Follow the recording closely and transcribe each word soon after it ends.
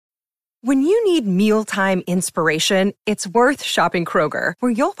When you need mealtime inspiration, it's worth shopping Kroger,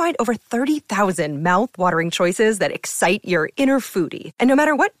 where you'll find over 30,000 mouth-watering choices that excite your inner foodie. And no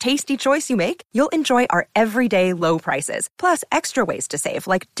matter what tasty choice you make, you'll enjoy our everyday low prices, plus extra ways to save,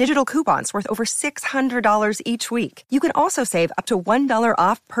 like digital coupons worth over $600 each week. You can also save up to $1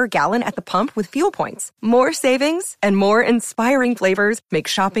 off per gallon at the pump with fuel points. More savings and more inspiring flavors make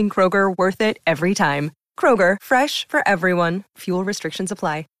shopping Kroger worth it every time. Kroger, fresh for everyone. Fuel restrictions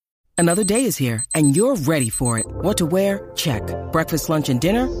apply. Another day is here, and you're ready for it. What to wear? Check. Breakfast, lunch, and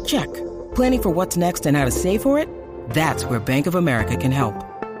dinner? Check. Planning for what's next and how to save for it? That's where Bank of America can help.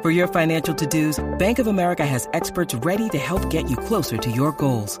 For your financial to-dos, Bank of America has experts ready to help get you closer to your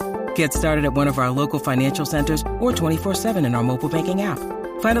goals. Get started at one of our local financial centers or 24/7 in our mobile banking app.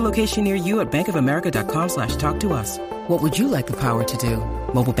 Find a location near you at bankofamerica.com/talktous. What would you like the power to do?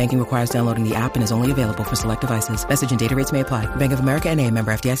 Mobile banking requires downloading the app and is only available for select devices. Message and data rates may apply. Bank of America N.A.,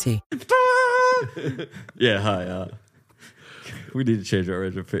 member FDIC. Yeah, hi. We need to change our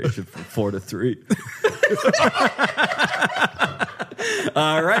reservation from 4 to 3.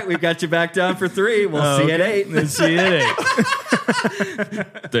 All right, we got you back down for 3. We'll see you at 8. We'll see you at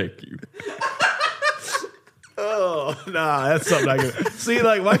 8. Thank you. Oh, nah, that's something I can see.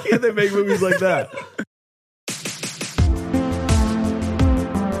 Like, why can't they make movies like that?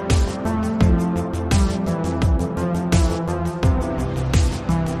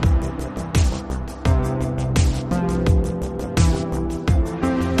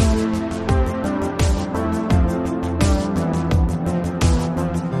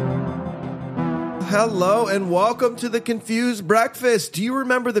 Hello and welcome to the Confused Breakfast. Do you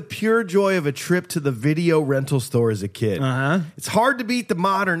remember the pure joy of a trip to the video rental store as a kid? It's hard to beat the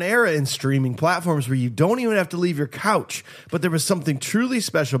modern era in streaming platforms where you don't even have to leave your couch. But there was something truly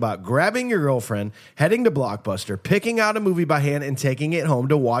special about grabbing your girlfriend, heading to Blockbuster, picking out a movie by hand, and taking it home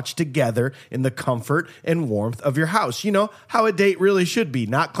to watch together in the comfort and warmth of your house. You know, how a date really should be,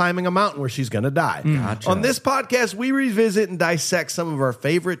 not climbing a mountain where she's going to die. Gotcha. On this podcast, we revisit and dissect some of our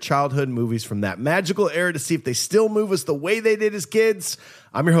favorite childhood movies from that magical era to see if they still move us the way they did as kids.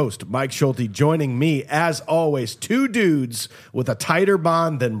 I'm your host, Mike Schulte. Joining me, as always, two dudes with a tighter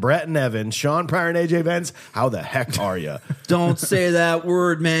bond than Brett and Evan, Sean Pryor and AJ Vance. How the heck are you? Don't say that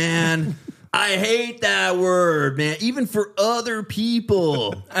word, man. I hate that word, man. Even for other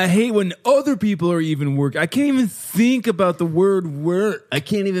people. I hate when other people are even work. I can't even think about the word work. I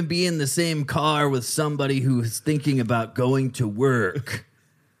can't even be in the same car with somebody who's thinking about going to work.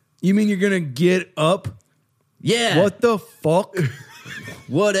 You mean you're going to get up? Yeah. What the fuck?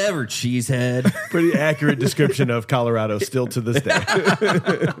 Whatever, cheesehead. Pretty accurate description of Colorado still to this day.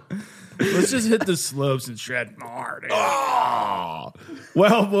 Let's just hit the slopes and shred more. Oh.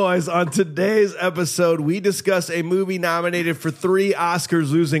 Well, boys, on today's episode, we discuss a movie nominated for 3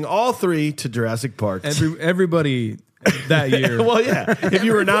 Oscars, losing all 3 to Jurassic Park. Everybody that year. Well, yeah. If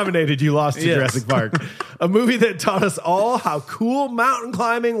you were nominated, you lost to Jurassic Park. A movie that taught us all how cool mountain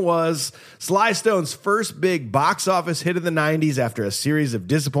climbing was. Sly Stone's first big box office hit of the 90s after a series of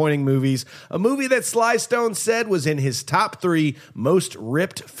disappointing movies. A movie that Sly Stone said was in his top 3 most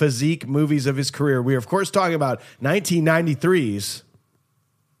ripped physique movies of his career. We are, of course, talking about 1993's.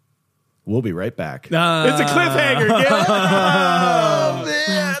 We'll be right back. It's a cliffhanger. Get it? Oh, man.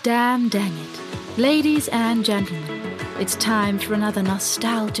 Well, damn dang it. Ladies and gentlemen, it's time for another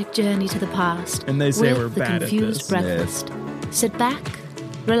nostalgic journey to the past. And they say with we're the bad at Confused this. Breakfast. Sit back,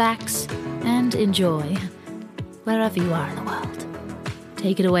 relax, and enjoy wherever you are in the world.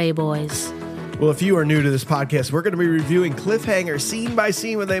 Take it away, boys. Well, if you are new to this podcast, we're going to be reviewing Cliffhanger scene by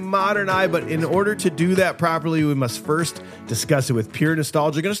scene with a modern eye. But in order to do that properly, we must first discuss it with pure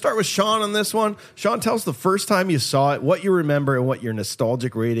nostalgia. Going to start with Sean on this one. Sean, tell us the first time you saw it, what you remember, and what your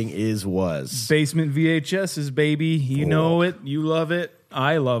nostalgic rating was. Basement VHSs, baby. You know it. You love it.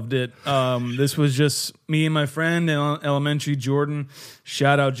 I loved it. This was just me and my friend in elementary, Jordan.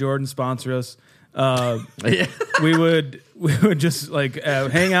 Shout out Jordan, sponsor us. We would just like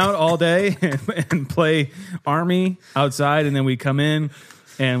hang out all day and play Army outside, and then we'd come in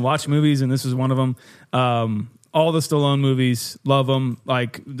and watch movies, and this was one of them. All the Stallone movies, love them.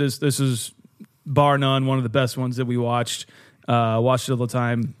 Like this is bar none one of the best ones that we watched. Watched it all the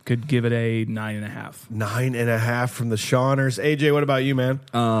time. Could give it a 9.5. 9.5 from the Shawners. AJ, what about you, man?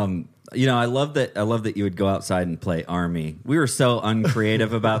 You know, I love that you would go outside and play Army. We were so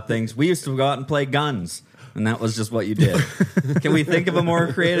uncreative about things. We used to go out and play guns, and that was just what you did. Can we think of a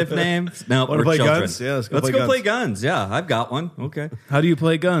more creative name? No, Want to play children. guns? Yeah, let's go play guns. Yeah, I've got one. Okay. How do you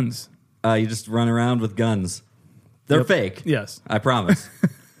play guns? You just run around with guns. They're fake. Yes. I promise.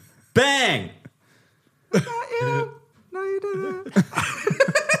 Bang! No, you didn't.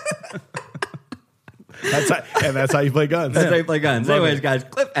 That's how you play guns. That's how you play guns. Love Anyways, it. guys,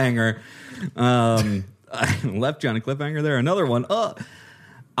 Cliffhanger. I left you on a cliffhanger there. Another one.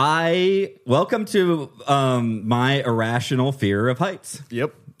 Welcome to my irrational fear of heights.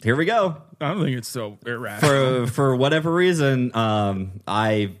 Yep. Here we go. I don't think it's so irrational. For whatever reason, this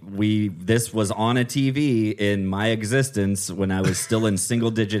was on a TV in my existence when I was still in single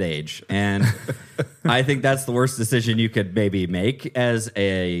digit age, and I think that's the worst decision you could maybe make as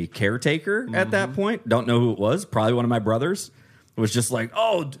a caretaker at that point. Don't know who it was. Probably one of my brothers. It was just like,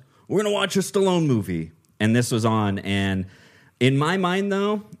 oh, we're gonna watch a Stallone movie, and this was on. And in my mind,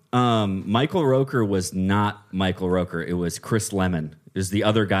 though, Michael Roker was not Michael Roker. It was Chris Lemon. Is the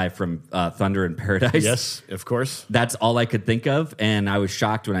other guy from Thunder in Paradise. Yes, of course. That's all I could think of, and I was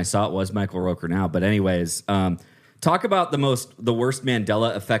shocked when I saw it was Michael Roker now. But anyways, talk about the worst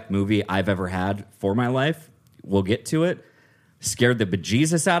Mandela effect movie I've ever had for my life. We'll get to it. Scared the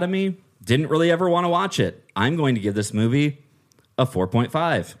bejesus out of me. Didn't really ever want to watch it. I'm going to give this movie a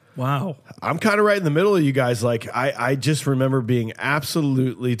 4.5. Wow. I'm kind of right in the middle of you guys. Like, I just remember being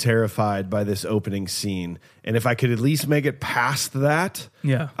absolutely terrified by this opening scene. And if I could at least make it past that,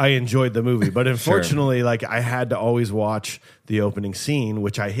 I enjoyed the movie. But unfortunately, like, I had to always watch the opening scene,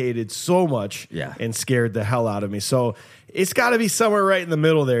 which I hated so much and scared the hell out of me. So it's got to be somewhere right in the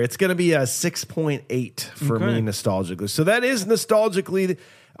middle there. It's going to be a 6.8 for me nostalgically. So that is nostalgically,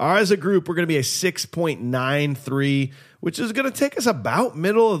 as a group, we're going to be a 6.93, which is going to take us about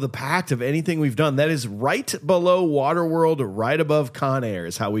middle of the pack of anything we've done. That is right below Waterworld, right above Con Air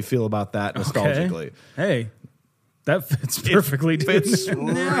is how we feel about that nostalgically. Okay. Hey, that fits perfectly. It fits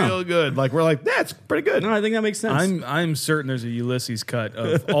real good. Like, we're like, that's pretty good. No, I think that makes sense. I'm certain there's a Ulysses cut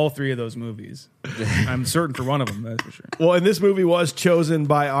of all three of those movies. I'm certain for one of them, that's for sure. Well, and this movie was chosen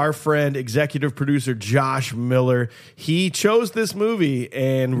by our friend, executive producer Josh Miller. He chose this movie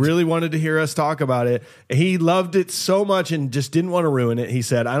and really wanted to hear us talk about it. He loved it so much and just didn't want to ruin it. He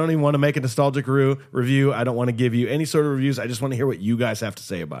said, I don't even want to make a nostalgic review. I don't want to give you any sort of reviews. I just want to hear what you guys have to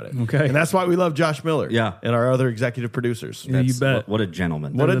say about it. Okay. And that's why we love Josh Miller and our other executive producers. Yeah, you bet. What a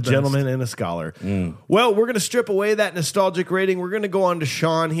gentleman. What a gentleman and a scholar. Well, we're going to strip away that nostalgic rating. We're going to go on to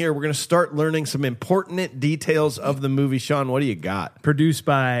Sean here. We're going to start learning some important details of the movie. Sean, what do you got? Produced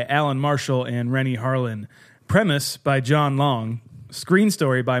by Alan Marshall and Rennie Harlan. Premise by John Long. Screen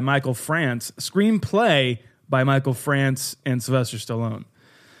story by Michael France. Screenplay by Michael France and Sylvester Stallone.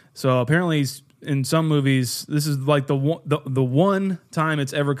 So apparently in some movies, this is like the one time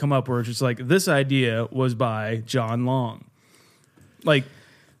it's ever come up where it's just like, this idea was by John Long. Like,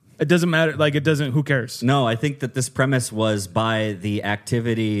 it doesn't matter. Like, it doesn't, who cares? No, I think that this premise was by the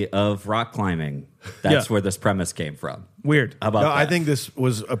activity of rock climbing. That's where this premise came from. Weird. How about that? I think this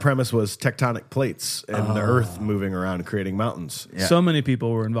was a premise was tectonic plates and the earth moving around creating mountains. Yeah. So many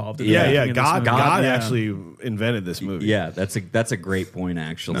people were involved in the making of this God movie. actually invented this movie. Yeah, that's a great point,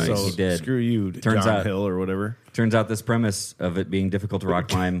 actually. So He did. Screw you, Turns John out- Hill or whatever. Turns out this premise of it being difficult to rock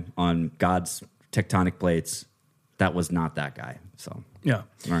climb on God's tectonic plates, that was not that guy. So, Yeah.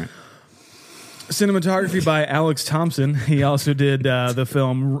 all right. Cinematography by Alex Thompson. He also did the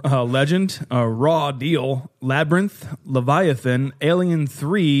film Legend, Raw Deal, Labyrinth, Leviathan, Alien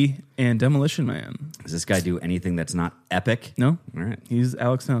 3, and Demolition Man. Does this guy do anything that's not epic? No? All right. He's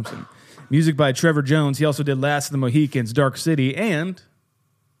Alex Thompson. Music by Trevor Jones. He also did Last of the Mohicans, Dark City, and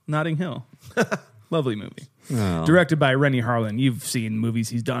Notting Hill. Lovely movie. Oh. Directed by Rennie Harlan. You've seen movies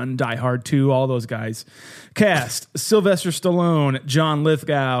he's done. Die Hard 2, all those guys. Cast, Sylvester Stallone, John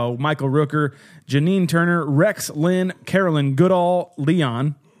Lithgow, Michael Rooker, Janine Turner, Rex Lynn, Carolyn Goodall,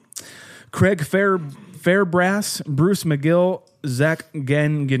 Leon, Craig Fairbrass, Bruce McGill, Zach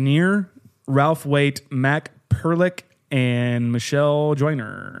Gagnier, Ralph Waite, Mac Perlick, and Michelle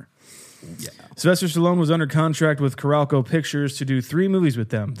Joyner. Yeah. Sylvester Stallone was under contract with Coralco Pictures to do 3 movies with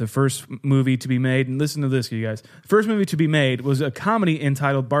them. The first movie to be made, and listen to this, you guys. The first movie to be made was a comedy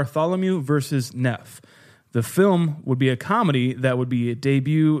entitled Bartholomew versus Neff. The film would be a comedy that would be a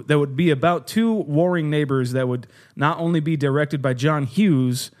debut, that would be about 2 warring neighbors that would not only be directed by John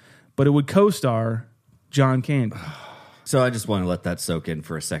Hughes, but it would co-star John Candy. So I just want to let that soak in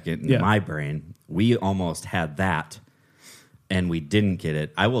for a second. In my brain, we almost had that, and we didn't get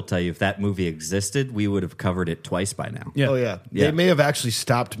it. I will tell you, if that movie existed, we would have covered it twice by now. Yeah. Oh, yeah. Yeah. They may have actually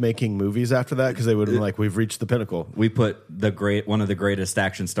stopped making movies after that because they would have been like, we've reached the pinnacle. We put one of the greatest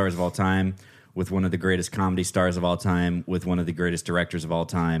action stars of all time with one of the greatest comedy stars of all time with one of the greatest directors of all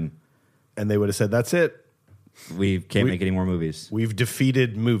time. And they would have said, that's it. We can't make any more movies. We've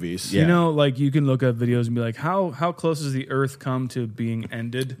defeated movies. Yeah. You know, like you can look at videos and be like, how close has the Earth come to being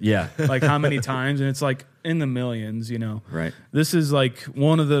ended? Yeah. Like how many times? And it's like in the millions, you know. Right. This is like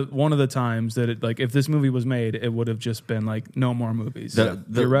one of the times that it, like, if this movie was made, it would have just been like no more movies.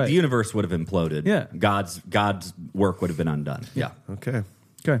 You're right. The universe would have imploded. Yeah. God's work would have been undone. Yeah. Okay.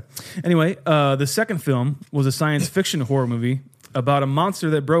 Anyway, the second film was a science fiction horror movie about a monster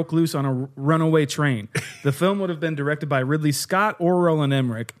that broke loose on a runaway train. The film would have been directed by Ridley Scott or Roland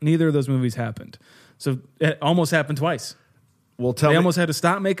Emmerich. Neither of those movies happened. So it almost happened twice. Well, they almost had to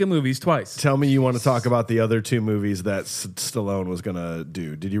stop making movies twice. Tell me you want to talk about the other two movies that Stallone was going to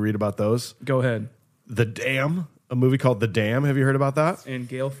do. Did you read about those? Go ahead. The Dam, a movie called The Dam. Have you heard about that? And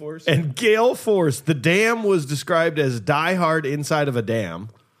Gale Force. And Gale Force. The Dam was described as Die Hard inside of a dam.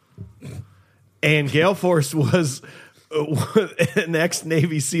 And Gale Force was an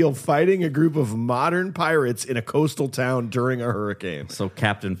ex-Navy SEAL fighting a group of modern pirates in a coastal town during a hurricane. So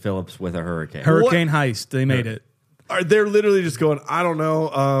Captain Phillips with a hurricane. Hurricane heist. They made it. They're literally just going, I don't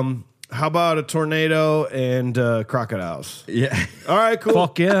know, how about a tornado and crocodiles? Yeah. All right, cool.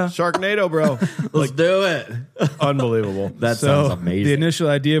 Fuck yeah. Sharknado, bro. Let's do it. Unbelievable. That sounds amazing. The initial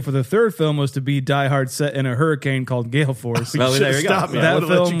idea for the third film was to be Die Hard set in a hurricane called Gale Force. Well, there you go. Stop me. I That would've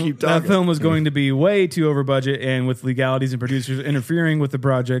let you film, keep talking. that film was going to be way too over budget, and with legalities and producers interfering with the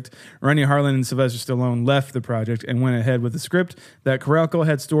project, Rennie Harlan and Sylvester Stallone left the project and went ahead with the script that Caralco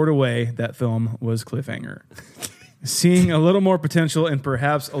had stored away. That film was Cliffhanger. Seeing a little more potential and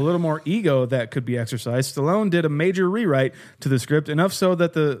perhaps a little more ego that could be exercised, Stallone did a major rewrite to the script, enough so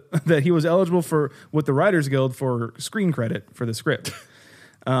that that he was eligible with the Writers Guild for screen credit for the script.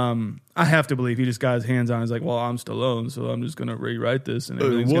 I have to believe he just got his hands on it. He's like, well, I'm Stallone, so I'm just going to rewrite this and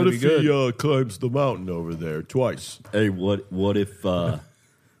everything's going to be good. What if he climbs the mountain over there twice? Hey, what if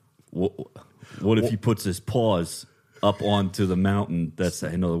he puts his paws up onto the mountain? That's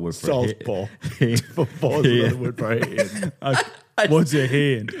another word for Southpaw. Paws is another word for hand. What's a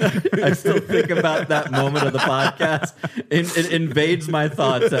hand? I still think about that moment of the podcast. It invades my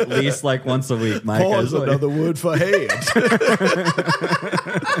thoughts at least like once a week. Mike, Paw is another word for hand.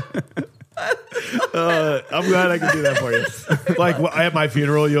 I'm glad I can do that for you. Like at my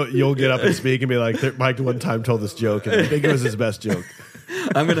funeral, you'll get up and speak and be like, Mike one time told this joke, and I think it was his best joke.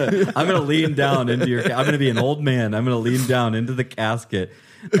 I'm gonna lean down into your. I'm gonna be an old man. I'm gonna lean down into the casket,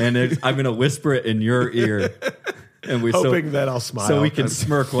 and I'm gonna whisper it in your ear. And hoping that I'll smile, so we can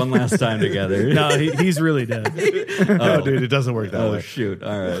smirk one last time together. No, he's really dead. No, dude, it doesn't work that way. Oh shoot!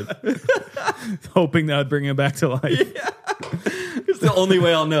 All right. Hoping that would bring him back to life. Yeah. It's the only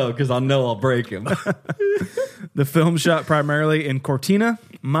way I'll know, because I'll know I'll break him. The film shot primarily in Cortina,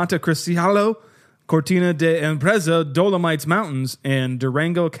 Monte Cristiano, Cortina de Empresa, Dolomites Mountains, and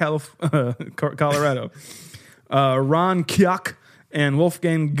Durango, Colorado. Ron Kyak and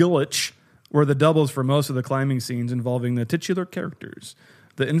Wolfgang Gillich were the doubles for most of the climbing scenes involving the titular characters.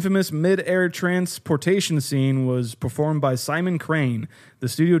 The infamous mid-air transportation scene was performed by Simon Crane. The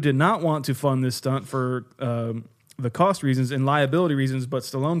studio did not want to fund this stunt for the cost reasons and liability reasons, but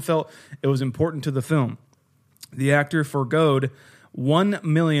Stallone felt it was important to the film. The actor forgoed $1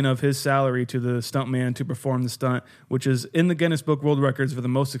 million of his salary to the stuntman to perform the stunt, which is in the Guinness Book World Records for the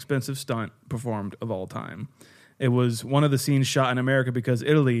most expensive stunt performed of all time. It was one of the scenes shot in America because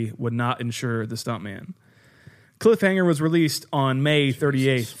Italy would not insure the stuntman. Cliffhanger was released on May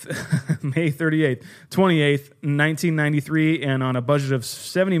 38th, May 28th, 28th, 1993, and on a budget of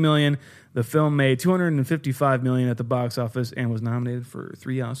 $70 million, the film made $255 million at the box office and was nominated for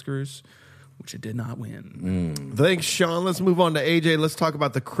 3 Oscars, which it did not win. Thanks, Sean. Let's move on to AJ. Let's talk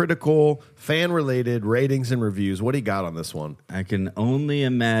about the critical, fan-related ratings and reviews. What do you got on this one? I can only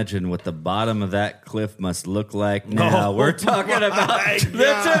imagine what the bottom of that cliff must look like now. Oh, we're talking about the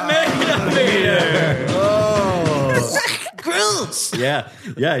tomato meter. Oh, Gross. Yeah,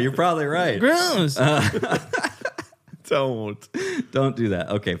 you're probably right. Gross. Don't do that.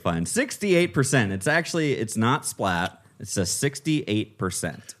 Okay, fine. 68%. It's not splat. It's a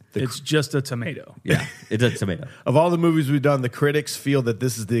 68%. It's just a tomato. Yeah, it's a tomato. Of all the movies we've done, the critics feel that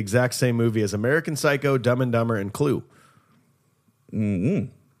this is the exact same movie as American Psycho, Dumb and Dumber, and Clue.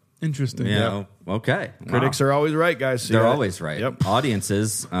 Interesting. Yeah. Okay. Critics are always right, guys. They're always right. Yep.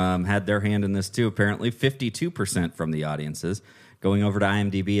 Audiences had their hand in this too. Apparently, 52% from the audiences. Going over to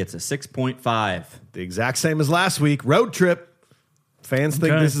IMDb, it's a 6.5. The exact same as last week. Road Trip. Fans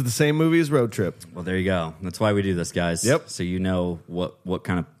think this is the same movie as Road Trip. Well, there you go. That's why we do this, guys. Yep. So you know what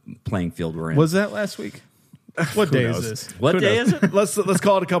kind of playing field we're in. Was that last week? What day is this? What day is it? Let's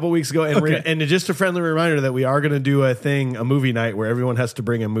call it a couple weeks ago. And, and just a friendly reminder that we are going to do a movie night where everyone has to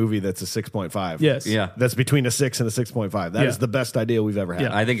bring a movie that's a 6.5. Yes. Yeah. That's between a 6 and a 6.5. That is the best idea we've ever had.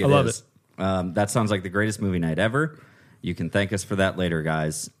 I think I love is. That sounds like the greatest movie night ever. You can thank us for that later,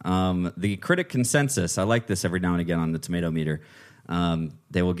 guys. The critic consensus, I like this every now and again on the Tomato Meter.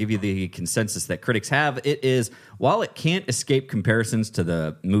 They will give you the consensus that critics have. It is, while it can't escape comparisons to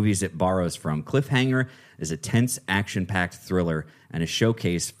the movies it borrows from, Cliffhanger is a tense, action-packed thriller and a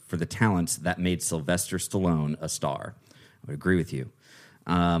showcase for the talents that made Sylvester Stallone a star. I would agree with you.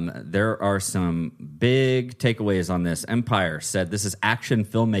 There are some big takeaways on this. Empire said this is action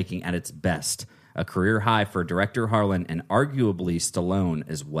filmmaking at its best, a career high for director Harlan and arguably Stallone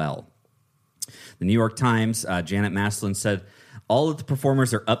as well. The New York Times, Janet Maslin said, all of the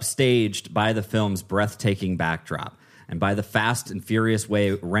performers are upstaged by the film's breathtaking backdrop and by the fast and furious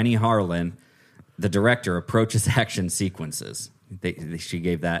way Rennie Harlan, the director, approaches action sequences. She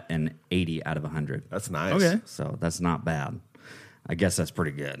gave that an 80 out of 100. That's nice. Okay. So that's not bad. I guess that's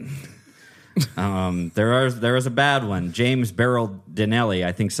pretty good. There was a bad one. James Beryl Dinelli.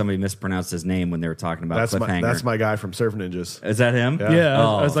 I think somebody mispronounced his name when they were talking about Cliffhanger. That's my guy from Surf Ninjas. Is that him? Yeah,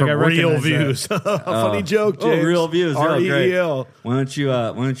 I was like, I Real recognize Views. Funny joke, James. Real Views. Oh, great. REEL. Why don't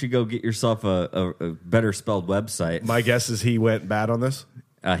you go get yourself a better spelled website? My guess is he went bad on this.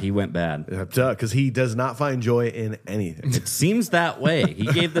 He went bad. Because he does not find joy in anything. It seems that way. He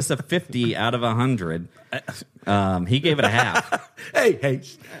gave this a 50 out of 100. He gave it a half. Hey,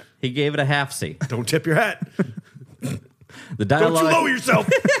 He gave it a half C. don't tip your hat. The dialogue, Don't you lower yourself.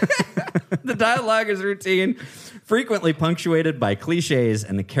 The dialogue is routine, frequently punctuated by cliches,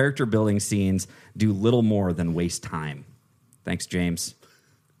 and the character building scenes do little more than waste time. Thanks, James.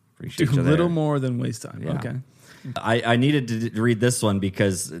 Appreciate Do you there. little more than waste time. Yeah. Okay. I needed to read this one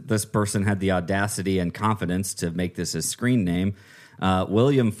because this person had the audacity and confidence to make this his screen name.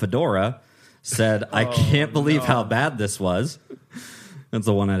 William Fedora said, I can't believe how bad this was. That's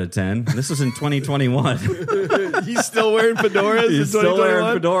a 1 out of 10. This was in 2021. He's still wearing fedoras. He's still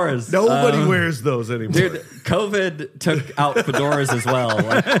wearing fedoras. Nobody wears those anymore. Dude, COVID took out fedoras as well.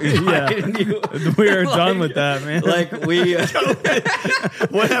 Like, We are done with that, man. Like we,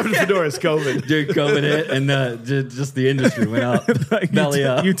 What happened to fedoras? COVID. dude, COVID hit and just the industry went up, Like, belly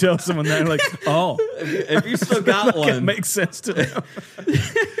up. You tell someone that, like, oh, If you still got it one, makes sense to them.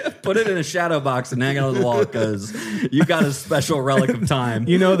 put it in a shadow box and hang it on the wall because you got a special relic of time.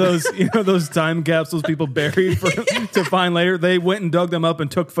 You know those time capsules people buried to find later? They went and dug them up and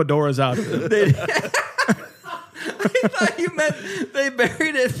took fedoras out of it. I thought you meant they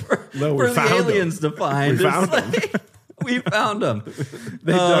buried it for the found aliens to find. We found It's like, we found them.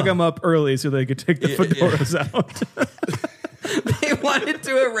 They dug them up early so they could take the fedoras out. They wanted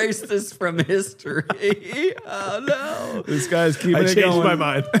to erase this from history. Oh no! This guy's keeping I it changed going. my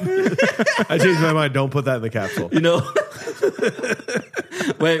mind. I changed my mind. Don't put that in the capsule. You know.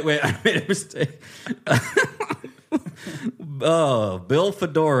 Wait! I made a mistake. Oh, Bill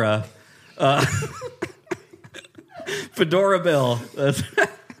Fedora. Fedora Bill.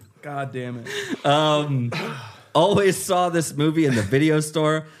 God damn it. Always saw this movie in the video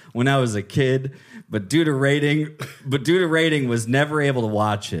store when I was a kid, but due to rating, was never able to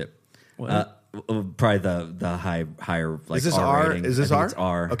watch it. Probably the higher like Is this R R? rating. Is this I think R? It's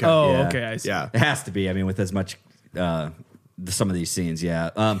R. Okay. Oh, Yeah. okay. I see. Yeah. It has to be. I mean, with as much some of these scenes, yeah.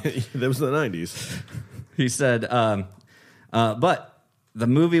 That was the 90s. He said, but the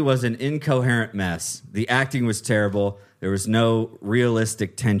movie was an incoherent mess. The acting was terrible. There was no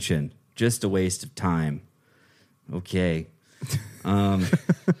realistic tension. Just a waste of time. Okay. I'm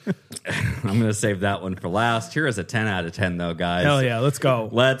going to save that one for last. Here is a 10 out of 10, though, guys. Hell yeah, let's go.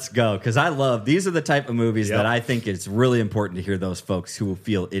 Let's go. Because these are the type of movies Yep. that I think it's really important to hear those folks who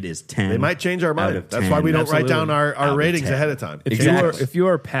feel it is 10. They might change our out mind. of That's 10. why we don't write Absolutely. down our Out of ratings 10. ahead of time. Exactly. If you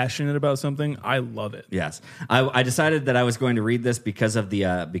are passionate about something, I love it. Yes, I decided that I was going to read this because of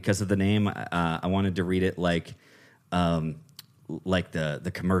the name. I wanted to read it like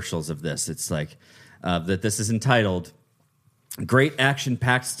the commercials of this. It's like that. This is entitled "Great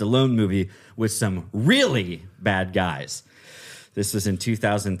Action-Packed Stallone Movie with Some Really Bad Guys." This was in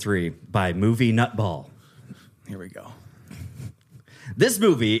 2003 by Movie Nutball. Here we go. This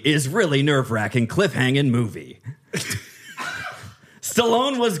movie is really nerve-wracking, cliffhanging movie.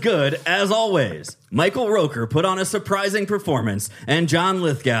 Stallone was good, as always. Michael Roker put on a surprising performance, and John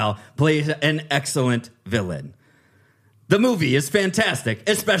Lithgow played an excellent villain. The movie is fantastic,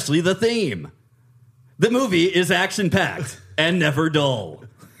 especially the theme. The movie is action-packed and never dull.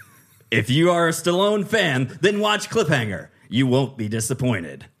 If you are a Stallone fan, then watch Cliffhanger. You won't be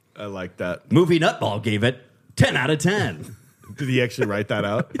disappointed. I like that. Movie Nutball gave it 10 out of 10. Did he actually write that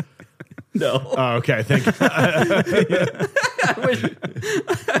out? No. Oh, okay. Thank you.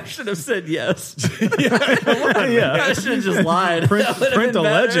 I should have said yes. Yeah. I should have just lied. Print the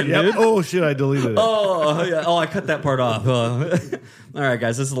legend, dude. Oh shit! I deleted it. Oh, yeah. Oh, I cut that part off. All right,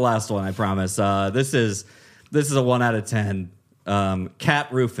 guys, this is the last one. I promise. This is a 1 out of 10. Cat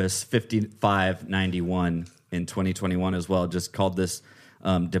Rufus 5591 in 2021 as well. Just called this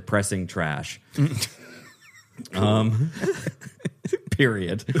depressing trash.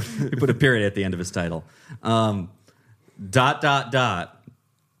 Period. He put a period at the end of his title. ...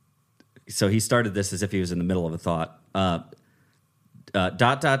 So he started this as if he was in the middle of a thought. ...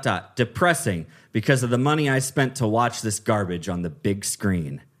 Depressing because of the money I spent to watch this garbage on the big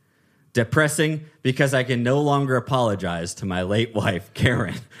screen. Depressing because I can no longer apologize to my late wife,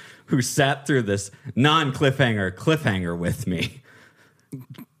 Karen, who sat through this cliffhanger with me.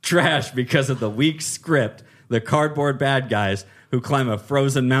 Trash because of the weak script, the cardboard bad guys who climb a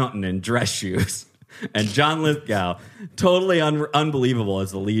frozen mountain in dress shoes, and John Lithgow, totally unbelievable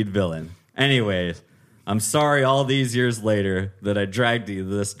as the lead villain. Anyways, I'm sorry all these years later that I dragged you to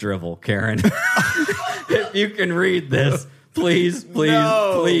this drivel, Karen. If you can read this, please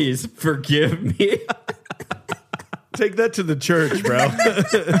forgive me. Take that to the church, bro.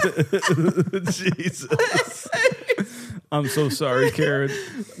 Jesus. I'm so sorry, Karen.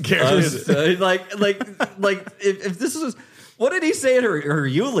 Like if this was, what did he say in her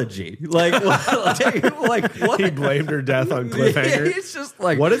eulogy? Like what? He blamed her death on Cliffhanger. He's just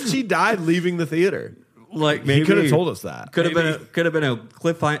like, what if she died leaving the theater? Like maybe he could have told us that. Could have been a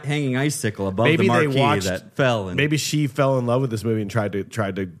cliff hanging icicle above the marquee that fell. And maybe she fell in love with this movie and tried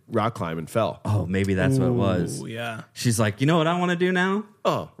to rock climb and fell. Oh, maybe that's what it was. Yeah. She's like, you know what I want to do now?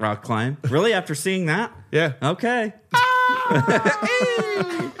 Oh, rock climb. Really? After seeing that? Yeah. Okay.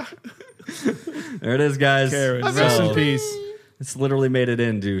 There it is, guys. Karen, rest in peace. It's literally made it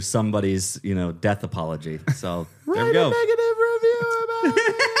into somebody's, death apology. So there we go. Write a negative review about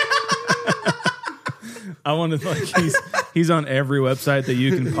it. I want to he's on every website that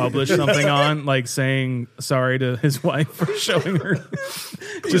you can publish something on, like saying sorry to his wife for showing her.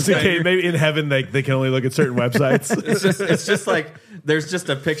 Just in case, maybe in heaven they can only look at certain websites. It's just like there's just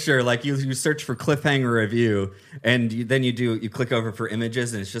a picture, like you search for Cliffhanger review, and then you click over for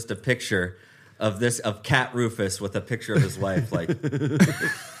images, and it's just a picture of Cat Rufus with a picture of his wife, like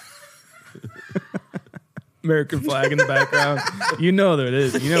American flag in the background. You know there it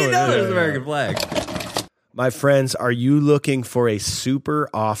is. You know there's an American flag. My friends, are you looking for a super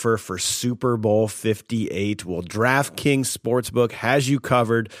offer for Super Bowl 58? Well, DraftKings Sportsbook has you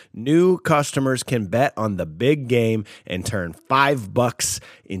covered. New customers can bet on the big game and turn $5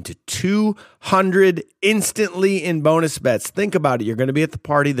 into $200 instantly in bonus bets. Think about it. You're going to be at the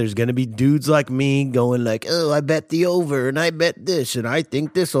party. There's going to be dudes like me going like, oh, I bet the over and I bet this and I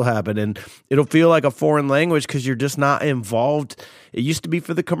think this will happen. And it'll feel like a foreign language because you're just not involved. It used to be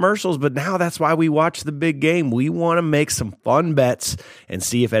for the commercials, but now that's why we watch the big game. We want to make some fun bets and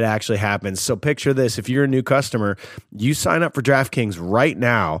see if it actually happens. So picture this. If you're a new customer, you sign up for DraftKings right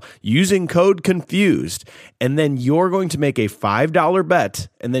now using code CONFUSED, and then you're going to make a $5 bet,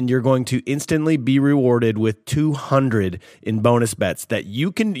 and then you're going to instantly be rewarded with $200 in bonus bets that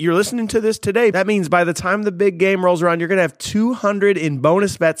you're listening to this today. That means by the time the big game rolls around, you're going to have $200 in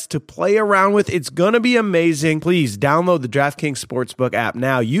bonus bets to play around with. It's going to be amazing. Please download the DraftKings Sportsbook app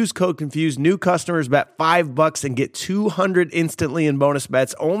now. Use code CONFUSED. New customers bet $5 and get $200 instantly in bonus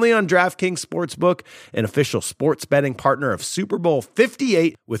bets only on DraftKings Sportsbook, an official sports betting partner of Super Bowl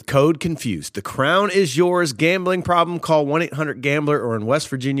 58 with code CONFUSED. The crown is yours. Gambling problem? Call 1-800-GAMBLER, or in West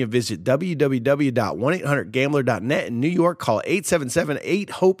Virginia, visit www.1800gambler.net. In New York, call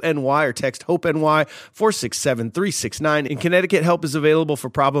 877-8-HOPE-NY or text HOPE-NY 467-369. In Connecticut, help is available for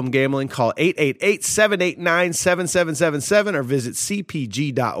problem gambling. Call 888-789-7777 or visit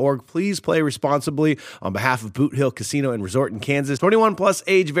cpg.org. Please play responsibly on behalf of Boot Hill Casino and Resort in Kansas. 21 plus,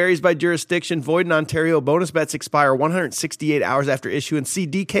 age varies by jurisdiction. Void in Ontario. Bonus bets expire 168 hours after issuance. See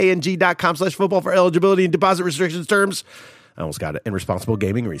dkng.com/football for eligibility and deposit restrictions, terms. I almost got it. And responsible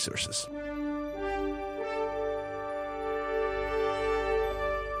gaming resources.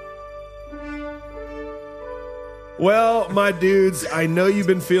 Well, my dudes, I know you've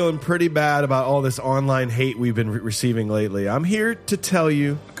been feeling pretty bad about all this online hate we've been receiving lately. I'm here to tell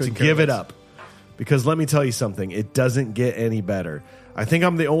you to give it up. Because let me tell you something, it doesn't get any better. I think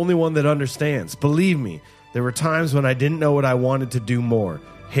I'm the only one that understands. Believe me, there were times when I didn't know what I wanted to do more,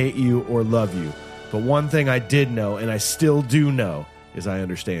 hate you or love you. But one thing I did know, and I still do know, is I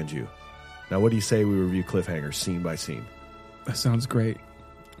understand you. Now, what do you say we review Cliffhanger scene by scene? That sounds great.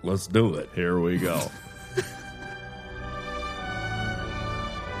 Let's do it. Here we go.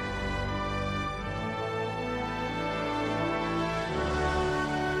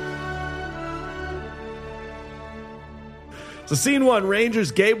 So scene 1,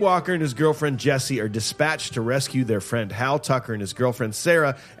 Rangers Gabe Walker and his girlfriend Jessie are dispatched to rescue their friend Hal Tucker and his girlfriend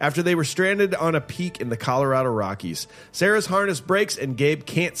Sarah after they were stranded on a peak in the Colorado Rockies. Sarah's harness breaks and Gabe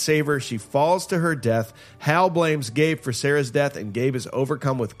can't save her. She falls to her death. Hal blames Gabe for Sarah's death and Gabe is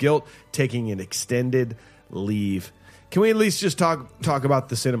overcome with guilt, taking an extended leave. Can we at least just talk about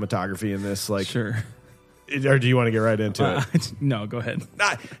the cinematography in this? Like, Sure. Or do you want to get right into it? No, go ahead.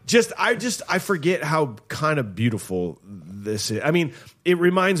 I forget how kind of beautiful this is. I mean, it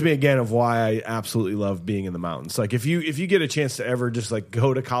reminds me again of why I absolutely love being in the mountains. Like if you get a chance to ever just like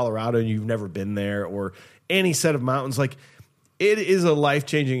go to Colorado and you've never been there or any set of mountains, like it is a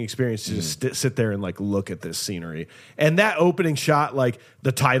life-changing experience to just sit there and like look at this scenery. And that opening shot, like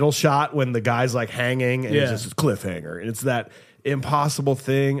the title shot when the guy's like hanging and it's just a cliffhanger and it's that impossible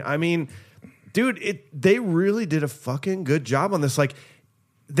thing. I mean, dude, they really did a fucking good job on this. Like,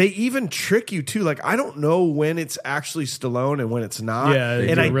 they even trick you too. Like, I don't know when it's actually Stallone and when it's not. Yeah, they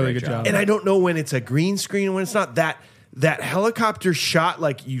did a really good job. And I don't know when it's a green screen and when it's not. That helicopter shot,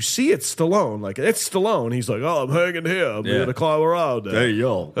 like you see it's Stallone. Like, it's Stallone. He's like, oh, I'm hanging here. I'm going to climb around. Hey,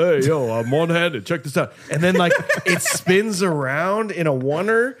 yo, I'm one-handed. Check this out. And then, like, it spins around in a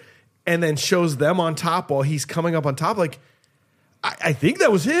oneer and then shows them on top while he's coming up on top. Like, I think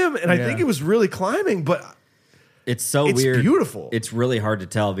that was him, and I think it was really climbing, but it's weird. It's beautiful. It's really hard to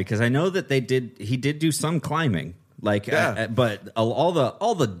tell because I know that he did do some climbing, like, but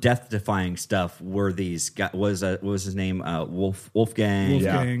all the death-defying stuff were these guys. What was his name? Wolfgang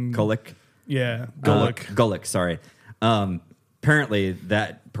Gulick. Yeah, Gulick. Gulick. Sorry. Apparently,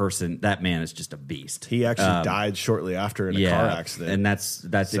 that man is just a beast. He actually died shortly after in a car accident. And that's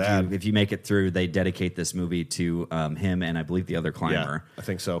if you make it through, they dedicate this movie to him and I believe the other climber. Yeah, I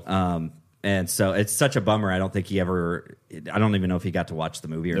think so. And so it's such a bummer. I don't even know if he got to watch the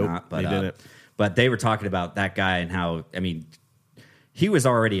movie or not. But he didn't. But they were talking about that guy and how, I mean, he was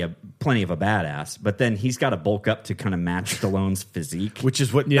already plenty of a badass, but then he's got to bulk up to kind of match Stallone's physique, which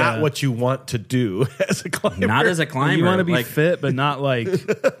is not what you want to do as a climber. Not as a climber. You want to be fit, but not like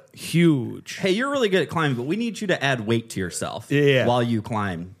huge. Hey, you're really good at climbing, but we need you to add weight to yourself while you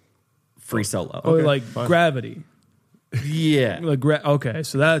climb free solo. Or like gravity. Yeah. Like okay,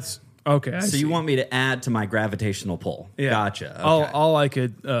 so that's okay. So you want me to add to my gravitational pull? Yeah. Gotcha. Okay. All I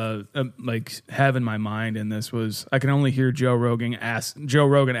could like have in my mind in this was I can only hear Joe Rogan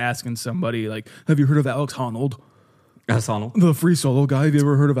asking somebody like, "Have you heard of Alex Honnold? Alex Honnold, the free solo guy. Have you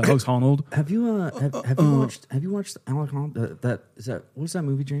ever heard of Alex Honnold? Have you watched Alex Honnold? What's that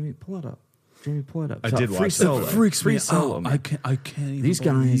movie, Jamie? Pull it up. Jamie, pull it up. I did watch Free Solo. It freaks me Solo, out. I can't even these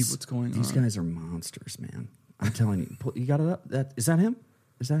believe guys, what's going on. These guys are monsters, man. I'm telling you. You got it up? Is that him?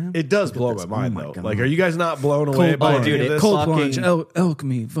 Is that him? It does blow my mind, though. God. Like, are you guys not blown away by any of this? Cold plunge, elk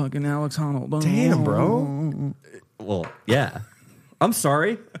me, fucking Alex Honnold. Damn, bro. Well, yeah. I'm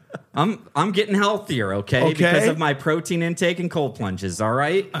sorry. I'm getting healthier, okay? Because of my protein intake and cold plunges, all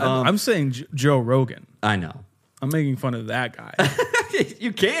right? I'm saying Joe Rogan. I know. I'm making fun of that guy.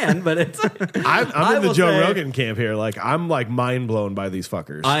 You can, but it's... I'm in the Joe Rogan camp here. Like, I'm like mind blown by these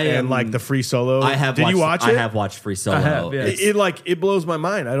fuckers. And like the free solo. Did you watch it? I have watched free solo. I have, yeah. It blows my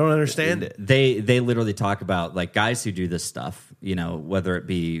mind. I don't understand it. They literally talk about like guys who do this stuff, you know, whether it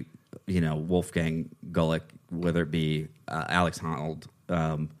be, you know, Wolfgang Gulick, whether it be Alex Honnold.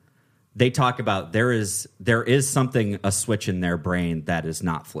 They talk about there is something, a switch in their brain that is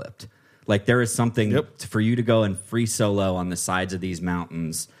not flipped. Like there is something for you to go and free solo on the sides of these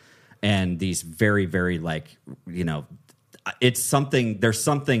mountains and these very, very like, you know, it's something, there's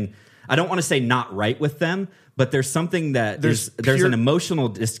something, I don't want to say not right with them, but there's something that there's an emotional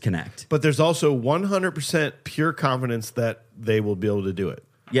disconnect. But there's also 100% pure confidence that they will be able to do it.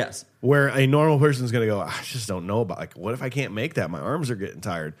 Yes. Where a normal person's going to go, I just don't know about, like, what if I can't make that? My arms are getting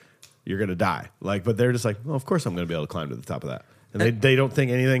tired. You're going to die. Like, but they're just like, well, of course I'm going to be able to climb to the top of that. And they don't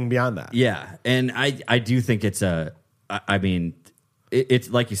think anything beyond that. Yeah, and I do think it's it's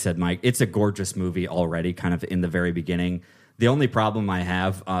like you said, Mike, it's a gorgeous movie already, kind of in the very beginning. The only problem I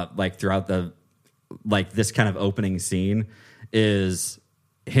have, like throughout this kind of opening scene, is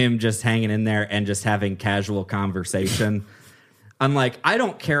him just hanging in there and just having casual conversation. I'm like, I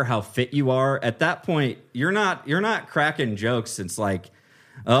don't care how fit you are. At that point, you're not cracking jokes. It's like,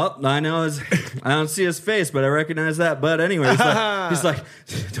 oh, I know I don't see his face, but I recognize that. But anyway, he's like,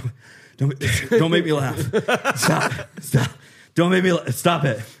 don't make me laugh. Stop. Don't make me laugh. Stop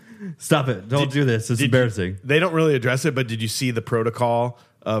it. Don't do this. It's embarrassing. They don't really address it, but did you see the protocol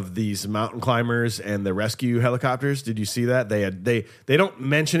of these mountain climbers and the rescue helicopters? Did you see that? They don't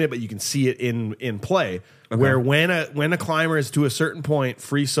mention it, but you can see it in play. Okay. Where when a climber is to a certain point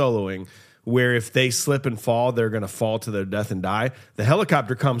free soloing, where if they slip and fall, they're going to fall to their death and die. The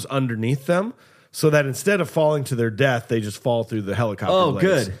helicopter comes underneath them so that instead of falling to their death, they just fall through the helicopter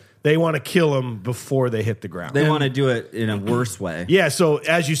legs. Good. They want to kill them before they hit the ground. They want to do it in a worse way. Yeah, so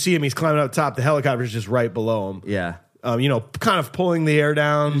as you see him, he's climbing up top. The helicopter's just right below him. Yeah. Kind of pulling the air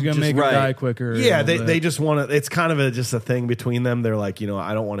down. He's gonna make him die quicker. Yeah, they just want to. It's kind of just a thing between them. They're like,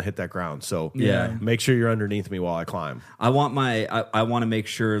 I don't want to hit that ground, so make sure you're underneath me while I climb. I want to make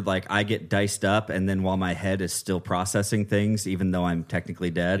sure like I get diced up, and then while my head is still processing things, even though I'm technically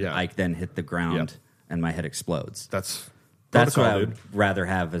dead, I then hit the ground and my head explodes. That's what I would rather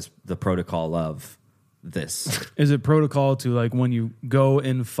have as the protocol of this. Is it protocol to like when you go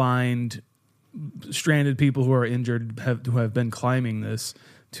and find stranded people who are injured who have been climbing this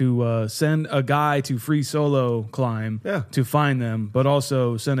to send a guy to free solo climb to find them, but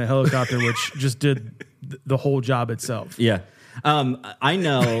also send a helicopter which just did the whole job itself? Yeah. I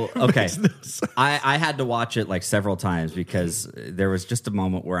know. Okay. I had to watch it like several times because there was just a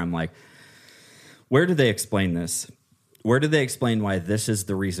moment where I'm like, where do they explain this? Where do they explain why this is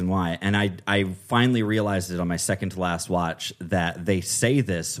the reason why? And I finally realized it on my second to last watch that they say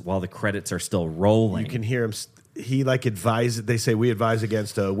this while the credits are still rolling. You can hear him. He like advise. They say we advise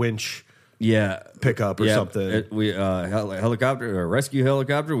against a winch. Pickup or something. Helicopter or rescue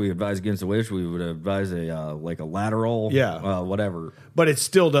helicopter. We advise against a winch. We would advise a lateral. Whatever. But it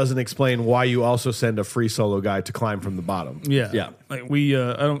still doesn't explain why you also send a free solo guy to climb from the bottom. Yeah. Like we,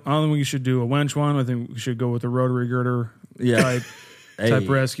 I don't think we should do a winch one. I think we should go with the rotary girder. Type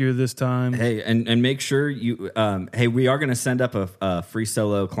rescue this time. Hey, and make sure you. We are going to send up a free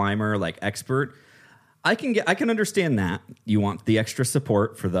solo climber like expert. I can understand that you want the extra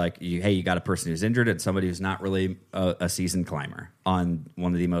support for you got a person who's injured and somebody who's not really a seasoned climber on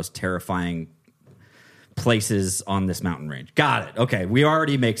one of the most terrifying places on this mountain range. Got it. Okay, we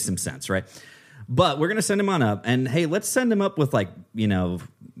already make some sense, right? But we're gonna send him on up, and hey, let's send him up with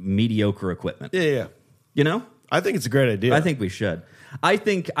mediocre equipment. Yeah. I think it's a great idea. I think we should. I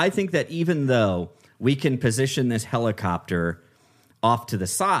think that even though we can position this helicopter off to the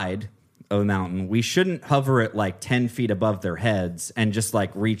side of the mountain, we shouldn't hover it like 10 feet above their heads and just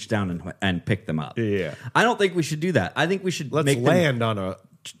like reach down and pick them up. Yeah. I don't think we should do that. I think we should land on a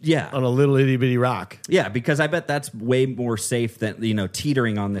little itty bitty rock. Yeah, because I bet that's way more safe than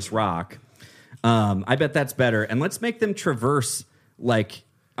teetering on this rock. I bet that's better. And let's make them traverse like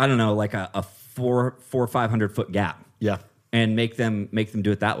a 400 or 500 foot gap. Yeah. And make them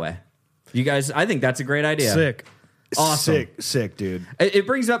do it that way. You guys, I think that's a great idea. Sick. Awesome. Sick, dude. It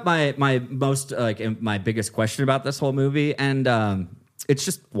brings up my most my biggest question about this whole movie, and it's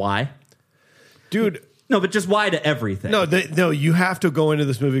just why, dude. No, but just why to everything. No, you have to go into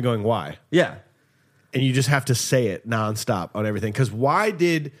this movie going why. Yeah, and you just have to say it nonstop on everything. Because why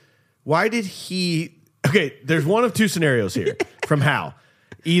did he? Okay, there's one of two scenarios here from Hal.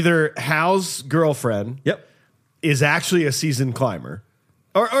 Either Hal's girlfriend, is actually a seasoned climber.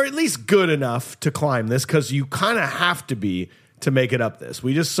 Or at least good enough to climb this, because you kind of have to be to make it up this.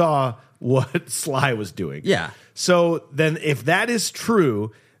 We just saw what Sly was doing. Yeah. So then if that is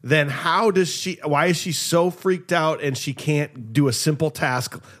true, then why is she so freaked out and she can't do a simple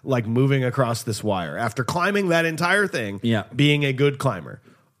task like moving across this wire after climbing that entire thing, being a good climber?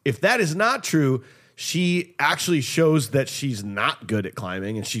 If that is not true, she actually shows that she's not good at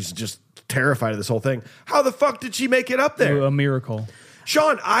climbing and she's just terrified of this whole thing. How the fuck did she make it up there? A miracle.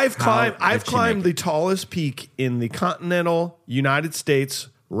 Sean, I've climbed the tallest peak in the continental United States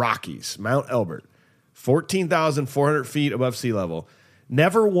Rockies, Mount Elbert, 14,400 feet above sea level.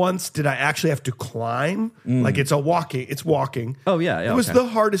 Never once did I actually have to climb. Like it's walking. Oh, yeah. It was the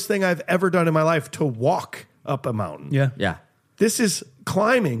hardest thing I've ever done in my life, to walk up a mountain. Yeah. This is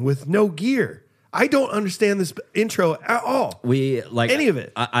climbing with no gear. I don't understand this intro at all. Any of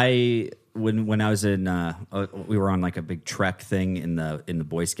it. When I was in, we were on like a big trek thing in the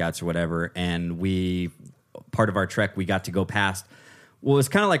Boy Scouts or whatever, and part of our trek we got to go past. Well, it was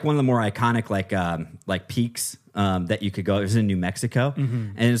kind of like one of the more iconic like peaks that you could go. It was in New Mexico,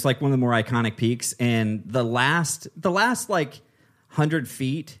 and it's like one of the more iconic peaks. And the last like 100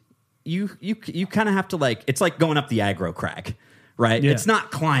 feet, you kind of have to it's like going up the aggro crag, right? Yeah. It's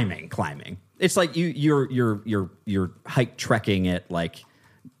not climbing. It's like you're hike trekking it like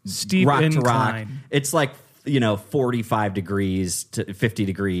steep rock incline. To rock. It's like 45 degrees to 50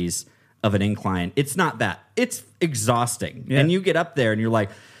 degrees of an incline. It's not that. It's exhausting. Yeah. And you get up there and you're like,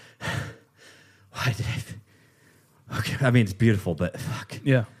 why did I? Okay, I mean it's beautiful, but fuck.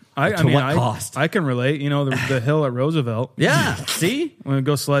 Yeah. what cost? I can relate. You know, the hill at Roosevelt. Yeah. See? When we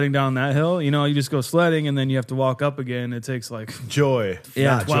go sledding down that hill, you know, you just go sledding and then you have to walk up again. It takes like Joy.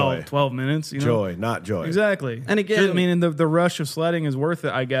 Yeah, Not 12 minutes. You know? Joy, not joy. Exactly. And again, I mean, and the rush of sledding is worth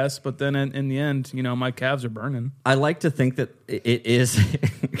it, I guess. But then in the end, you know, my calves are burning. I like to think that it is.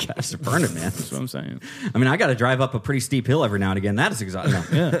 Calves are burning, man. That's what I'm saying. I mean, I got to drive up a pretty steep hill every now and again. That is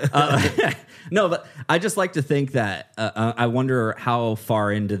exhausting. No. Yeah. No, but I just like to think that I wonder how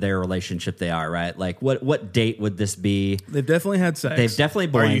far into their relationship they are, right? Like, what date would this be? They've definitely had sex. They've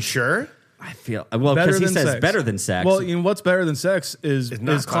definitely Are you blinked. sure? I feel well because he says sex. better than sex. Well, you know what's better than sex is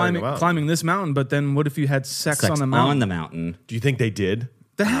not climbing this mountain. But then what if you had sex on the mountain? On the mountain. Do you think they did?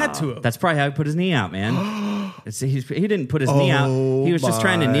 They had to have. That's probably how he put his knee out, man. He didn't put his knee out. He was just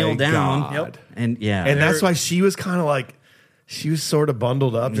trying to kneel down. God. Yep. And yeah, And that's why she was kind of like, she was sort of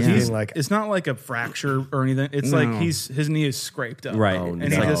bundled up, just being like, It's not like a fracture or anything. It's like his knee is scraped up, Right. And Oh,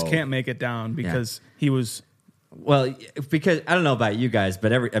 he no. just can't make it down because he was. well, because I don't know about you guys,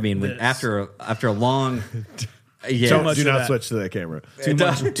 but after a long, don't much do of not that. switch to that camera.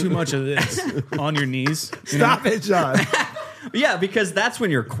 Too much of this on your knees. Stop it, John. yeah, because that's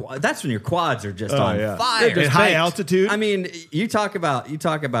when your quads are just on yeah. fire At high altitude. I mean, you talk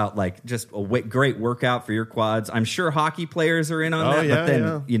about like just a great workout for your quads. I'm sure hockey players are in on that, but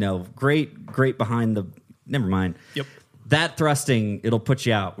then you know, great behind the. Never mind. Yep. That thrusting, it'll put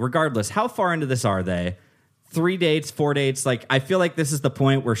you out. Regardless, how far into this are they? 3 dates, 4 dates. Like, I feel like this is the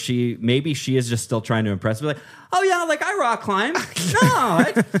point where she is just still trying to impress me. Like, oh yeah, like I rock climb. No,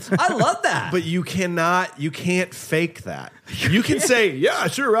 I love that. But you can't fake that. You can say, yeah,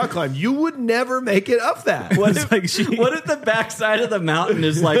 sure, rock climb. You would never make it up that. What if the backside of the mountain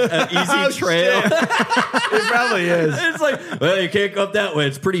is like an easy trail? It probably is. It's like, well, you can't go up that way.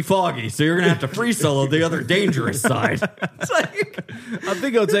 It's pretty foggy, so you're gonna have to free solo the other dangerous side. It's like, I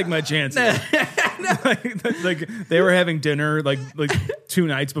think I'll take my chances. like they were having dinner like 2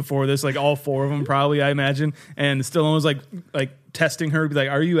 nights before this, like all 4 of them probably, I imagine, and Stallone was like testing her to be like,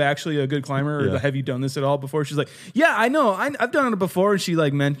 are you actually a good climber, or have you done this at all before? She's like, yeah, I know, I've done it before. And she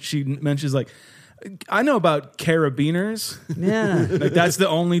mentions like, I know about carabiners. yeah, Like that's the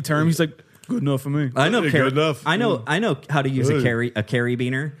only term. He's like, good enough for me. I know. Good enough. I know how to use a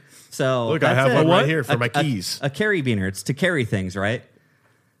carabiner. So Look, I that's have it. one right here for my keys. A carabiner. It's to carry things, right?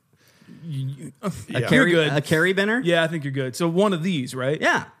 Yeah. You're good. A carabiner. Yeah, I think you're good. So one of these, right?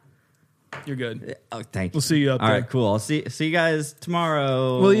 Yeah. You're good. Oh, thank you. We'll see you up All there. right, cool. I'll see you guys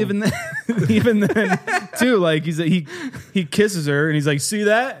tomorrow. Well, even then, too, like he kisses her and he's like, "See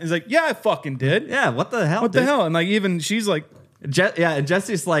that?" He's like, "Yeah, I fucking did." yeah. What the hell? What the hell? And like, even she's like, And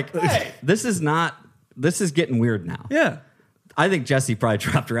Jesse's like, hey, this is getting weird now. "Yeah, I think Jesse probably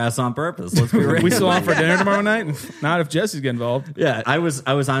dropped her ass on purpose. Let's be real. we still on for dinner tomorrow night." Not if Jesse's get involved. Yeah, I was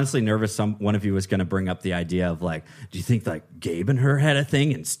honestly nervous. One of you was going to bring up the idea of like, do you think like Gabe and her had a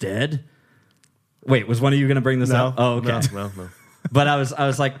thing instead? Wait, was one of you going to bring this up? Oh, okay. No. But I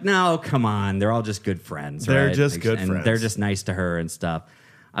was like, no, come on. They're all just good friends. They're right? just good and friends. They're just nice to her and stuff.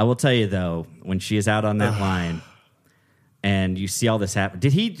 I will tell you though, when she is out on that line and you see all this happen,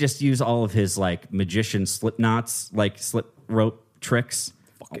 did he just use all of his like magician slip knots, like slip rope tricks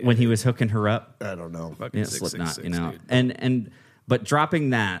when he was hooking her up? I don't know. Yeah, slip knot, you know. And but dropping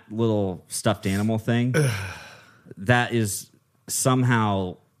that little stuffed animal thing, that is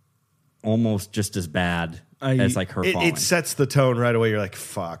somehow almost just as bad as like her falling. It sets the tone right away. You're like,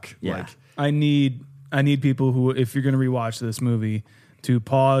 fuck. Yeah. Like, I need people who, if you're going to rewatch this movie, to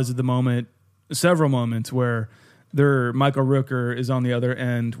pause at the moment, several moments where Michael Rooker is on the other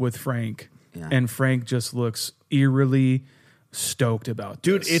end with Frank, and Frank just looks eerily stoked about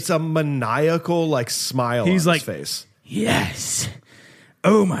dude, this. it's a maniacal like smile He's on like, his face. Yes.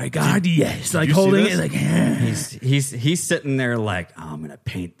 Oh my God, yes. Like you see holding this? it like, yeah. He's sitting there like, oh, I'm gonna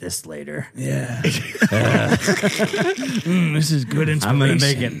paint this later. Yeah. This is good inspiration. I'm gonna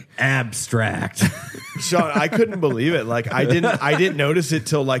make it abstract. Sean, I couldn't believe it. Like I didn't notice it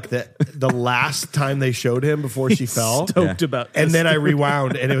till like the last time they showed him before she fell. Stoked about this. And then I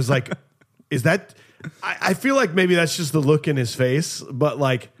rewound and it was like, is that I feel like maybe that's just the look in his face, but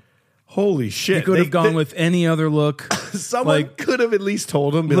like holy shit. He could have gone with any other look. someone like, could have at least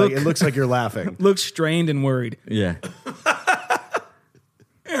told him, look- it looks like you're laughing. look strained and worried. Yeah.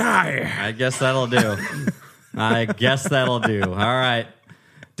 I guess that'll do. All right.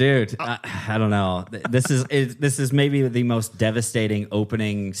 Dude, I don't know. This is maybe the most devastating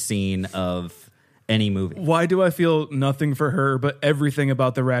opening scene of any movie. Why do I feel nothing for her but everything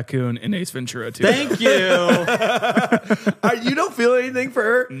about the raccoon in Ace Ventura 2? Thank you. You don't feel anything for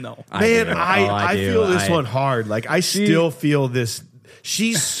her? No. Man, do. I do. feel this one hard. Like I still feel this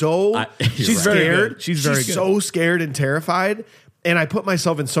She's so she's scared. very good. She's very good. So scared and terrified. And I put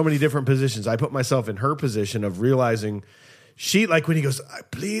myself in so many different positions. I put myself in her position of realizing she, like, when he goes,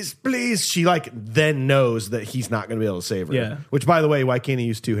 please, please, she, like, then knows that he's not going to be able to save her. Yeah. Which, by the way, why can't he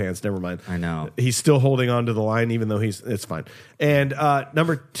use two hands? Never mind. I know. He's still holding on to the line, even though it's fine. And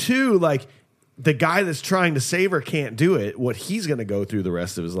number two, like, the guy that's trying to save her can't do it. What he's going to go through the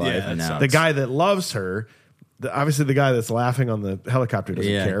rest of his life. Yeah, the guy that loves her, obviously the guy that's laughing on the helicopter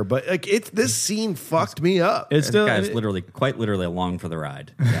doesn't care. But like, this scene fucked me up. It's still guy's quite literally along for the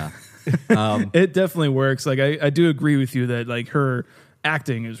ride. Yeah. It definitely works. Like I do agree with you that like her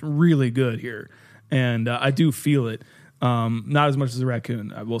acting is really good here, and I do feel it. Not as much as the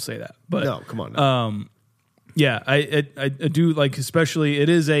raccoon, I will say that. But no, come on. Now. Yeah, I do like, especially it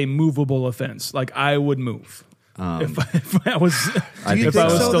is a movable offense. Like I would move if I was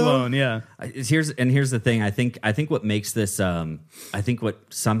Stallone. Yeah. Here's the thing. I think what makes this. I think what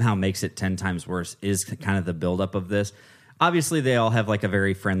somehow makes it 10 times worse is kind of the buildup of this. Obviously, they all have like a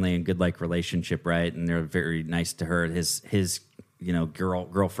very friendly and good like relationship, right? And they're very nice to her. His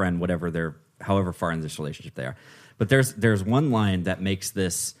girlfriend, whatever they're, however far in this relationship they are. But there's one line that makes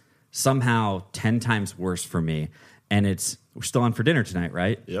this somehow 10 times worse for me, and it's, we're still on for dinner tonight,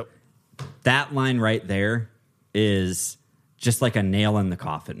 right? Yep. That line right there is just like a nail in the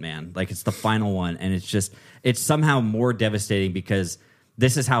coffin, man. Like it's the final one, and it's somehow more devastating because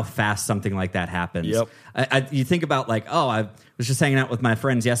this is how fast something like that happens. Yep. You think about like, oh, I was just hanging out with my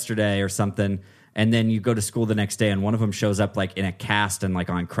friends yesterday or something, and then you go to school the next day, and one of them shows up like in a cast and like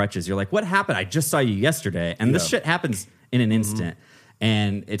on crutches. You're like, what happened? I just saw you yesterday, and this shit happens in an instant,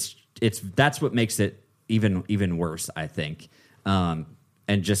 and that's what makes it even worse, I think, and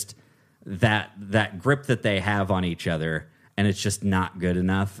just that grip that they have on each other. And it's just not good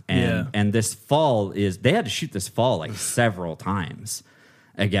enough. And this fall they had to shoot this fall like several times,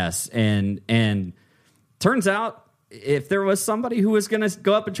 I guess. And turns out if there was somebody who was going to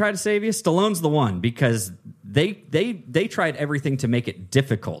go up and try to save you, Stallone's the one, because they tried everything to make it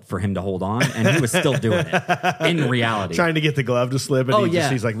difficult for him to hold on, and he was still doing it in reality. Trying to get the glove to slip, and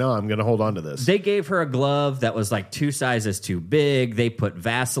he's like, no, I'm going to hold on to this. They gave her a glove that was like 2 sizes too big. They put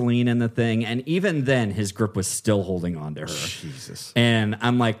Vaseline in the thing, and even then, his grip was still holding on to her. Jesus. And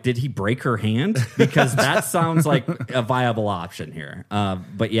I'm like, did he break her hand? Because that sounds like a viable option here.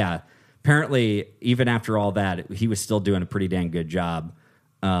 But yeah, apparently, even after all that, he was still doing a pretty dang good job.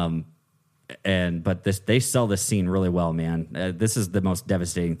 But they sell this scene really well, man. This is the most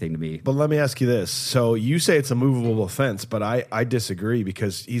devastating thing to me. But let me ask you this. So you say it's a movable offense, but I disagree,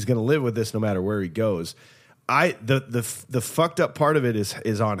 because he's going to live with this no matter where he goes. The fucked up part of it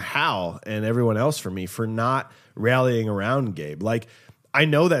is on Hal and everyone else for me for not rallying around Gabe. Like, I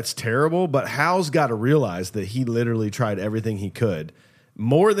know that's terrible, but Hal's got to realize that he literally tried everything he could,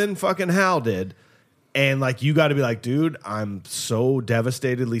 more than fucking Hal did. And like, you got to be like, dude, I'm so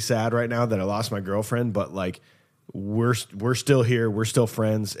devastatedly sad right now that I lost my girlfriend, but like, we're still here, we're still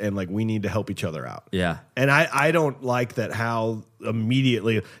friends, and like, we need to help each other out. Yeah. And I don't like that Hal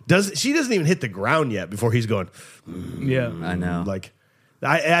immediately she doesn't even hit the ground yet before he's going. Yeah, I know. Like,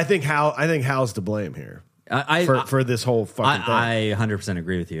 I think Hal's to blame here for this whole fucking thing. I 100%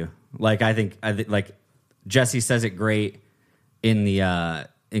 agree with you. Like, I think like Jesse says it great in the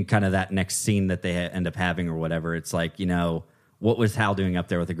in kind of that next scene that they end up having or whatever. It's like, what was Hal doing up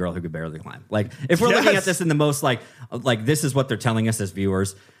there with a girl who could barely climb? Like, if we're looking at this in the most like this is what they're telling us as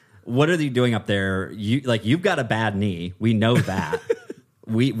viewers. What are you doing up there? You've got a bad knee. We know that.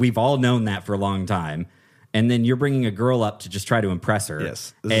 We've all known that for a long time. And then you're bringing a girl up to just try to impress her.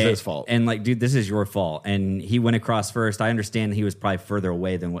 Yes, this is his fault. And like, dude, this is your fault. And he went across first. I understand he was probably further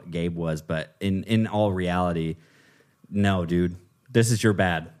away than what Gabe was, but in all reality, no, dude. This is your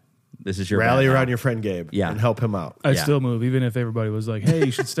bad. This is your rally bad around your friend Gabe, and help him out. I still move, even if everybody was like, "Hey,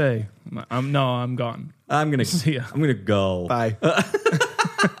 you should stay." I'm gone. I'm gonna See ya. I'm gonna go. Bye. I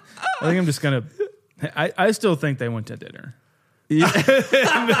think I'm just gonna. I still think they went to dinner. No.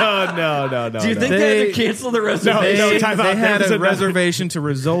 Do you think they had to cancel the reservation? They had a reservation to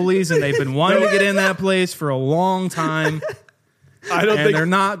Rizzoli's, and they've been wanting to get in that place for a long time. I don't think they're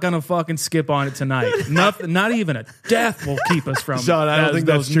not gonna fucking skip on it tonight. Not even a death will keep us from. Sean, I don't think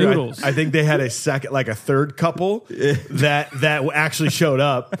those that's true. noodles. I think they had a third couple that actually showed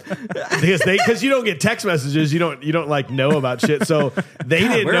up because you don't get text messages, you don't like know about shit. So they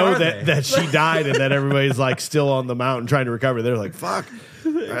didn't know that she died and that everybody's like still on the mountain trying to recover. They're like, fuck.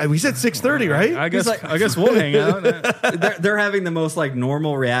 We said 6:30, right? I guess we'll hang out. They're having the most like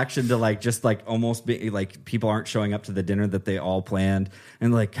normal reaction to like just like almost be like people aren't showing up to the dinner that they all planned,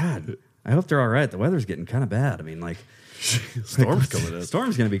 and like, God, I hope they're all right. The weather's getting kind of bad. I mean, like Storm's coming in.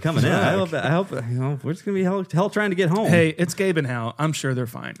 Storm's going to be coming in. I hope we're just going to be hell trying to get home. Hey, it's Gabe and Hal. I'm sure they're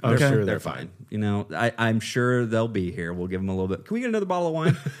fine. I'm Okay? sure they're fine. You know, I'm sure they'll be here. We'll give them a little bit. Can we get another bottle of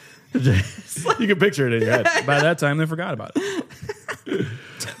wine? You can picture it in your head. By that time, they forgot about it.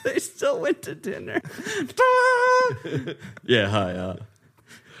 They still went to dinner. Yeah, hi.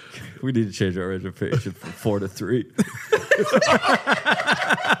 We need to change our reservation from 4 to 3.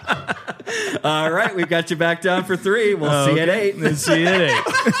 All right, we got you back down for 3. We'll see you at 8. We'll see you at 8.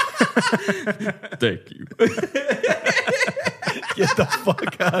 Thank you. Get the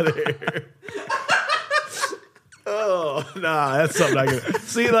fuck out of here. Oh, nah, that's something I can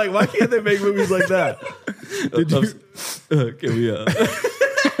see. Like, why can't they make movies like that? Can we?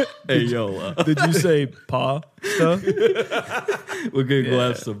 Hey, yo. Did you say pasta? We're going to go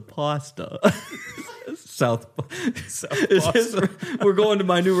have some pasta. South Pasta. We're going to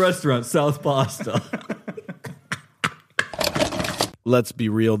my new restaurant, South Pasta. Let's be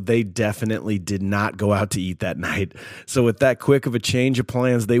real, they definitely did not go out to eat that night. So with that quick of a change of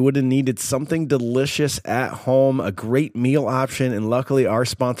plans, they would have needed something delicious at home, a great meal option, and luckily our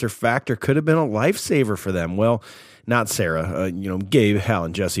sponsor Factor could have been a lifesaver for them. Well, not Sarah, Gabe, Hal,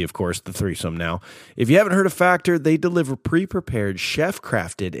 and Jesse, of course, the threesome now. If you haven't heard of Factor, they deliver pre-prepared,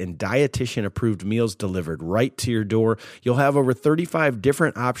 chef-crafted, and dietitian-approved meals delivered right to your door. You'll have over 35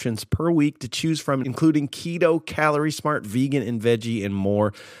 different options per week to choose from, including keto, calorie-smart, vegan, and veggie, and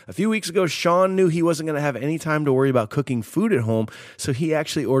more. A few weeks ago, Sean knew he wasn't going to have any time to worry about cooking food at home, so he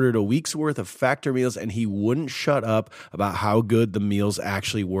actually ordered a week's worth of Factor meals, and he wouldn't shut up about how good the meals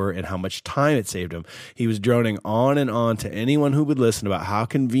actually were and how much time it saved him. He was droning on and on to anyone who would listen about how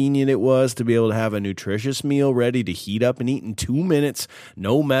convenient it was to be able to have a nutritious meal ready to heat up and eat in 2 minutes,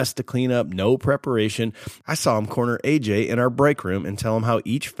 no mess to clean up, no preparation. I saw him corner AJ in our break room and tell him how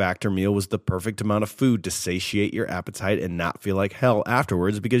each Factor meal was the perfect amount of food to satiate your appetite and not feel like hell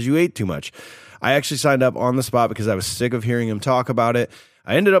afterwards because you ate too much. I actually signed up on the spot because I was sick of hearing him talk about it.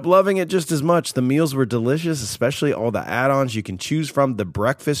 I ended up loving it just as much. The meals were delicious, especially all the add-ons you can choose from. The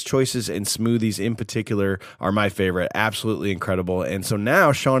breakfast choices and smoothies in particular are my favorite. Absolutely incredible. And so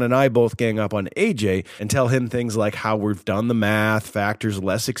now Sean and I both gang up on AJ and tell him things like how we've done the math, Factor's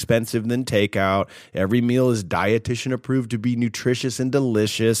less expensive than takeout. Every meal is dietitian approved to be nutritious and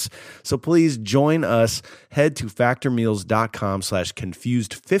delicious. So please join us. Head to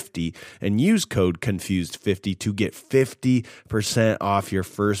factormeals.com/confused50 and use code confused50 to get 50% off your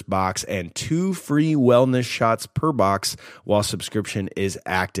first box and 2 free wellness shots per box while subscription is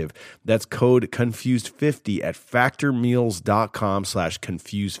active. That's code confused50 at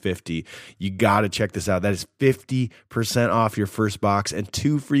factormeals.com/confused50. You got to check this out. That is 50% off your first box and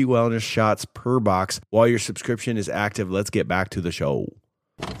 2 free wellness shots per box while your subscription is active. Let's get back to the show.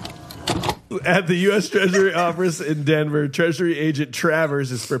 At the U.S. Treasury office in Denver, Treasury agent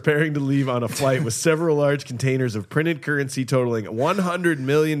Travers is preparing to leave on a flight with several large containers of printed currency totaling $100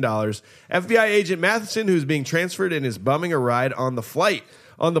 million. FBI agent Matheson, who's being transferred and is bumming a ride on the flight.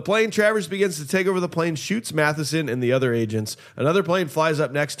 On the plane, Travers begins to take over the plane, shoots Matheson and the other agents. Another plane flies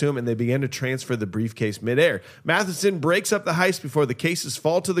up next to him, and they begin to transfer the briefcase midair. Matheson breaks up the heist before the cases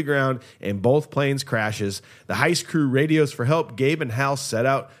fall to the ground, and both planes crashes. The heist crew radios for help. Gabe and Hal set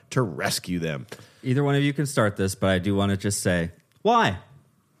out to rescue them. Either one of you can start this, but I do want to just say, why?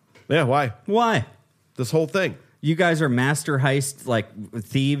 Yeah, why? Why? This whole thing. You guys are master heist, like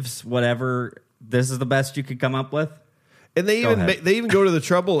thieves, whatever. This is the best you could come up with? And they even go to the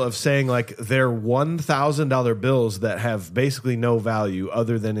trouble of saying like they're $1,000 bills that have basically no value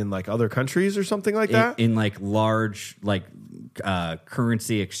other than in like other countries or something like that. In like large like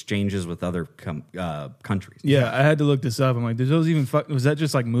currency exchanges with other countries. Yeah, I had to look this up. I'm like, did those even was that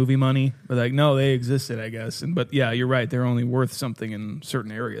just like movie money? But like, no, they existed, I guess. But yeah, you're right. They're only worth something in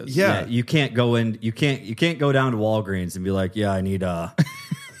certain areas. Yeah, you can't go in. You can't go down to Walgreens and be like, yeah, I need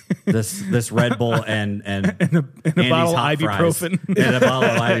this Red Bull and a bottle of ibuprofen and a bottle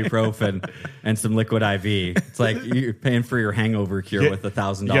of ibuprofen and some liquid IV. It's like you're paying for your hangover cure with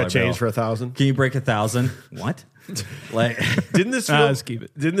 $1,000. You got change for $1,000. Can you break 1,000? What? Like didn't this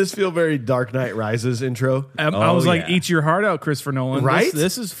feel very Dark Knight Rises intro? I was like, eat your heart out, Christopher Nolan. Right?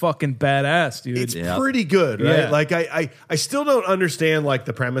 This is fucking badass, dude. It's pretty good, right? Yeah. Like I still don't understand like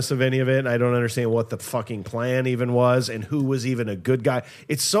the premise of any of it. I don't understand what the fucking plan even was and who was even a good guy.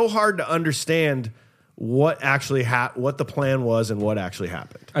 It's so hard to understand what actually what the plan was and what actually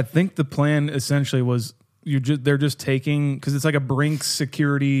happened. I think the plan essentially was they're just taking, because it's like a Brinks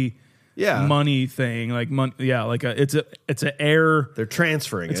security money thing, like money. Yeah, like it's an air. They're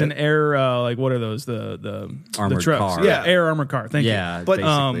transferring. It's an air. Like what are those? The armored trucks. car. Yeah, air armored car. Thank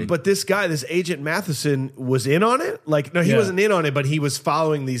you. But this guy, this Agent Matheson, was in on it. Like, no, he wasn't in on it, but he was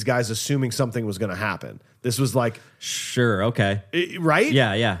following these guys, assuming something was going to happen. This was like, sure, okay, right?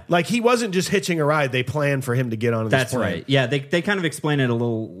 Yeah. Like he wasn't just hitching a ride. They planned for him to get on this That's plane. right. Yeah, they kind of explain it a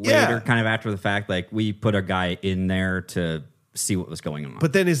little later, kind of after the fact. Like we put a guy in there to see what was going on.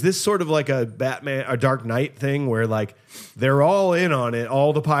 But then is this sort of like a Dark Knight thing where like they're all in on it,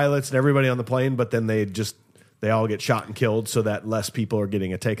 all the pilots and everybody on the plane, but then they all get shot and killed so that less people are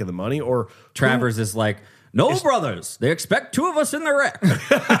getting a take of the money? Or Travers is like, no, brothers, they expect 2 of us in the wreck.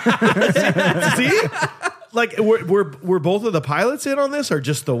 See? Like, were both of the pilots in on this, or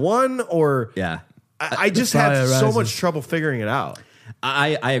just the one? Or I just had so much trouble figuring it out.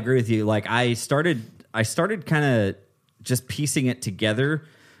 I agree with you. Like, I started kind of just piecing it together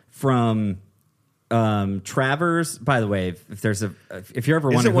from Travers. By the way, if you're ever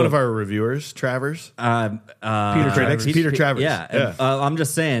wondering, is it one of our reviewers, Travers? Peter Travers. Yeah. I'm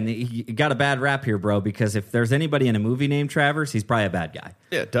just saying he got a bad rap here, bro. Because if there's anybody in a movie named Travers, he's probably a bad guy.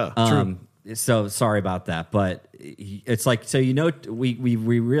 Yeah, duh. True. So sorry about that, but it's like, so we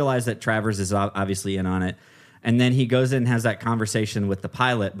realize that Travers is obviously in on it, and then he goes in and has that conversation with the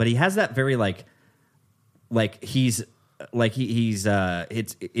pilot, but he has that very he's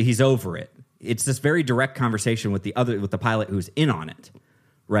over it. It's this very direct conversation with the pilot who's in on it,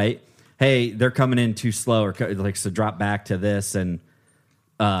 right? Hey, they're coming in too slow, or so drop back to this and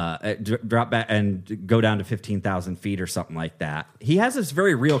drop back and go down to 15,000 feet or something like that. He has this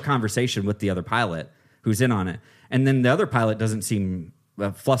very real conversation with the other pilot who's in on it, and then the other pilot doesn't seem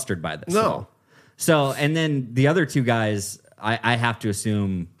flustered by this. No. So, and then the other 2 guys, I have to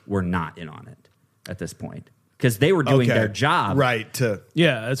assume were not in on it at this point, because they were doing their job. Right.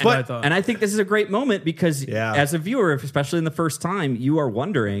 That's what I thought. And I think this is a great moment because as a viewer, especially in the first time, you are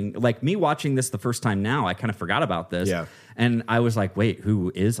wondering, like me watching this the first time now, I kind of forgot about this. Yeah. And I was like, wait,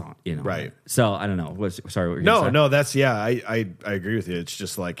 who is on? Right. So I don't know. Sorry, what were you gonna say? No, that's, I agree with you. It's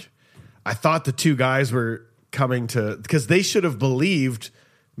just like, I thought the 2 guys were coming to, because they should have believed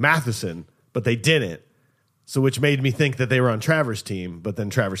Matheson, but they didn't. So, which made me think that they were on Travers' team, but then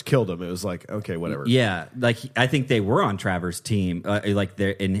Travers killed him. It was like, okay, whatever. Yeah, like I think they were on Travers' team, like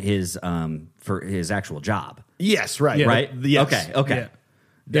they're in his for his actual job. Yes, right, yeah. Right. Yes. Okay.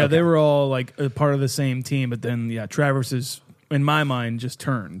 Yeah, they were all like a part of the same team, but then Travers is, in my mind, just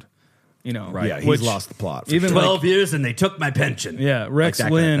turned. Right? Yeah, he's lost the plot. Even 12 years, and they took my pension. Yeah, Rex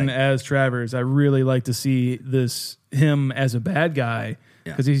Lynn as Travers. I really like to see him as a bad guy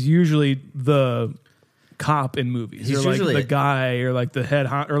because he's usually the cop in movies. He's usually like the guy, or like the head,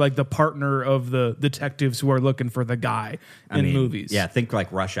 or like the partner of the detectives who are looking for the guy in movies. Yeah, think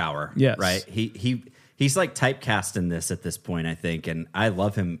like Rush Hour. Yes. Right. He's like typecast in this at this point, I think, and I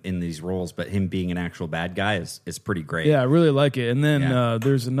love him in these roles. But him being an actual bad guy is pretty great. Yeah, I really like it. And then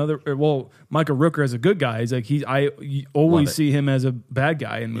there's another. Well, Michael Rooker as a good guy. He's like you always see him as a bad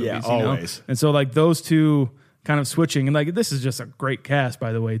guy in movies. Yeah, always. And so like those 2 kind of switching, and like this is just a great cast,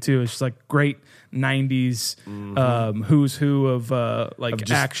 by the way, too. It's just like great 90s who's who of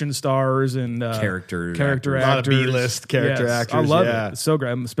action stars and character actors. A lot of B-list character actors. I love it. It's so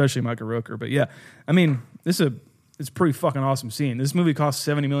great, especially Michael Rooker. But yeah, I mean, it's a pretty fucking awesome scene. This movie cost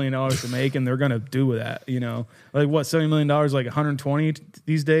 $70 million to make, and they're gonna do with that. Like what, $70 million, like 120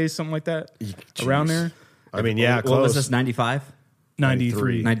 these days, something like that, around there. I mean, yeah, close. What was this? 95,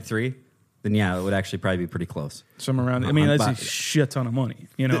 93. 93. Then it would actually probably be pretty close. Somewhere around. I mean, that's a shit ton of money.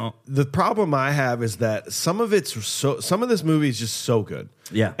 The problem I have is that some of this movie is just so good,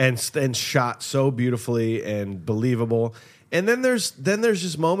 and shot so beautifully and believable. And then there's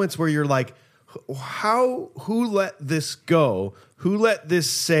just moments where you're like, who let this go? Who let this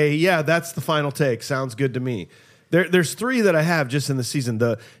say, yeah, that's the final take? Sounds good to me. There's 3 that I have just in the season.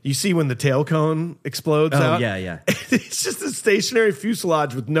 You see when the tail cone explodes out? Yeah. It's just a stationary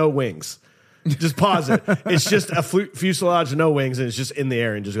fuselage with no wings. Just pause it. It's just a fuselage with no wings, and it's just in the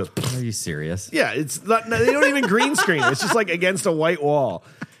air and just goes. Are you serious? Yeah, it's not. They don't even green screen. It's just like against a white wall.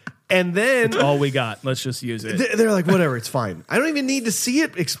 And then all we got. Let's just use it. They're like, whatever, it's fine. I don't even need to see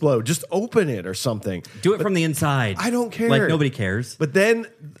it explode. Just open it or something. Do it from the inside. I don't care. Like nobody cares. But then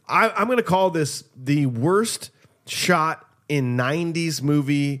I'm going to call this the worst shot in 90s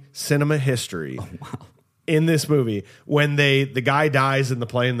movie cinema history. Oh, wow. In this movie, when the guy dies in the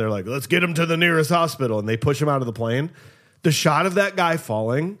plane, they're like, let's get him to the nearest hospital, and they push him out of the plane. The shot of that guy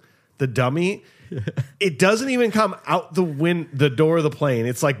falling, the dummy, it doesn't even come out the door of the plane.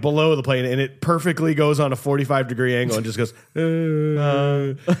 It's like below the plane, and it perfectly goes on a 45-degree angle and just goes,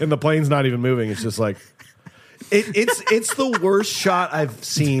 and the plane's not even moving. It's just like, it's the worst shot I've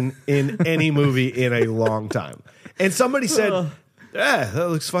seen in any movie in a long time. And somebody said, yeah, that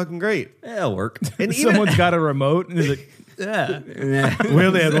looks fucking great. Yeah, it'll work. And someone's got a remote and is like, yeah. We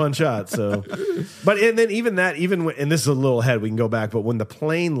only had one shot, so. But and then even when, and this is a little ahead, we can go back, but when the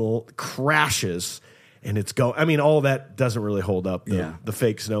plane crashes and it's all that doesn't really hold up the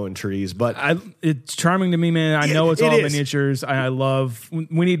fake snow and trees, but it's charming to me, man. I know it's all miniatures. I love,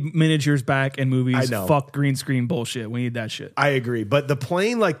 we need miniatures back in movies. I know. Fuck green screen bullshit. We need that shit. I agree. But the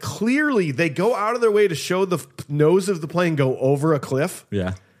plane, like, clearly they go out of their way to show the nose of the plane go over a cliff.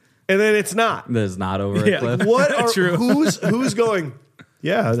 Yeah. And then it's not. That's not over a cliff. Who's going,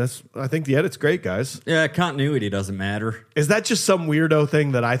 yeah, I think the edit's great, guys. Yeah, continuity doesn't matter. Is that just some weirdo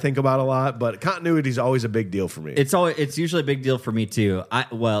thing that I think about a lot? But continuity is always a big deal for me. It's usually a big deal for me too.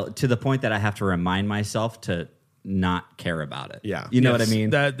 To the point that I have to remind myself to not care about it. Yeah. You know what I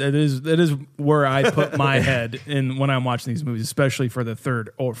mean? That is where I put my head in when I'm watching these movies, especially for the third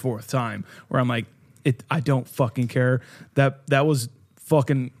or fourth time, where I'm like, I don't fucking care. That was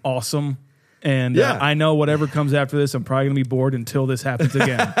fucking awesome. And I know whatever comes after this, I'm probably gonna be bored until this happens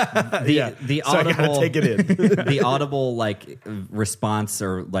again. The so audible, I gotta take it in. The audible like response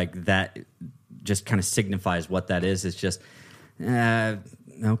or like that just kind of signifies what that is. It's just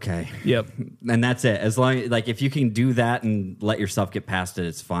okay. Yep. And that's it. As long like if you can do that and let yourself get past it,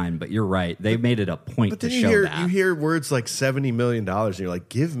 it's fine. But you're right. They made it a point to show that. You hear words like $70 million, and you're like,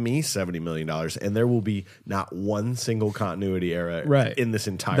 give me $70 million, and there will be not one single continuity error in this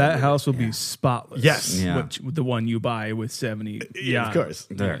entire movie. House will be spotless. Yes. Yeah. Which, the one you buy with 70. Yeah, of course.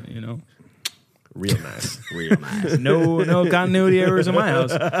 There. You know. Real nice. Real nice. No continuity errors in my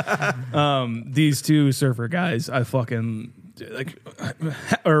house. These two surfer guys, I fucking like,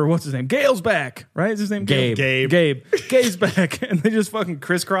 or what's his name? Gail's back, right? Is his name Gabe? Gabe's back, and they just fucking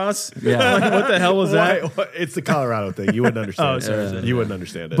crisscross. Yeah. Like, what the hell was that? It's the Colorado thing. You wouldn't understand. Sorry. You wouldn't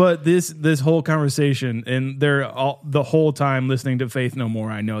understand it. But this whole conversation, and they're all the whole time listening to Faith No More.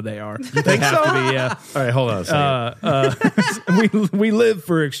 I know they are. You think so? To be, yeah. All right, hold on a second. we live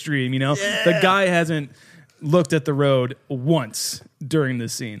for extreme. You know, the guy hasn't looked at the road once during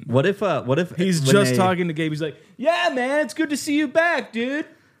this scene. What if He's just talking to Gabe. He's like, "Yeah, man, it's good to see you back, dude."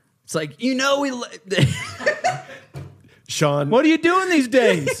 It's like, we Sean, What are you doing these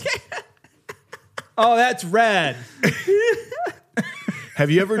days? Oh, that's rad.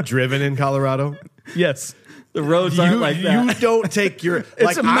 have you ever driven in Colorado? Yes. the roads aren't like that. You don't take your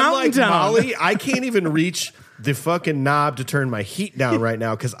like. a I'm mountain like town. Molly. I can't even reach the fucking knob to turn my heat down right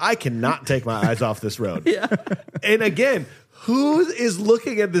now because I cannot take my eyes off this road. Yeah. And again, who is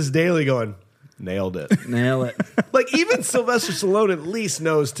looking at this daily going, nailed it? Nail it. Like even Sylvester Stallone at least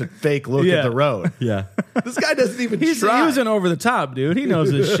knows to fake look at the road. Yeah. This guy doesn't even He try. was an over the top, dude. He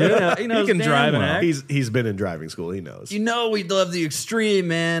knows his shit. He knows can damn drive and well. act. He's been in driving school. He knows. We love the extreme,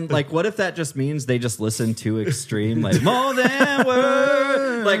 man. Like, what if that just means they just listen to extreme, like more than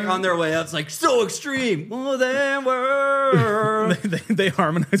words, like on their way up? It's like so extreme, more than words. they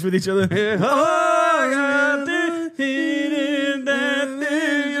harmonize with each other. There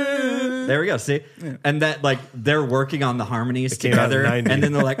we go. See, and that like they're working on the harmonies came out in together, 90. and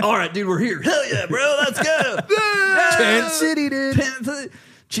then they're like, "All right, dude, we're here. Hell yeah, bro, let's go." Tent City, dude.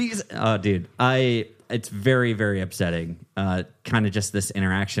 Jeez, oh, dude, it's very, very upsetting. Kind of just this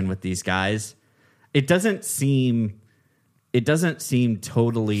interaction with these guys. It doesn't seem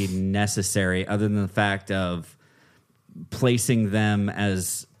totally necessary, other than the fact of placing them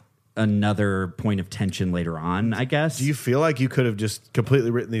as another point of tension later on, I guess. Do you feel like you could have just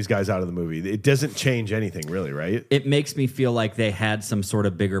completely written these guys out of the movie? It doesn't change anything, really, right? It makes me feel like they had some sort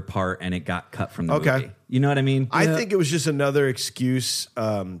of bigger part and it got cut from the movie. You know what I mean? I think it was just another excuse,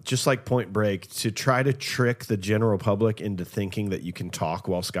 just like Point Break, to try to trick the general public into thinking that you can talk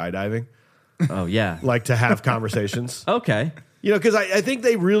while skydiving. Oh, yeah. Like to have conversations. Okay. You know, because I think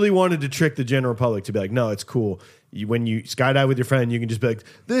they really wanted to trick the general public to be like, no, it's cool. When you skydive with your friend, you can just be like,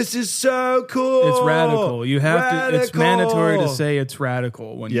 this is so cool. It's radical. You have to. It's mandatory to say it's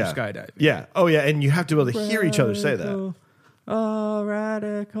radical when you're skydiving. Yeah. Oh, yeah. And you have to be able to hear each other say that. Oh,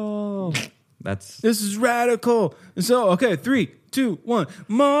 radical. This is radical. And so, okay, 3, 2, 1.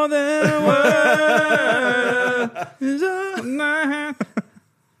 More than words.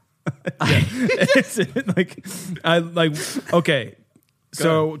 It's like okay.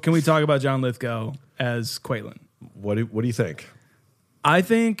 So can we talk about John Lithgow as Quaylen? What do you think? I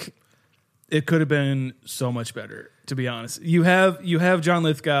think it could have been so much better, to be honest. You have John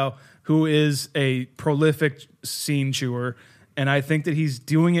Lithgow who is a prolific scene chewer, and I think that he's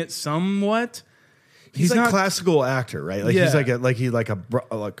doing it somewhat. He's like not a classical actor, right? Like Yeah. he's like a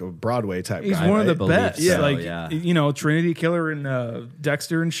Broadway type He's guy. one of the believe best. so, Like yeah. you know, Trinity Killer and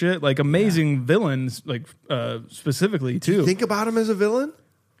Dexter and shit. Like amazing villains. Like specifically too. Think about him as a villain?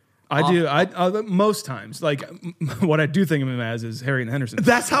 I do. I most times like what I do think of him as is Harry and Henderson.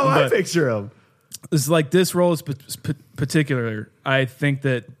 That's how I But picture him. it's like this role is particular. I think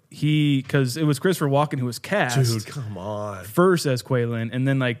that because it was Christopher Walken who was cast. Dude, come on. First as Quaylen, and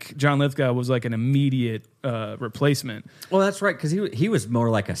then like John Lithgow was like an immediate replacement. Well, that's right, because he was more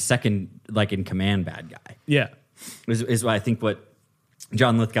like a second, like in command bad guy. Yeah. Is I think what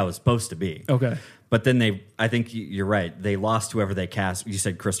John Lithgow was supposed to be. Okay. But then I think you're right. They lost whoever they cast. You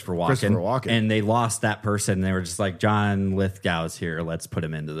said Christopher Walken. And they lost that person. They were just like, John Lithgow's here. Let's put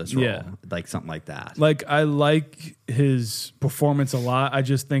him into this role. Yeah. Like something like that. Like I like his performance a lot. I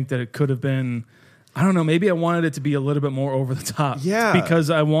just think that it could have been, I don't know, maybe I wanted it to be a little bit more over the top. Yeah. Because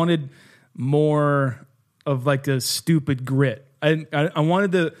I wanted more of like a stupid grit. I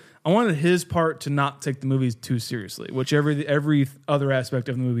wanted his part to not take the movies too seriously, which every other aspect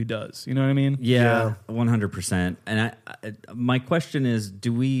of the movie does. You know what I mean? Yeah, 100%. And my question is,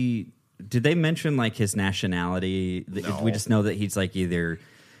 did they mention like his nationality? No. We just know that he's like either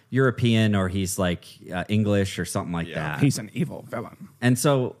European or he's like English or something like that. He's an evil villain. And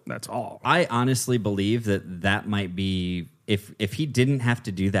so That's all. I honestly believe that might be, if he didn't have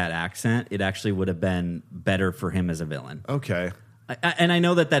to do that accent, it actually would have been better for him as a villain. Okay. And I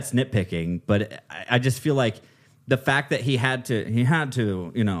know that that's nitpicking, but I just feel like the fact that he had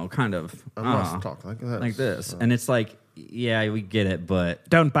to, you know, kind of I must talk like this. and it's like, yeah, we get it, but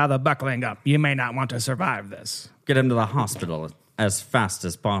Don't bother buckling up. You may not want to survive this. get him to the hospital as fast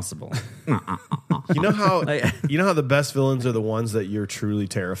as possible. You know how the best villains are the ones that you're truly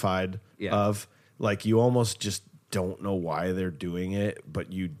terrified of? Like you almost just don't know why they're doing it, but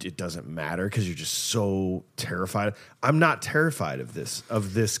it doesn't matter because you're just so terrified. I'm not terrified of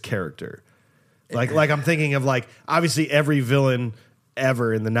this character. Like I'm thinking of like obviously every villain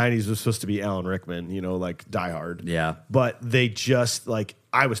ever in the 90s was supposed to be Alan Rickman, you know, like Die Hard. Yeah. But they just like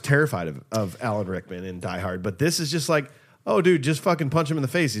I was terrified of Alan Rickman in Die Hard, but this is just like, oh dude, just fucking punch him in the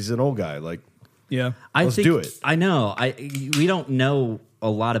face. He's an old guy. Like Yeah. Let's do it. I know. We don't know a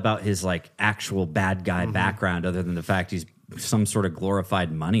lot about his like actual bad guy background, other than the fact he's some sort of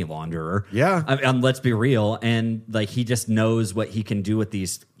glorified money launderer. Yeah. Let's be real, and like he just knows what he can do with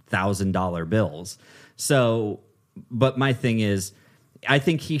these $1,000 bills. So, but my thing is, I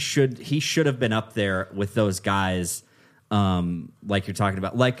think he should have been up there with those guys, like you're talking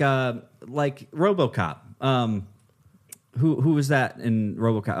about, like RoboCop. Who was that in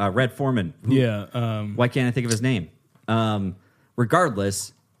RoboCop? Red Foreman. Why can't I think of his name?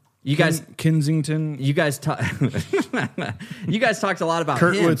 Regardless, you guys, Kensington. you guys talked a lot about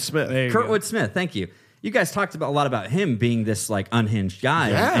him. Kurtwood Smith. There you Kurtwood Smith. Thank you. You guys talked a lot about him being this like unhinged guy,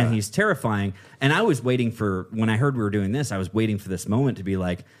 Yeah. and he's terrifying. And I was waiting for, when I heard we were doing this, I was waiting for this moment to be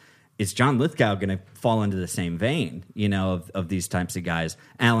like, is John Lithgow going to fall into the same vein, you know, of these types of guys?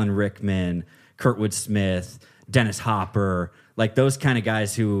 Alan Rickman, Kurtwood Smith, Dennis Hopper, like those kind of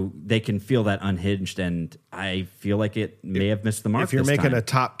guys who they can feel that unhinged, and I feel like it may have missed the mark. If you're this making time. a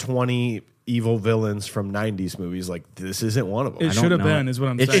top 20 evil villains from 90s movies, like this isn't one of them. It don't should have know. been, is what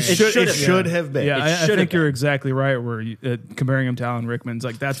I'm It saying. should have been. Yeah, It I should have think you're been. exactly right. Where comparing him to Alan Rickman's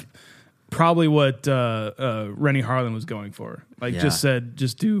like that's probably what Rennie Harlan was going for. Like Yeah.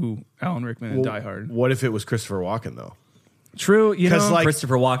 just do Alan Rickman and Die Hard. What if it was Christopher Walken though? True, you 'Cause, know. like,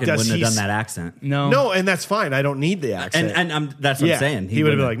 Christopher Walken does wouldn't have he done s- that accent. No, and that's fine. I don't need the accent. And that's what I'm saying. He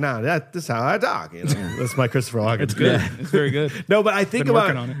would have been like, wouldn't nah, this is how I talk. You know? That's my Christopher Walken. It's good. It's very good. No, but I think Been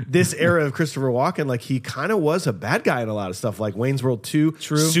working about on it. this era of Christopher Walken, like he kind of was a bad guy in a lot of stuff, like Wayne's World 2,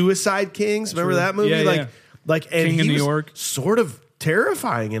 True. Suicide Kings. Remember True. that movie? Yeah, yeah. Like, and King he of New was York. sort of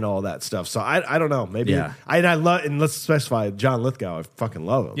terrifying in all that stuff. So I don't know. Maybe Yeah. I love, and let's specify John Lithgow. I fucking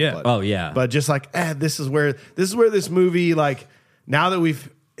love him. Yeah. But, Oh, yeah. But just like, this is where this movie, like now that we've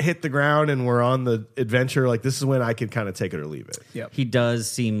hit the ground and we're on the adventure, like this is when I could kind of take it or leave it. Yeah. He does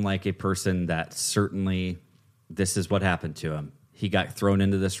seem like a person that certainly this is what happened to him. He got thrown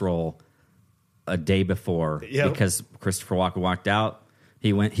into this role a day before Yep. because Christopher Walken walked out.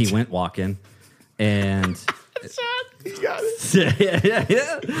 He went walking, and You got it. yeah.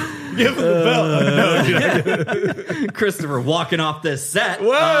 Give him the belt. Christopher walking off this set. Whoa.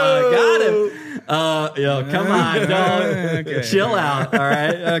 Got him. Come on, dog. Okay. Chill out. All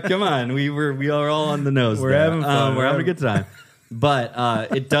right. Come on. We are all on the nose. We're there. having fun. We're having a good time.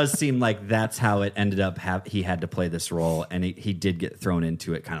 But it does seem like that's how it ended up. He had to play this role, and he did get thrown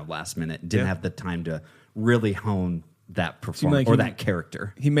into it kind of last minute. Didn't have the time to really hone that performance or that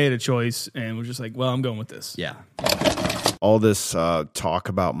character. He made a choice and was just like, well, I'm going with this. Yeah. All this talk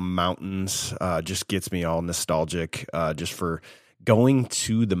about mountains just gets me all nostalgic just for going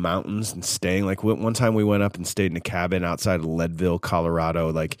to the mountains and staying. Like one time we went up and stayed in a cabin outside of Leadville,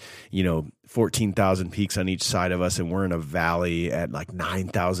 Colorado, 14,000 peaks on each side of us, and we're in a valley at like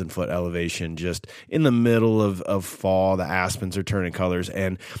 9,000 foot elevation, just in the middle of fall. The aspens are turning colors,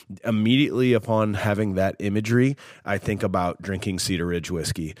 and immediately upon having that imagery, I think about drinking Cedar Ridge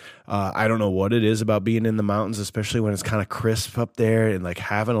whiskey. I don't know what it is about being in the mountains, especially when it's kind of crisp up there, and like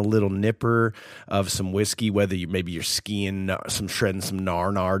having a little nipper of some whiskey, whether you're skiing, shredding some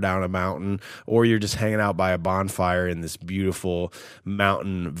nar down a mountain, or you're just hanging out by a bonfire in this beautiful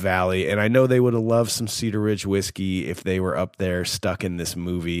mountain valley. And I know they would have loved some Cedar Ridge whiskey if they were up there stuck in this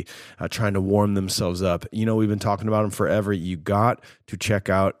movie, trying to warm themselves up. We've been talking about them forever. You got to check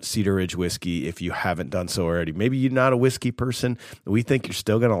out Cedar Ridge whiskey if you haven't done so already. Maybe you're not a whiskey person. We think you're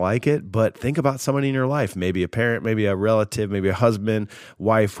still going to like it, but think about somebody in your life, maybe a parent, maybe a relative, maybe a husband,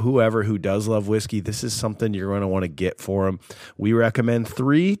 wife, whoever who does love whiskey. This is something you're going to want to get for them. We recommend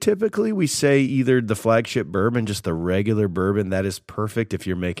 3. Typically, we say either the flagship bourbon, just the regular bourbon. That is perfect if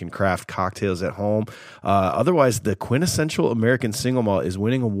you're making craft cocktails at home. Otherwise, the quintessential American single malt is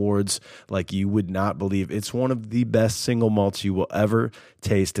winning awards like you would not believe. It's one of the best single malts you will ever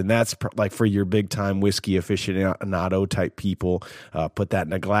taste, and that's like for your big time whiskey aficionado type people. Put that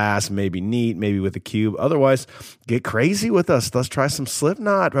in a glass, maybe neat, maybe with a cube. Otherwise, get crazy with us. Let's try some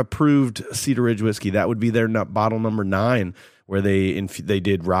Slipknot approved Cedar Ridge whiskey. That would be their bottle number 9, where they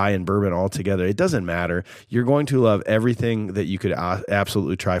did rye and bourbon all together. It doesn't matter. You're going to love everything that you could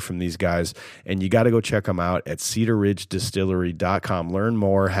absolutely try from these guys, and you got to go check them out at cedarridgedistillery.com. Learn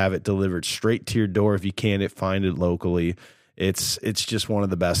more, have it delivered straight to your door if you can. Find it locally. It's just one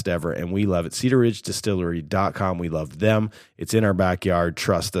of the best ever, and we love it. cedarridgedistillery.com. We love them. It's in our backyard.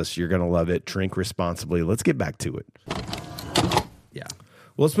 Trust us. You're going to love it. Drink responsibly. Let's get back to it. Yeah.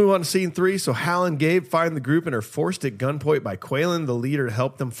 Well, let's move on to scene 3. So Hal and Gabe find the group and are forced at gunpoint by Quaylen, the leader, to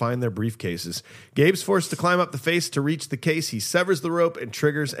help them find their briefcases. Gabe's forced to climb up the face to reach the case. He severs the rope and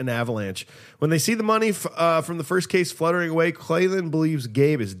triggers an avalanche. When they see the money from the first case fluttering away, Quaylen believes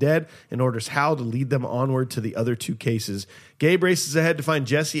Gabe is dead and orders Hal to lead them onward to the other 2 cases. Gabe races ahead to find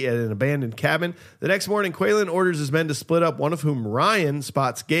Jesse at an abandoned cabin. The next morning, Quaylen orders his men to split up, one of whom, Ryan,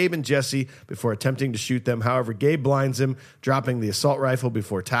 spots Gabe and Jesse before attempting to shoot them. However, Gabe blinds him, dropping the assault rifle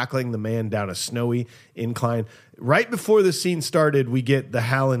before tackling the man down a snowy incline. Right before the scene started, we get the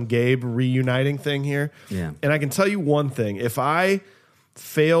Hal and Gabe reuniting thing here. Yeah. And I can tell you one thing. If I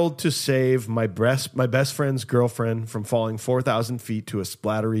failed to save my best friend's girlfriend from falling 4,000 feet to a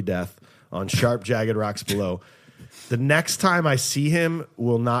splattery death on sharp, jagged rocks below, the next time I see him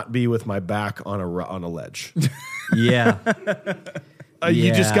will not be with my back on a ledge. Yeah.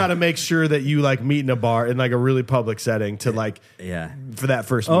 You just got to make sure that you meet in a bar in a really public setting to for that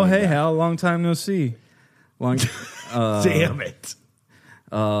first. Oh, hey, back. Hal, long time no see. Damn it.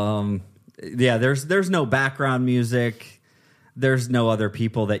 Yeah, there's no background music. There's no other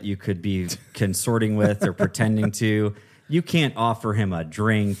people that you could be consorting with or pretending to. You can't offer him a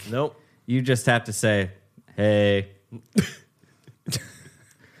drink. Nope. You just have to say, hey,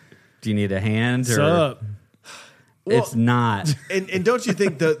 do you need a hand? What's up? It's not. And don't you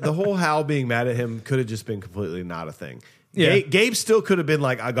think the whole Hal being mad at him could have just been completely not a thing? Yeah. Gabe still could have been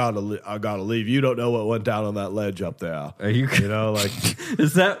like, I gotta leave. You don't know what went down on that ledge up there. Are you like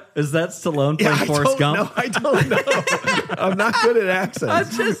is that Stallone playing Forrest Gump? No, I don't know. I'm not good at accents. I'm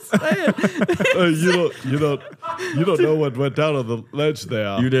just saying. You don't know what went down on the ledge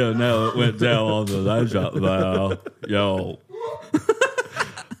there. You didn't know it went down on the ledge up there. Yo.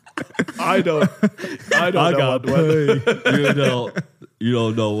 I don't know what went. You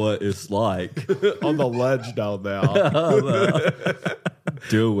don't know what it's like on the ledge down there.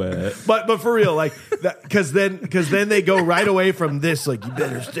 Do it. But for real, because then they go right away from this, you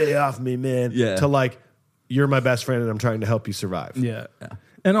better stay off me, man. Yeah. To you're my best friend and I'm trying to help you survive. Yeah.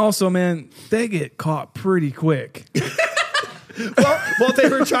 And also, man, they get caught pretty quick. well, they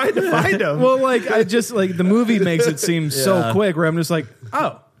were trying to find him. Well, I just the movie makes it seem so quick where I'm just like,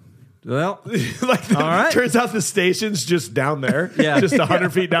 oh. Well, all right. Turns out the station's just down there, just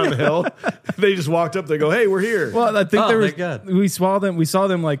 100 feet down the hill. They just walked up. They go, "Hey, we're here." Well, I think thank God. we saw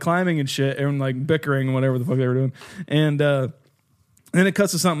them climbing and shit and bickering and whatever the fuck they were doing. And And then it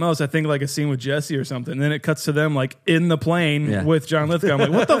cuts to something else. I think like a scene with Jesse or something. And then it cuts to them like in the plane with John Lithgow. I'm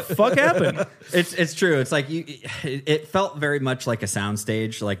like, what the fuck happened? It's true. It's like it felt very much like a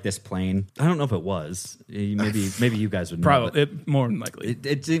soundstage, like this plane. I don't know if it was. Maybe you guys would know. Probably more than likely.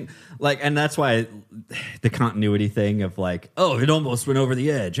 It seemed like, and that's why the continuity thing of like, oh, it almost went over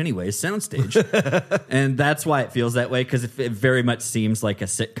the edge. Anyways, soundstage, and that's why it feels that way, because it very much seems like a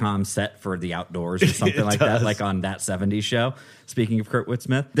sitcom set for the outdoors or something like that, like on That 70s Show. Speaking of Kurtwood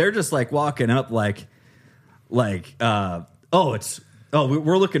Smith, they're just like walking up like, we're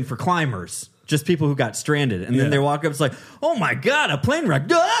looking for climbers. Just people who got stranded, and then they walk up. It's like, oh my god, a plane wreck!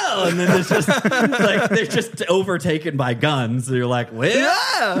 Oh! And then it's just like they're just overtaken by guns. And you're like,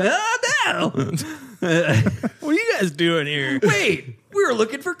 well, no. What are you guys doing here? Wait, we were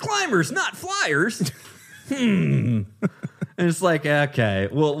looking for climbers, not flyers. And it's like, okay,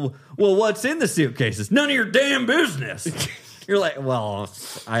 well, what's in the suitcases? None of your damn business. You're like, well,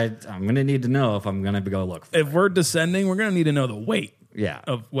 I'm gonna need to know if I'm gonna go look for If we're descending, we're gonna need to know the weight. Yeah.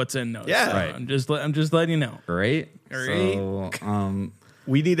 Of what's in those. Yeah. So Right. I'm just letting you know. Right. So,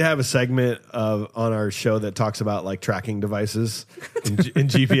 We need to have a segment on our show that talks about like tracking devices in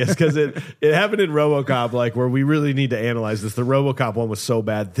GPS, because it happened in RoboCop, like where we really need to analyze this. The RoboCop one was so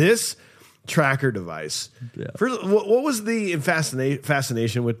bad. This tracker device. Yeah. First, what was the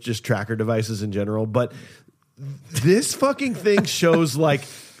fascination with just tracker devices in general? But this fucking thing shows like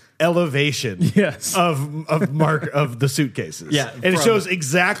elevation of the suitcases. Yeah, and it shows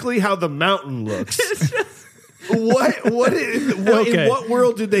exactly how the mountain looks. In what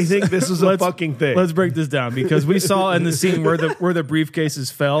world did they think this was a fucking thing? Let's break this down, because we saw in the scene where the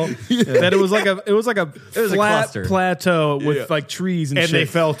briefcases fell that it was like a flat plateau with like trees and shit. They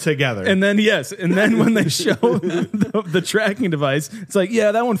fell together. And then when they show the tracking device, it's like,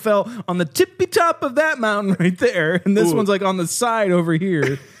 yeah, that one fell on the tippy top of that mountain right there, and this one's like on the side over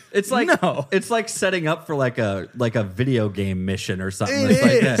here. It's like it's like setting up for like a video game mission or something.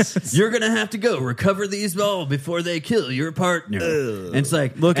 It's like, you're gonna have to go recover these all before they kill your partner. And it's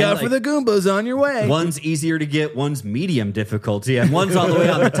like, look out for the Goombas on your way. One's easier to get, one's medium difficulty, and one's all the way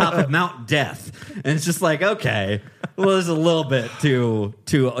on the top of Mount Death. And it's just like, okay, well, there's a little bit too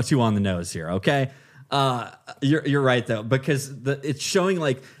on the nose here. Okay. You're right though, because it's showing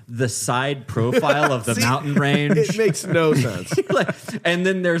like the side profile of the mountain range. It makes no sense. And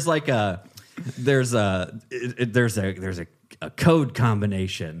then there's like there's a code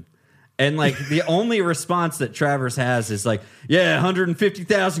combination, and like the only response that Travers has is like, yeah,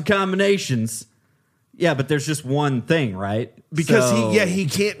 150,000 combinations. Yeah, but there's just one thing, right? Because he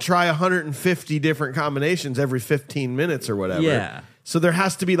can't try 150 different combinations every 15 minutes or whatever. Yeah. So there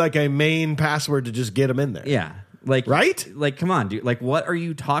has to be like a main password to just get them in there. Yeah. Like, right? Like, come on, dude. Like, what are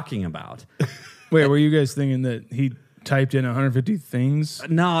you talking about? Wait, were you guys thinking that he typed in 150 things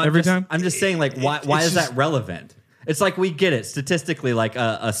every time? I'm just saying, like, why is that relevant? It's like, we get it. Statistically, like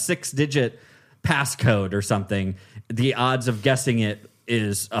a 6-digit passcode or something, the odds of guessing it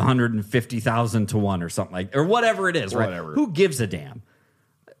is 150,000 to 1 or something like, or whatever it is, right? Whatever. Who gives a damn?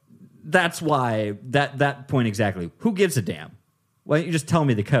 That's why, that point exactly. Who gives a damn? Why don't you just tell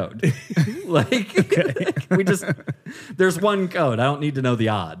me the code? There's one code. I don't need to know the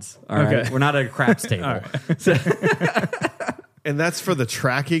odds. All right. Okay. We're not at a craps table. And that's for the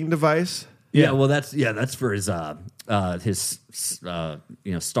tracking device? Yeah, well, that's for his Star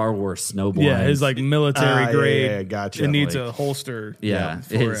Wars snowblind. Yeah, his like military grade. Yeah, gotcha. It needs a holster. Yeah,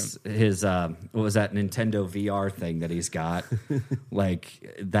 for him. his what was that Nintendo VR thing that he's got?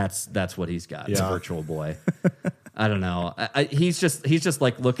 Like that's what he's got. It's a Virtual Boy. I don't know. He's just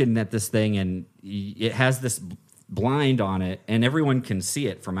like looking at this thing, and it has this blind on it, and everyone can see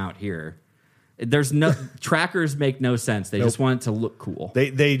it from out here. There's no trackers make no sense. They just want it to look cool.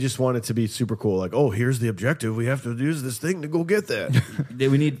 They just want it to be super cool. Like, oh, here's the objective. We have to use this thing to go get that.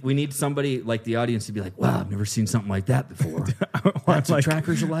 We need somebody like the audience to be like, wow, I've never seen something like that before. That's what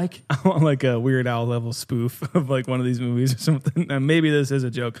trackers are like. I want like a Weird Al level spoof of like one of these movies or something. And maybe this is a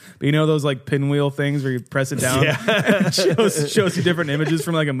joke, but you know those like pinwheel things where you press it down and it shows you different images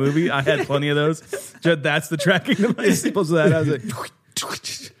from like a movie. I had plenty of those. That's the tracking device. I was like,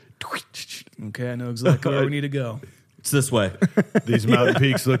 okay, I know exactly where we need to go. It's this way. These mountain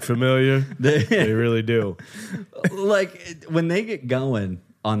peaks look familiar. They really do. Like when they get going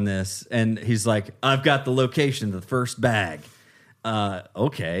on this, and he's like, I've got the location of the first bag.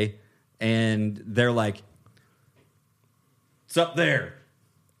 Okay. And they're like, it's up there.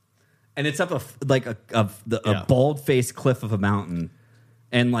 And it's up a bald-faced cliff of a mountain.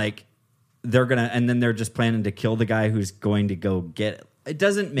 And like, and then they're just planning to kill the guy who's going to go get It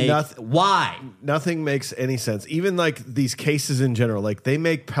doesn't make why nothing makes any sense. Even like these cases in general, like they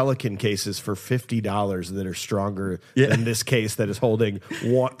make Pelican cases for $50 that are stronger than this case that is holding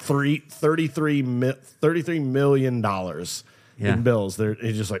 $33 million in bills.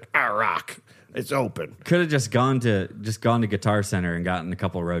 It's just like rock. It's open. Could have just gone to Guitar Center and gotten a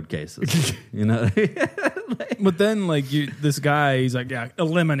couple road cases. You know. But then this guy, he's like, yeah,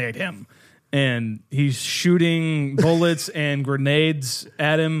 eliminate him. And he's shooting bullets and grenades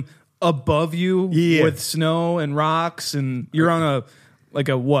at him above you with snow and rocks, and you're on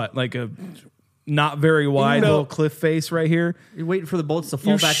a not very wide little cliff face right here. You're waiting for the bullets to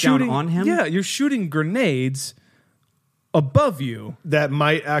fall back down on him? Yeah, you're shooting grenades above you. That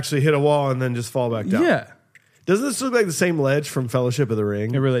might actually hit a wall and then just fall back down. Yeah. Doesn't this look like the same ledge from Fellowship of the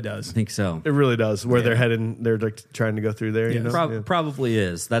Ring? It really does. I think so. It really does. Where they're heading, they're like trying to go through there. You know? Probably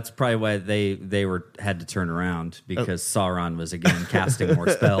is. That's probably why they had to turn around, because Sauron was again casting more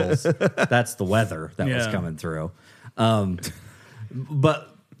spells. That's the weather that was coming through. But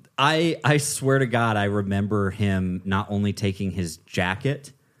I swear to God, I remember him not only taking his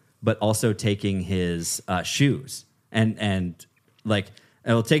jacket, but also taking his shoes and like.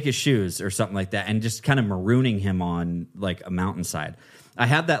 It'll take his shoes or something like that, and just kind of marooning him on like a mountainside. I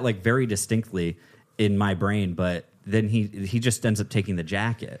have that like very distinctly in my brain, but then he just ends up taking the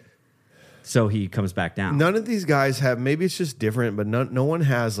jacket, so he comes back down. None of these guys have. Maybe it's just different, but no one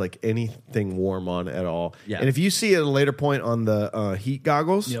has like anything warm on at all. Yeah. And if you see at a later point on the heat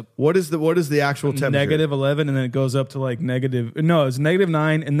goggles, what is the actual temperature? -11, and then it goes up to like it's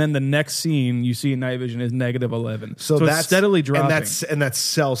 -9, and then the next scene you see in night vision is -11. So that's it's steadily dropping, and that's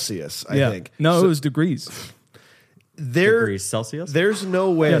Celsius. I think. No, it was degrees. Degrees Celsius. There's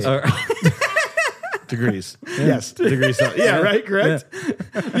no way. Yes. Degrees. Yes, degrees. Yeah, right, correct. Yeah.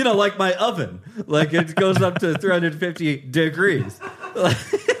 You know, like my oven. Like it goes up to 350 degrees.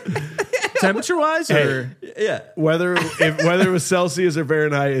 Temperature-wise? Or? Yeah. Whether it was Celsius or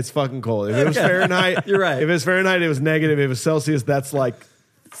Fahrenheit, it's fucking cold. If it was Fahrenheit, you're right. If it was Fahrenheit, it was negative. If it was Celsius, that's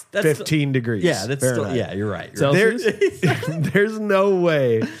 15 degrees. Yeah, that's still, you're right. There's no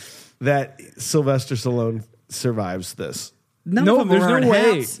way that Sylvester Stallone survives this. There's no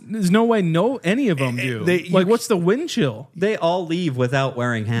way. There's no way. Any of them do. What's the wind chill? They all leave without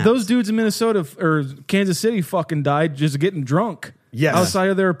wearing hats. Those dudes in Minnesota or Kansas City fucking died just getting drunk. Yes.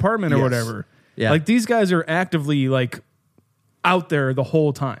 Outside of their apartment or whatever. Yeah. Like these guys are actively out there the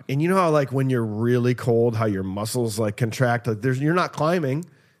whole time. And you know how when you're really cold, how your muscles contract. You're not climbing.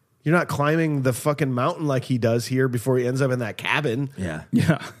 You're not climbing the fucking mountain like he does here before he ends up in that cabin. Yeah.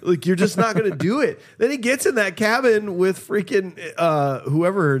 Yeah. You're just not going to do it. Then he gets in that cabin with freaking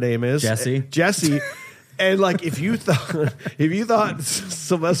whoever her name is. Jesse. And if you thought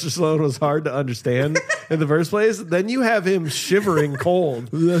Sylvester Stallone was hard to understand in the first place, then you have him shivering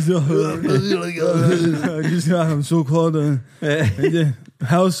cold. I'm so cold. The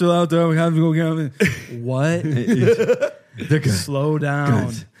house still out there. We have to go get him. What? Slow down.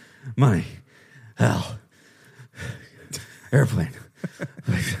 Guns, money, hell, airplane,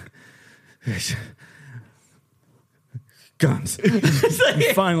 guns.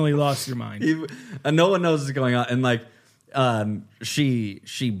 You finally lost your mind. No one knows what's going on, and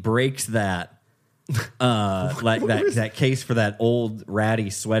she breaks that that case for that old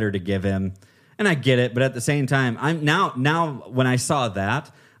ratty sweater to give him, and I get it, but at the same time, I'm now when I saw that,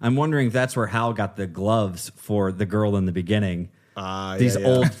 I'm wondering if that's where Hal got the gloves for the girl in the beginning. These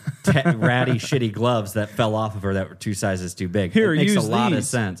old ratty shitty gloves that fell off of her that were 2 sizes too big. Here, it makes use a lot these. of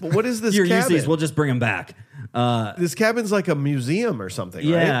sense. But what is this Here, cabin? use these. We'll just bring them back. This cabin's like a museum or something,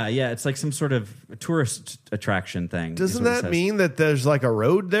 Yeah, right? yeah. It's like some sort of tourist attraction thing. Doesn't that mean that there's a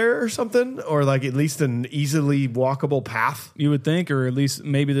road there or something? Or at least an easily walkable path? You would think, or at least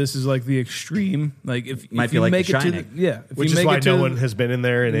maybe this is the extreme. If Might you be like make The it to Shining. Which is why no one has been in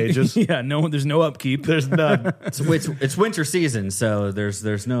there in ages. Yeah, there's no upkeep. There's none. It's winter season, so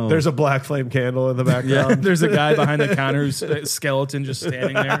there's no. There's a black flame candle in the background. There's a guy behind the counter who's a skeleton just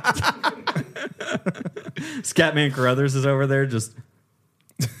standing there. Scatman Carruthers is over there just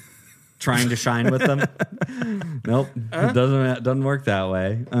trying to shine with them. Nope, it doesn't work that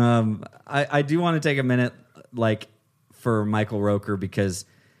way. I do want to take a minute, for Michael Roker, because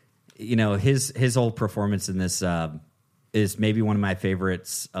his whole performance in this is maybe one of my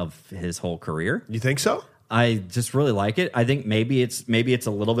favorites of his whole career. You think so? I just really like it. I think maybe it's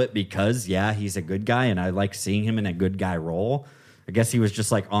a little bit because he's a good guy, and I like seeing him in a good guy role. I guess he was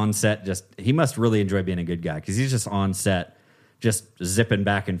just on set. He must really enjoy being a good guy because he's just on set, just zipping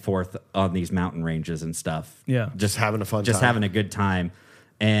back and forth on these mountain ranges and stuff. Yeah, just having a fun, having a good time,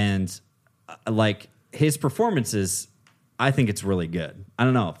 and his performances, I think it's really good. I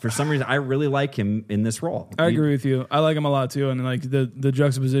don't know. For some reason, I really like him in this role. I agree with you. I like him a lot too, and like the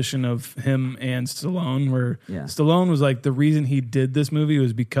juxtaposition of him and Stallone, where Stallone was like the reason he did this movie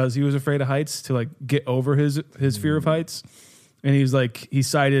was because he was afraid of heights to like get over his fear of heights, and he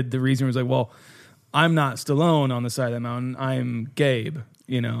cited the reason was like, well, I'm not Stallone on the side of the mountain. I'm Gabe.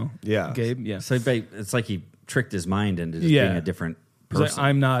 You know, Gabe. Yeah. So it's like he tricked his mind into just being a different person. Like,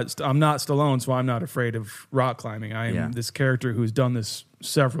 I'm not Stallone, so I'm not afraid of rock climbing. I am this character who's done this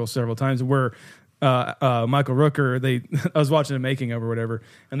several times. Where Michael Rooker, I was watching a making of or whatever,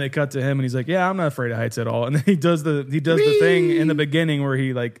 and they cut to him, and he's like, "Yeah, I'm not afraid of heights at all." And then he does the thing in the beginning where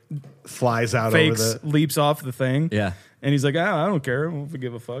he like flies out, leaps off the thing. Yeah, and he's like, I don't care, I don't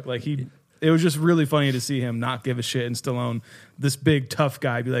give a fuck. Like it was just really funny to see him not give a shit, and Stallone, this big tough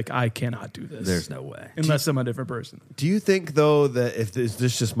guy, be like, I cannot do this. There's no way. Unless I'm a different person. Do you think, though, that if this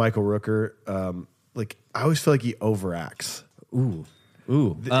is just Michael Rooker, like, I always feel like he overacts. Ooh.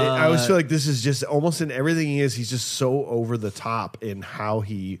 I always feel like this is just almost in everything he is, he's just so over the top in how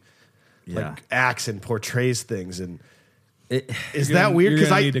he acts and portrays things. And is that weird?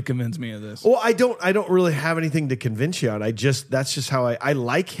 Because I need to convince me of this. Well, I don't really have anything to convince you on. That's just how I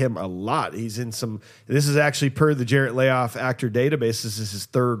like him a lot. He's in some. This is actually per the Jarrett Layoff actor database. This is his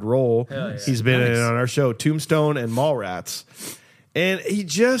third role. Yeah. He's been in on our show, Tombstone and Mallrats, and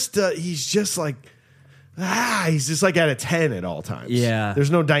he's just like. He's just like at a 10 at all times. Yeah,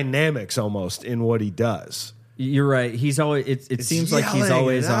 there's no dynamics almost in what he does. You're right. He's always. It seems like he's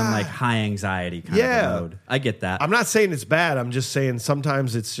always on like high anxiety kind of a mode. I get that. I'm not saying it's bad. I'm just saying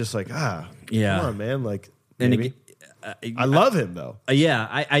sometimes it's just like come on, man. Like, maybe. I love him though.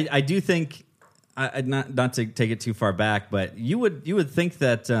 I do think. Not to take it too far back, but you would think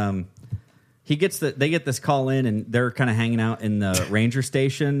that they get this call in and they're kind of hanging out in the ranger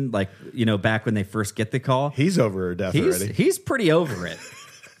station, like back when they first get the call. He's over death already. He's pretty over it.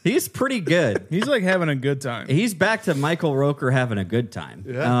 He's pretty good. He's like having a good time. He's back to Michael Rooker having a good time.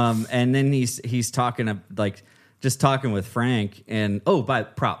 Yeah. And then he's talking just talking with Frank and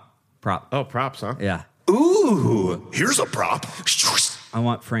prop. Oh, props, huh? Yeah. Ooh, here's a prop. I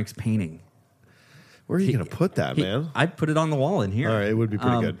want Frank's painting. Where are you going to put that, man? I'd put it on the wall in here. All right, it would be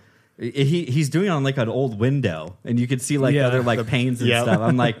pretty good. He's doing it on like an old window, and you could see like other like panes and stuff.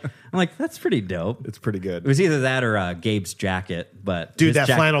 I'm like, that's pretty dope. It's pretty good. It was either that or Gabe's jacket, but dude, that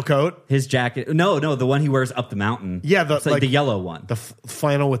flannel coat, his jacket. No, the one he wears up the mountain. Yeah, it's like the yellow one, the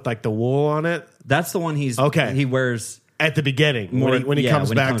flannel with like the wool on it. That's the one he wears at the beginning when he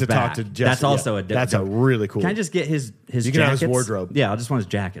comes back to talk to Jesse. That's also that's a really cool. Can I just get his? You can jackets? have his wardrobe. Yeah, I just want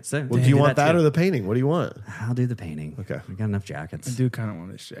his jackets. Well, do you want that or the painting? What do you want? I'll do the painting. Okay, we got enough jackets. I do kind of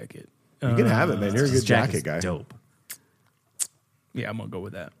want this jacket. You can have it, man. You're a good jacket guy. Dope. Yeah, I'm gonna go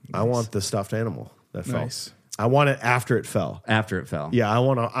with that. I want the stuffed animal that fell. Nice. I want it after it fell. After it fell. Yeah, I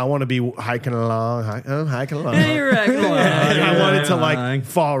want to be hiking along. Hey, you're hiking along. And I want it to like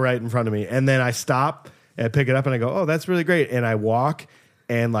fall right in front of me, and then I stop and I pick it up and I go, "Oh, that's really great." And I walk,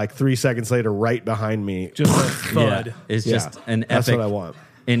 and like 3 seconds later, right behind me, just a thud. It's just an epic. That's what I want.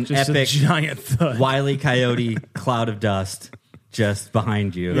 An just epic a giant thud. Wile E. Coyote cloud of dust. Just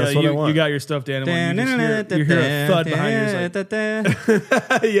behind you. That's what I want. You got your stuffed animal. You hear a thud behind you.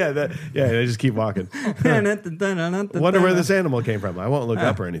 They just keep walking. Wonder where this animal came from. I won't look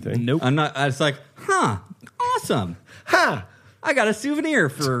up or anything. Nope. I'm not. I was like, awesome. I got a souvenir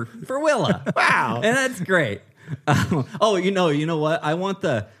for Willa. Wow, and that's great. You know what? I want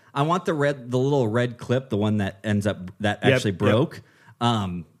the little red clip, the one that ends up actually broke.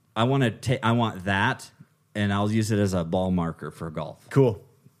 Yep. I want that. And I'll use it as a ball marker for golf. Cool.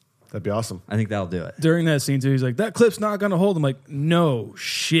 That'd be awesome. I think that'll do it. During that scene, too, he's like, that clip's not going to hold. I'm like, no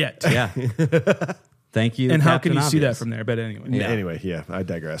shit. Yeah. Thank you. And Captain how can you Obvious. see that from there? But anyway. Yeah. Anyway, I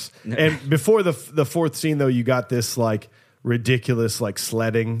digress. And before the fourth scene, though, you got this like ridiculous like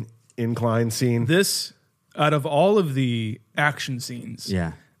sledding incline scene. This, out of all of the action scenes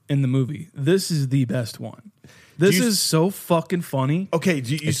in the movie, this is the best one. This is so fucking funny. Okay,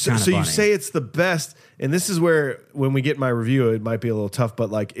 you say it's the best, and this is where, when we get my review, it might be a little tough,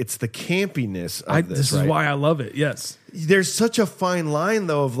 but like it's the campiness of this. This is why I love it, yes. There's such a fine line,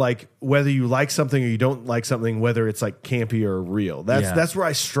 though, of like whether you like something or you don't like something, whether it's like campy or real. That's where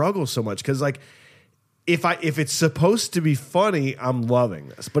I struggle so much, because like if it's supposed to be funny, I'm loving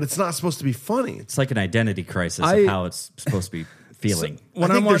this, but it's not supposed to be funny. It's like an identity crisis of how it's supposed to be feeling. So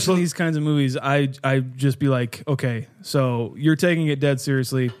when I'm watching these kinds of movies, I just be like, okay, so you're taking it dead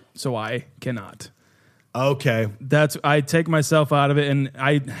seriously, so I cannot. Okay. I take myself out of it, and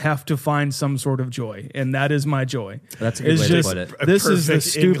I have to find some sort of joy, and that is my joy. That's a good way to put it. This is the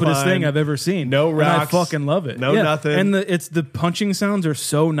Perfect stupidest incline. thing I've ever seen. No and I rocks. fucking love it. No nothing. And the punching sounds are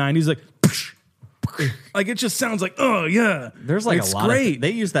so 90s, like it just sounds like, oh yeah. There's like it's a lot great. they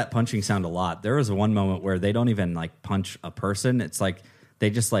use that punching sound a lot. There was one moment where they don't even like punch a person. It's like they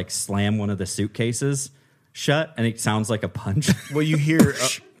just like slam one of the suitcases shut, and it sounds like a punch. Well, you hear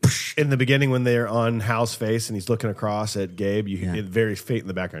in the beginning when they're on Hal's face and he's looking across at Gabe, you hear it very faint in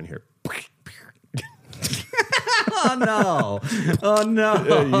the background here. Oh no! Oh no!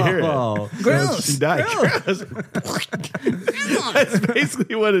 Yeah, you hear it. Gross. She died. Gross. That's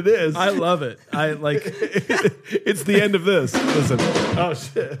basically what it is. I love it. I like. It's the end of this. Listen. Oh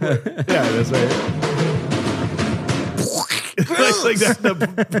shit. Yeah, that's right. Like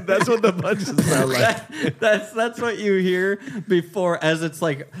that's what the punches sound like. That's what you hear before, as it's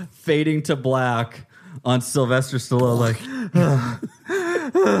like fading to black on Sylvester Stallone.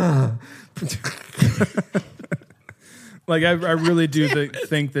 Like I really do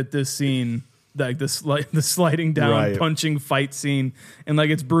think that this scene, like the sliding down, Right. punching fight scene, and like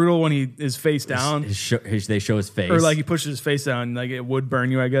it's brutal when he is face down, they show his face, or like he pushes his face down, like it would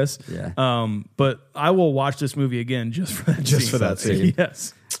burn you, I guess. Yeah. But I will watch this movie again just for that. Just scene. for that scene.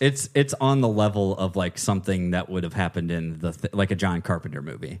 Yes. It's on the level of like something that would have happened in like a John Carpenter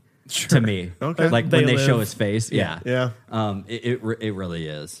movie. To me, Okay. like They when they Live. show his face, yeah. Yeah. It really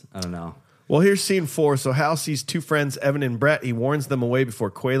is. I don't know. Well, here's scene 4. So Hal sees two friends, Evan and Brett. He warns them away before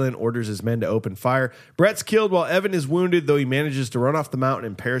Quaylen orders his men to open fire. Brett's killed while Evan is wounded, though he manages to run off the mountain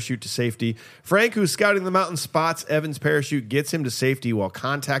and parachute to safety. Frank, who's scouting the mountain, spots Evan's parachute, gets him to safety while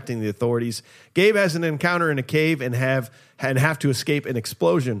contacting the authorities. Gabe has an encounter in a cave and have to escape an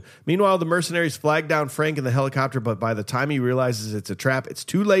explosion. Meanwhile, the mercenaries flag down Frank in the helicopter, but by the time he realizes it's a trap, it's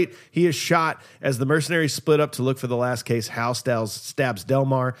too late. He is shot. As the mercenaries split up to look for the last case, Hal stabs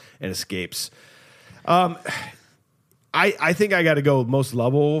Delmar and escapes. I think I got to go most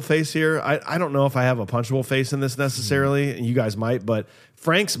lovable face here. I don't know if I have a punchable face in this necessarily. You guys might, but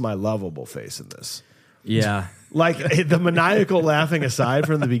Frank's my lovable face in this. Yeah. Like the maniacal laughing aside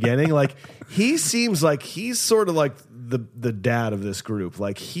from the beginning, like he seems like he's sort of like the dad of this group.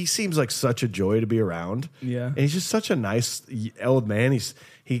 Like he seems like such a joy to be around. Yeah. And he's just such a nice old man.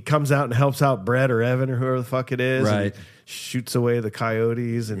 He comes out and helps out Brett or Evan or whoever the fuck it is. Right. And he shoots away the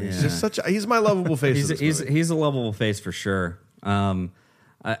coyotes, and he's just he's my lovable face. He's a lovable face for sure.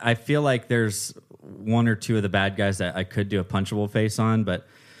 I feel like there's one or two of the bad guys that I could do a punchable face on, but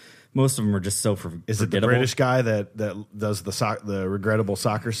most of them are just so forgettable. Is it the British guy that does the regrettable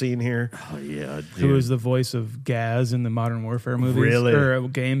soccer scene here? Oh yeah, dude. Who is the voice of Gaz in the Modern Warfare movies? Really? Or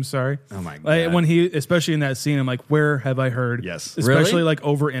games, sorry. Oh my God. Like, when he, especially in that scene, I'm like, where have I heard? Yes. Especially Really? like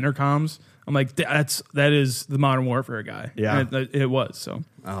over intercoms. I'm like, that is the Modern Warfare guy. Yeah. And it was, so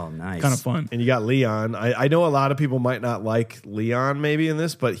Oh, nice. kind of fun. And you got Leon. I know a lot of people might not like Leon maybe in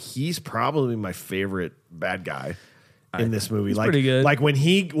this, but he's probably my favorite bad guy in this movie. Like pretty good. Like when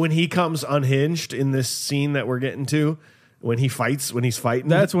he comes unhinged in this scene that we're getting to, when he's fighting.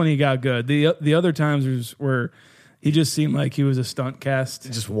 That's when he got good. The other times where he just seemed like he was a stunt cast.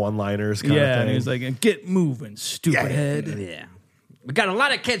 just one-liners kind of Yeah, thing. and he was like, "Get moving, stupid Yeah. head." Yeah. We got a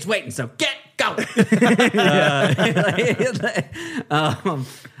lot of kids waiting, so get going.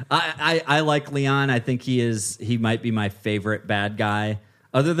 I like Leon. I think he might be my favorite bad guy.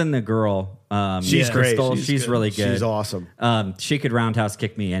 Other than the girl, She's great. Crystal, She's she's good. really good. She's awesome. She could roundhouse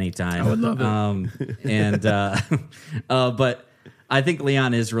kick me anytime. I would love it. But I think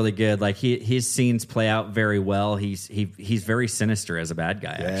Leon is really good. Like his scenes play out very well. He's very sinister as a bad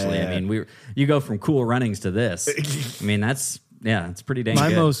guy. Actually, Yeah. I mean, you go from Cool Runnings to this. I mean, it's pretty dang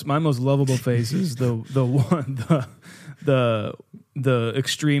good. My most lovable face is the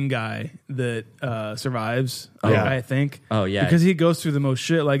extreme guy that survives. Yeah. I think. Oh, yeah. because he goes through the most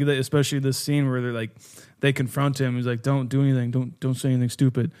shit. Like especially this scene where they confront him. He's like, "Don't do anything. Don't say anything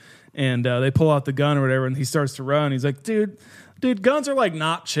stupid." And they pull out the gun or whatever, and he starts to run. He's like, "Dude, guns are like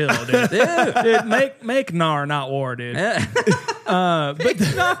not chill, dude. Dude, make NAR, not war, dude."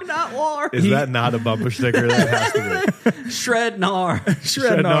 not war. Is that not a bumper sticker? That has to be. Shred Nar.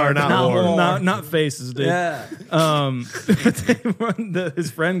 Shred NAR, not war. Not faces, dude. Yeah. But then when his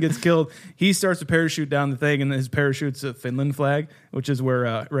friend gets killed, he starts to parachute down the thing, and his parachute's a Finland flag, which is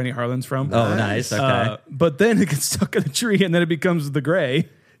where Rennie Harlan's from. Oh, nice. Okay. But then it gets stuck in a tree, and then it becomes the gray.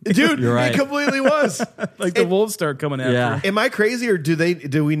 Dude, You're right. It completely was. Like the wolves start coming after Yeah. him. Am I crazy, or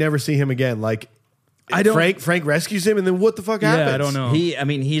do we never see him again? Like, I don't- Frank rescues him, and then what the fuck happens? Yeah, I don't know. He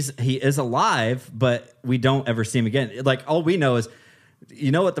is alive, but we don't ever see him again. Like all we know is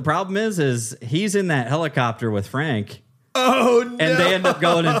You know what the problem is he's in that helicopter with Frank. Oh no! And they end up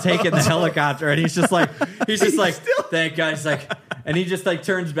going and taking the helicopter, and he's just like, thank God. He's like, and he just like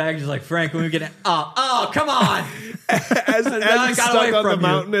turns back, and he's like, Frank, when we get it, oh, come on. As he's stuck on the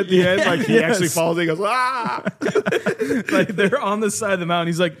mountain at the end, like he actually falls, he goes, ah! Like they're on the side of the mountain.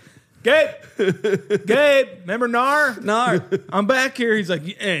 He's like, Gabe, remember Nar? I'm back here. He's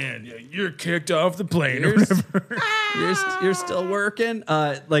like, and you're kicked off the plane. You're still working.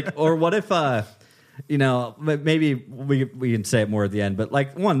 Or what if maybe we can say it more at the end, but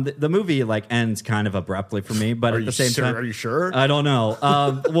like the movie like ends kind of abruptly for me, but at the same time, are you sure? I don't know.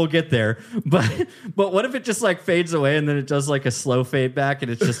 We'll get there, but what if it just like fades away and then it does like a slow fade back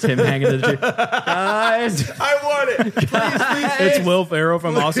and it's just him hanging to the tree? Guys, I want it. Please. It's Will Ferrell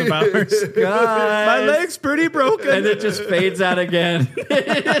from Austin Powers. Guys, my leg's pretty broken, and it just fades out again.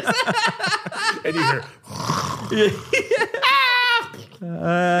 And you hear,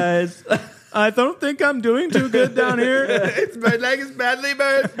 guys. I don't think I'm doing too good down here. my leg is badly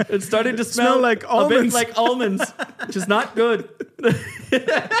burned. It's starting to smell like a bit almonds. like almonds, which is not good.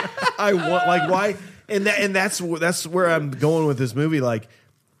 I want why, and that's where I'm going with this movie. Like,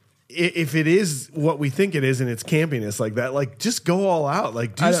 if it is what we think it is and it's campiness like that, like just go all out,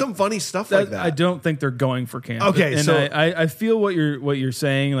 like do some funny stuff like that. I don't think they're going for camp. Okay, and so I feel what you're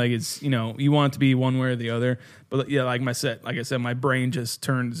saying. Like it's you want it to be one way or the other. But yeah, like I said, my brain just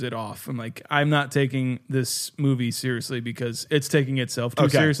turns it off. I'm like, I'm not taking this movie seriously because it's taking itself too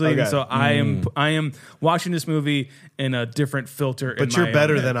seriously. Okay. And so I am watching this movie in a different filter. But you're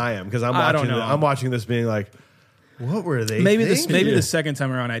better than I am because I'm watching this being like, what were they? Maybe thinking? the second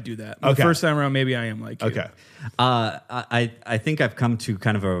time around I do that. The Okay. first time around, maybe I am like you. Okay. I think I've come to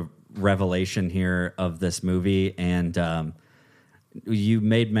kind of a revelation here of this movie, and you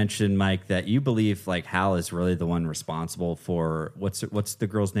made mention, Mike, that you believe like Hal is really the one responsible for what's the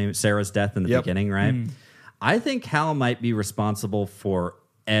girl's name? Sarah's death in the beginning, right? I think Hal might be responsible for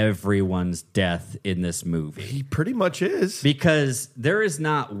everyone's death in this movie. He pretty much is. Because there is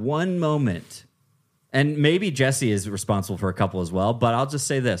not one moment, and maybe Jesse is responsible for a couple as well, but I'll just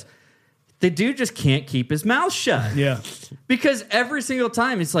say this. The dude just can't keep his mouth shut. Yeah. Because every single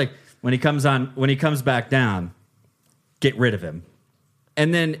time it's like, when he comes back down, get rid of him.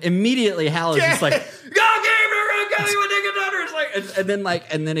 And then immediately Hal is just like, go, Gabriel,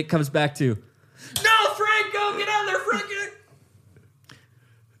 and then it comes back to, no, Frank, go, get out there, Frank.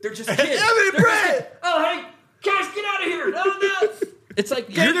 They're just kids. Oh, hey, guys, get out of here. No. It's like,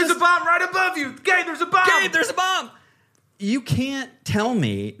 Gabe, there's a bomb right above you. Gabe, there's a bomb. Gabe, there's a bomb. You can't tell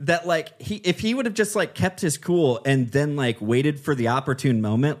me that like if he would have just like kept his cool and then like waited for the opportune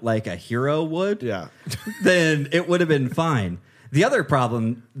moment like a hero would, then it would have been fine. The other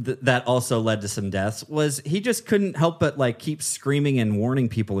problem that also led to some deaths was he just couldn't help but like keep screaming and warning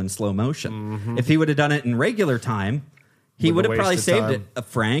people in slow motion. Mm-hmm. If he would have done it in regular time, he would have probably saved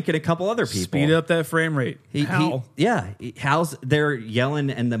Frank and a couple other people. Speed up that frame rate. Hal's there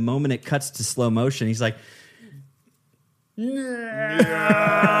yelling, and the moment it cuts to slow motion, he's like, they're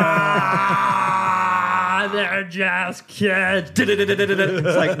just kids.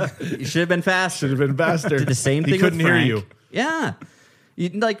 It's like, you should have been faster. Should have been faster. Did the same thing. He couldn't with Frank. hear you. Yeah.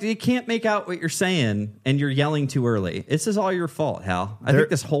 You can't make out what you're saying, and you're yelling too early. This is all your fault, Hal. I think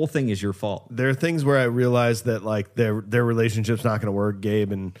this whole thing is your fault. There are things where I realize that like their relationship's not going to work,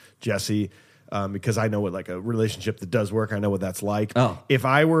 Gabe and Jesse, because I know what like a relationship that does work. I know what that's like. Oh. If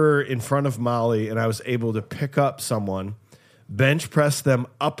I were in front of Molly and I was able to pick up someone, bench press them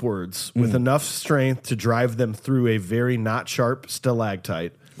upwards with enough strength to drive them through a very not sharp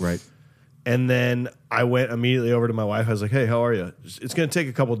stalactite, Right. And then I went immediately over to my wife. I was like, hey, how are you? It's going to take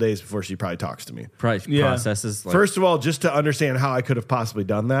a couple days before she probably talks to me. Processes. Like, First of all, just to understand how I could have possibly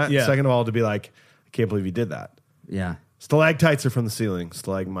done that. Yeah. Second of all, to be like, I can't believe you did that. yeah. Stalactites are from the ceiling.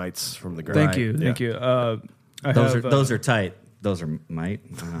 Stalagmites from the ground. Thank you. Those are tight. Those are might.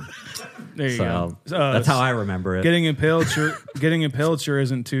 There you So go. that's how I remember it. Getting impaled sure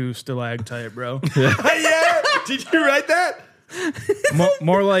isn't too stalactite, bro. Yeah. Did you write that?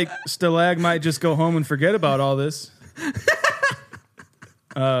 More like stalag might just go home and forget about all this.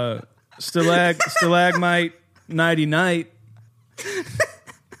 Stalagmite nighty night.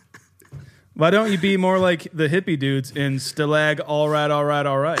 Why don't you be more like the hippie dudes in stalag? All right.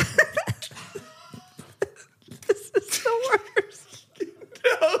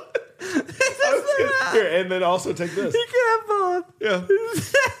 Here, and then also take this. You can have both. Yeah.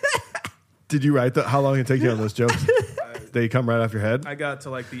 Did you write that? How long did it take you on those jokes? They come right off your head? I got to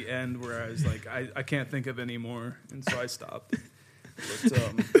like the end where I was like, I can't think of any more, and so I stopped.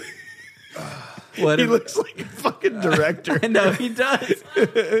 But, What He if- looks like a fucking director. I know he does.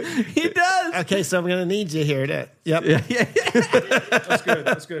 He does. Okay, so I'm going to need you here to. Yep. That's good.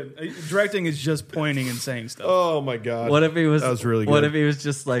 That's good. Directing is just pointing and saying stuff. Oh my god. What if he was? That was really good. What if he was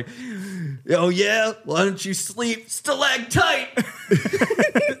just like, "Oh yeah, why don't you sleep stalactite?"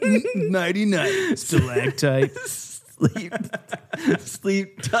 99 stalactite.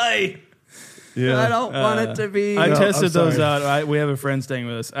 Sleep tight. Yeah. I don't want it to be. I tested I'm sorry. those out. We have a friend staying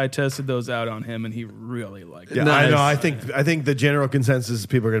with us. I tested those out on him, and he really liked it. Yeah, Nice. I know. I think the general consensus is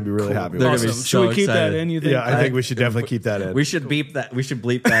people are going to be really happy with They're it. gonna be Awesome. so Should we keep excited. that in? You think? Yeah, I think we should definitely keep that in. We should beep that. We should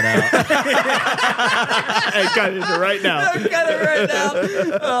bleep that out. Hey, got it right now. I got it right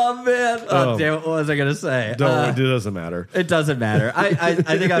now. Oh man. Oh damn it. What was I gonna say? It doesn't matter. It doesn't matter. I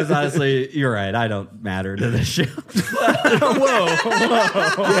think I was honestly. You're right. I don't matter to this show.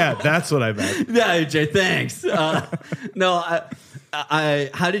 Yeah, that's what I meant. Yeah, AJ. Thanks. No, I.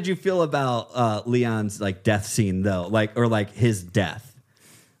 How did you feel about Leon's like death scene though? Like his death.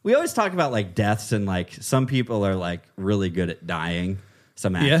 We always talk about like deaths and like some people are like really good at dying.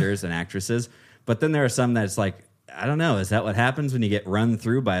 Some actors and actresses, but then there are some that's like I don't know. Is that what happens when you get run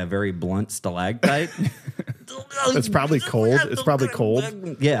through by a very blunt stalactite? It's probably cold. It's probably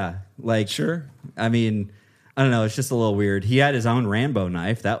cold. Yeah, like Sure. I mean, I don't know. It's just a little weird. He had his own Rambo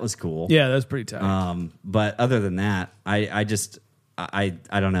knife. That was cool. Yeah, that's pretty tight. But other than that, I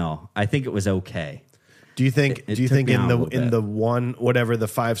don't know. I think it was okay. Do you think? It Do you took think me in out a the little bit. the one whatever the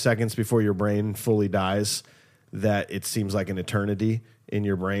 5 seconds before your brain fully dies, that it seems like an eternity in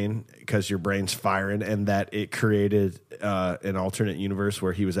your brain because your brain's firing, and that it created an alternate universe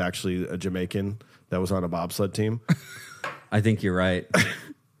where he was actually a Jamaican that was on a bobsled team? I think you're right.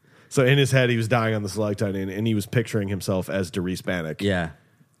 So in his head, he was dying on the stalactite, and he was picturing himself as Derice Bannock. Yeah,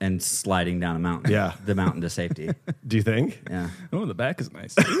 and sliding down a mountain. Yeah. The mountain to safety. Do you think? Yeah, Oh, the back is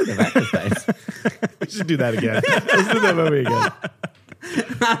nice. the back is nice. We should do that again. Let's do that movie again.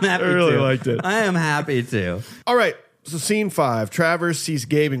 I'm happy. I really to. liked it. I am happy to. All right. So scene 5, Travers sees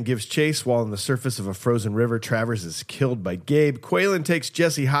Gabe and gives chase while on the surface of a frozen river. Travers is killed by Gabe. Quaylen takes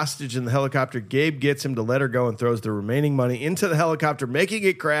Jesse hostage in the helicopter. Gabe gets him to let her go and throws the remaining money into the helicopter, making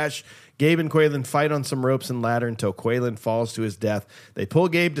it crash. Gabe and Quaylen fight on some ropes and ladder until Quaylen falls to his death. They pull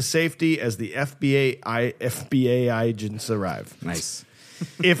Gabe to safety as the FBI agents arrive. Nice.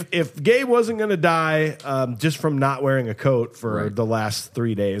 If Gabe wasn't going to die just from not wearing a coat for Right. the last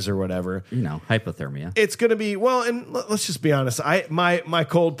 3 days or whatever, You know, hypothermia. it's going to be and let's just be honest. My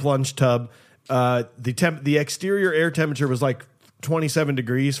cold plunge tub, the exterior air temperature was like 27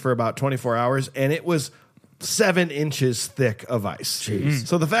 degrees for about 24 hours, and it was 7 inches thick of ice.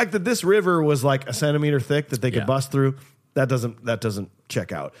 So the fact that this river was like a centimeter thick that they could Yeah. bust through, that doesn't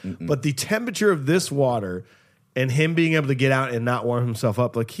check out. But the temperature of this water and him being able to get out and not warm himself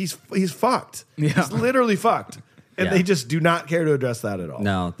up, like he's fucked. Yeah. He's literally fucked. And Yeah. they just do not care to address that at all.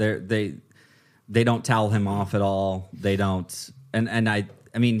 No, they don't towel him off at all. They don't. And I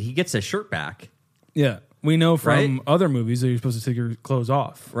mean, he gets his shirt back. Yeah, we know from Right? other movies that you're supposed to take your clothes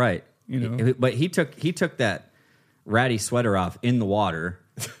off. Right. You know. But he took that ratty sweater off in the water,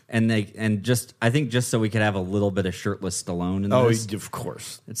 and just I think just so we could have a little bit of shirtless Stallone in Oh, this. of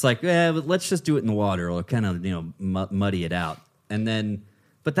course. It's like, yeah, but let's just do it in the water. It'll kind of muddy it out, and then.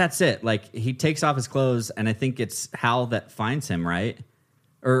 But that's it. Like he takes off his clothes, and I think it's Hal that finds him, right?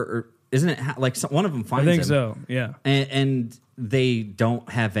 Or isn't it like one of them finds him? I think so. Yeah. And they don't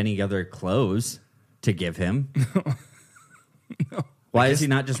have any other clothes to give him. No. Why is he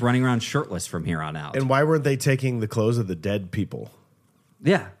not just running around shirtless from here on out? And why weren't they taking the clothes of the dead people?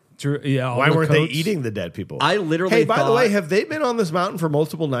 Yeah. True. Yeah. all Why the weren't coats. they eating the dead people? I literally Hey, by the thought- way, have they been on this mountain for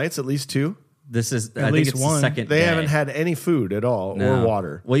multiple nights? At least 2. This is I At think least it's the one. second They day. haven't had any food at all No. or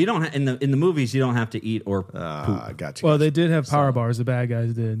water. Well, you don't in the movies you don't have to eat or poop. Gotcha. Well, they did have power bars. The bad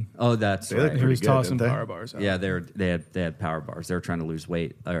guys did. Oh, that's They look right. He pretty was good, tossing didn't they? power bars out. Yeah, they had power bars. They were trying to lose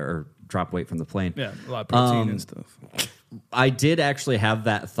weight or drop weight from the plane. Yeah, a lot of protein and stuff. I did actually have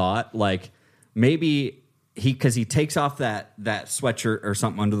that thought, like maybe because he takes off that sweatshirt or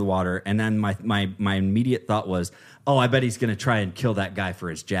something under the water, and then my immediate thought was, oh, I bet he's going to try and kill that guy for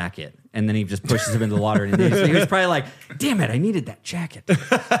his jacket, and then he just pushes him into the water, and he was probably like, damn it, I needed that jacket.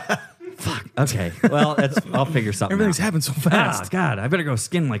 Fuck. Okay, well, I'll figure something. Everything's out. happened so Oh fast. God, I better go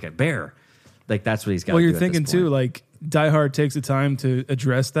skin like a bear. Like that's what he's got. Well, to you're do thinking at this too, point. like Die Hard takes the time to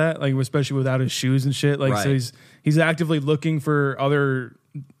address that, like especially without his shoes and shit. Like, so Right. he's actively looking for other,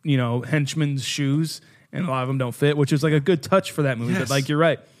 henchmen's shoes, and a lot of them don't fit, which is like a good touch for that movie. Yes. But like you're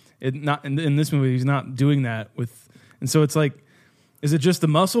right, not in this movie, he's not doing that with, and so it's like, is it just the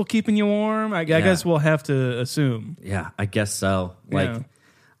muscle keeping you warm? I guess we'll have to assume. Yeah, I guess so. Like,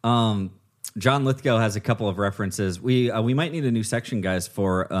 Yeah. John Lithgow has a couple of references. We might need a new section, guys,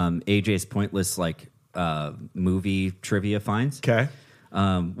 for AJ's pointless movie trivia finds. Okay.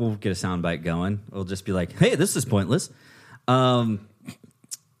 We'll get a soundbite going. We'll just be like, "Hey, this is pointless." Woo!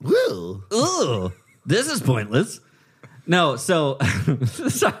 Ugh, this is pointless. No, so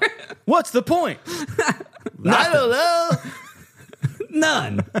sorry. What's the point? I don't know.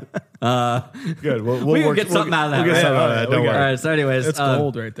 None. Good. We'll get something out of that. We'll get something out of that. Don't worry. All right. So, anyways, That's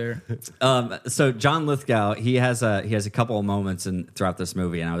gold right there. So John Lithgow, he has a couple of moments throughout this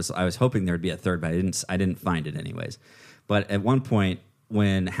movie, and I was hoping there would be a third, but I didn't find it anyways. But at one point,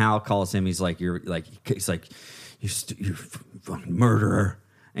 when Hal calls him, he's like, "You're fucking murderer,"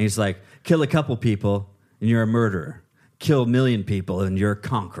 and he's like, "Kill a couple people, and you're a murderer. Kill a million people, and you're a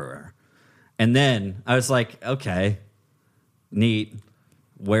conqueror." And then I was like, okay, neat.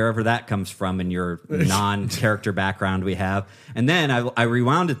 Wherever that comes from in your non-character background we have. And then I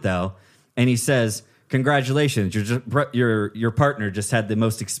rewound it, though, and he says, "Congratulations, your partner just had the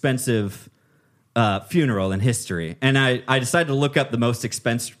most expensive funeral in history." And I decided to look up the most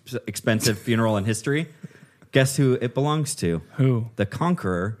expensive funeral in history. Guess who it belongs to? Who? The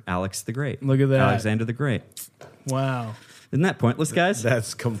conqueror, Alex the Great. Look at that. Alexander the Great. Wow. Isn't that pointless, guys?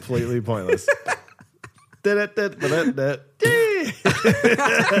 That's completely pointless.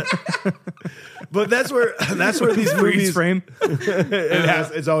 But that's where these Freeze movies frame.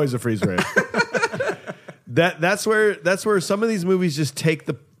 it's always a freeze frame. That's where some of these movies just take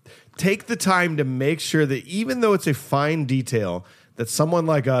the time to make sure that even though it's a fine detail, that someone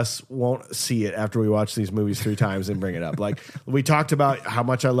like us won't see it after we watch these movies 3 times and bring it up. Like we talked about how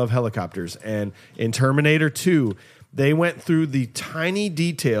much I love helicopters, and in Terminator 2, they went through the tiny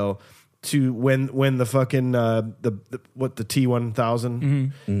detail to when the fucking the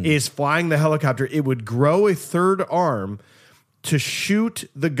T-1000 is flying the helicopter, it would grow a third arm to shoot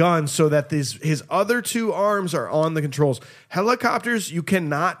the gun so that his other 2 arms are on the controls. Helicopters, you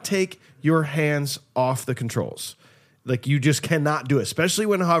cannot take your hands off the controls. Like you just cannot do it, especially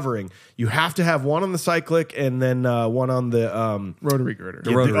when hovering. You have to have one on the cyclic and then one on the Rotary girder.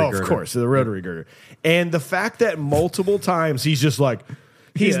 Of course, the rotary girder. And the fact that multiple times he's just like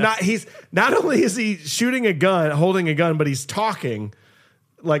he's not only is he shooting a gun, holding a gun, but he's talking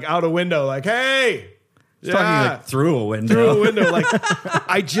like out a window, like, "Hey." He's talking like through a window. Through a window. Like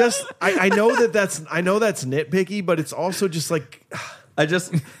I know that's nitpicky, but it's also just like I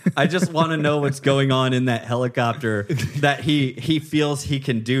just want to know what's going on in that helicopter that he feels he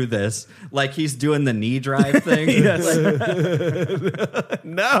can do this. Like he's doing the knee drive thing.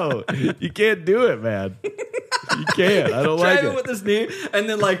 No, you can't do it, man. You can't. I don't like it. Driving with his knee. And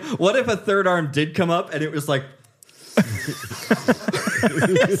then like, what if a third arm did come up and it was like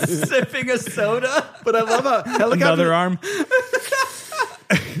sipping a soda? But I love how Another arm.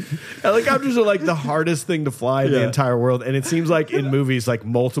 helicopters are like the hardest thing to fly in the entire world, and it seems like in movies, like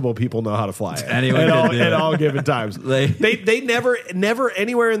multiple people know how to fly it. Anyone at all given times. They never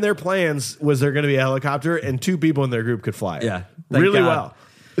anywhere in their plans was there going to be a helicopter, and 2 people in their group could fly it. Yeah, thank really God. well.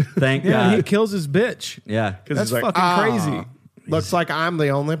 Thank Yeah, God. he kills his bitch. Yeah, That's he's like, fucking crazy. Looks like I'm the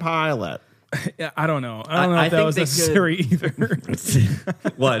only pilot. Yeah, I don't know. I don't know I if that think was they necessary either.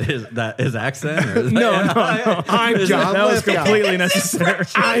 What is that? His accent? Or No. I'm John That was Lithgow. completely necessary.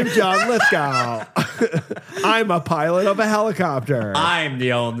 I'm John Lithgow. I'm a pilot of a helicopter. I'm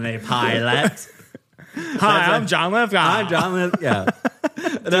the only pilot. Hi, I'm John Lithgow. I'm John Lithgow.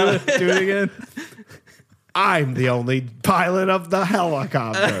 Do it again. I'm the only pilot of the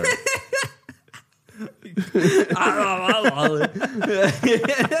helicopter.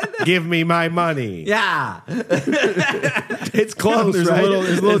 Give me my money. Yeah. It's close, There's right? a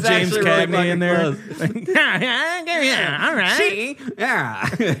little It's James actually really Cagney in there. fucking Yeah, all right. See? Yeah.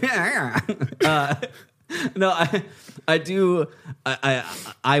 No, I do.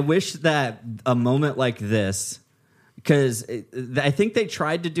 I wish that a moment like this, because I think they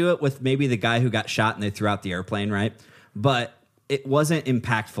tried to do it with maybe the guy who got shot and they threw out the airplane, right? But it wasn't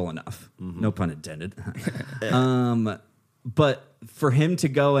impactful enough. No pun intended. But for him to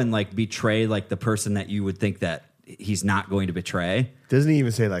go and like betray like the person that you would think that he's not going to betray. Doesn't he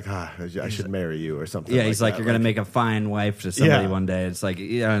even say like, I should marry you or something? Yeah, he's like, that? you're going to make a fine wife to somebody one day. It's like,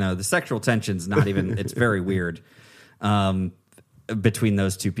 I don't know. The sexual tension's not even, it's very weird between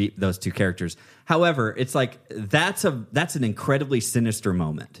those two characters. However, it's like, that's an incredibly sinister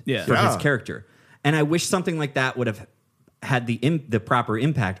moment for his character. And I wish something like that would have had the proper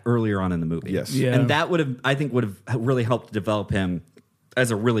impact earlier on in the movie. Yes. Yeah. And that would have really helped develop him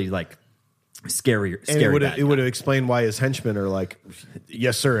as a really like scary. And it would have explained why his henchmen are like,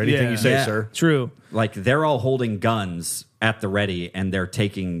 yes, sir, anything you say, sir. True. Like they're all holding guns at the ready, and they're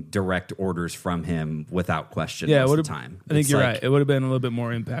taking direct orders from him without question. Yeah, most of the time. I think It's you're like- right. It would have been a little bit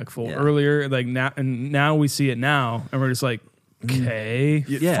more impactful Yeah. earlier. Like now we see it now, and we're just like, okay,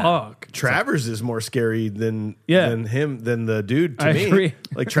 fuck. Travers is more scary than the dude to I me. agree.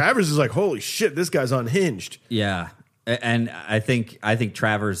 Like Travers is like, holy shit, this guy's unhinged. Yeah, and I think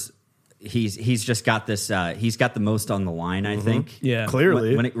Travers, he's just got this. He's got the most on the line. I think. Yeah.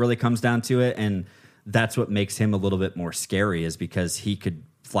 Clearly. when it really comes down to it, and that's what makes him a little bit more scary, is because he could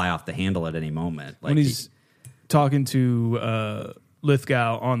fly off the handle at any moment. Like When he's talking to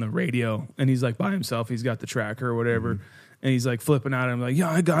Lithgow on the radio, and he's like by himself, he's got the tracker or whatever, and he's like flipping at him like,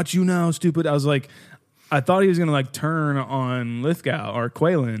 yeah, I got you now, stupid. I was like, I thought he was gonna like turn on Lithgow or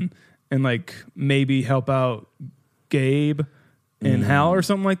Quaylen and like maybe help out Gabe and Hal or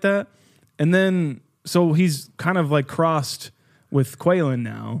something like that. And then so he's kind of like crossed with Quaylen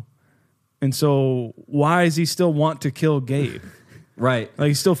now. And so why does he still want to kill Gabe? right. Like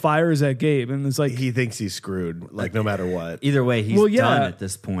he still fires at Gabe, and it's like He thinks he's screwed, like no matter what. Either way, he's done at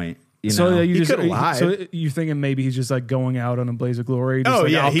this point. You so know? you He just could've lied. so you're thinking maybe he's just like going out on a blaze of glory. Just Oh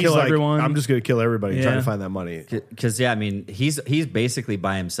like, yeah, I'll he's kill like, everyone. I'm just gonna kill everybody, Yeah. trying to find that money. Because I mean, he's basically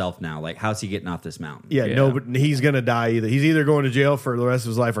by himself now. Like, how's he getting off this mountain? Yeah, Yeah. no, but he's gonna die either. He's either going to jail for the rest of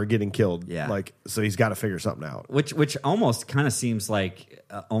his life or getting killed. Yeah. like so he's got to figure something out. Which almost kind of seems like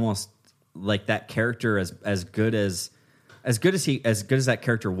almost like that character as good as that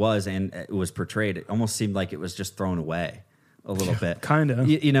character was and it was portrayed. It almost seemed like it was just thrown away a little bit, Kinda.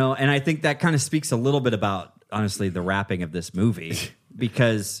 You know. And I think that kind of speaks a little bit about honestly the wrapping of this movie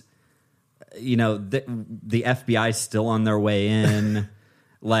because you know the FBI is still on their way in.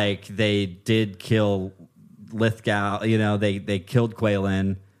 Like they did kill Lithgow. You know they killed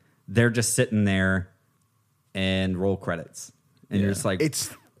Quaylen. They're just sitting there and roll credits, and you're just like,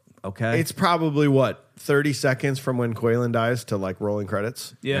 It's okay. it's probably what 30 seconds from when Quaylen dies to like rolling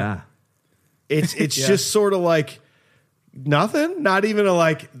credits. yeah. It's just sort of like nothing, not even a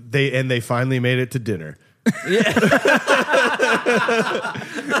like they finally made it to dinner.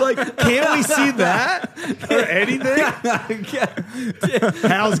 Like, can't we see that or anything?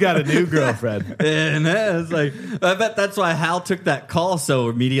 Hal's got a new girlfriend. And it's like, I bet that's why Hal took that call so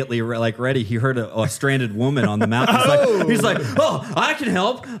immediately, like ready. He heard a stranded woman on the mountain. He's like, oh, I can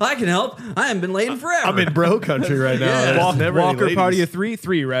help. I haven't been laying forever. I'm in bro country right now. Yeah. There's never any Walker ladies. party of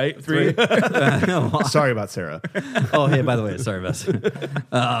three, right? Three. Sorry about Sarah. Oh, hey, by the way, sorry, Bess.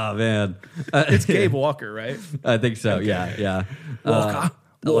 Oh, man. It's Gabe Walker, right? I think so. Yeah.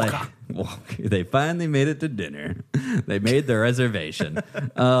 Walker. They finally made it to dinner. They made their reservation.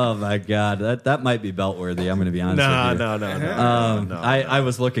 Oh my God, that might be belt worthy. I'm going to be honest with you. No. I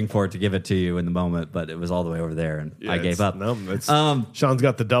was looking forward to give it to you in the moment, but it was all the way over there, and I gave up. Sean's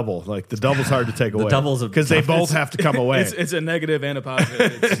got the double. Like the double's hard to take away. double's because they both have to come away. It's a negative and a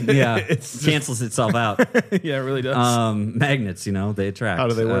positive. It's- Cancels itself out. yeah, it really does. Magnets, they attract. How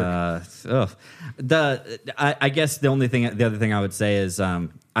do they work? I guess the other thing I would say is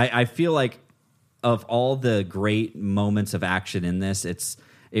I feel like of all the great moments of action in this,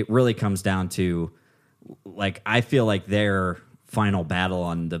 it really comes down to like I feel like their final battle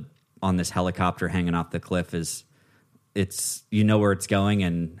on this helicopter hanging off the cliff is where it's going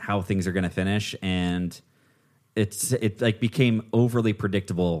and how things are going to finish, and it like became overly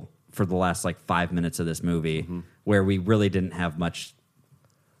predictable for the last like 5 minutes of this movie where we really didn't have much.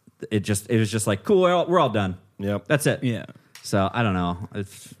 It was just like, cool, we're all done. Yep. That's it. yeah. So I don't know.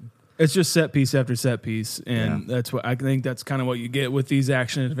 It's just set piece after set piece, and that's what I think. That's kind of what you get with these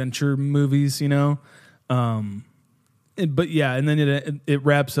action adventure movies, But yeah, and then it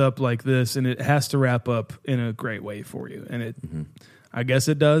wraps up like this, and it has to wrap up in a great way for you, and it, I guess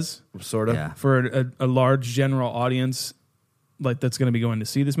it does, Sort of. Yeah. for a large general audience, like that's going to be going to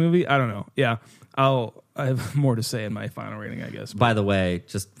see this movie. I don't know. Yeah, I have more to say in my final rating, I guess. By the way,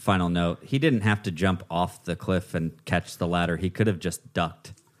 just final note: he didn't have to jump off the cliff and catch the ladder. He could have just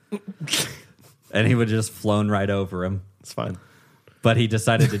ducked, and he would have just flown right over him. It's fine. But he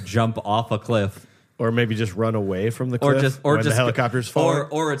decided to jump off a cliff. Or maybe just run away from the cliff Or when just the helicopter's falling.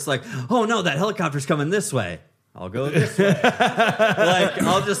 or it's like, oh no, that helicopter's coming this way. I'll go this way. Like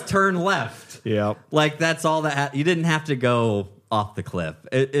I'll just turn left. Yeah. Like that's all that. You didn't have to go off the cliff.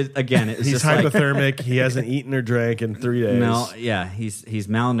 It's He's just like, hypothermic. He hasn't eaten or drank in 3 days. no, yeah, he's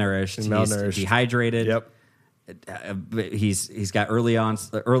malnourished. He's dehydrated. Yep. He's got early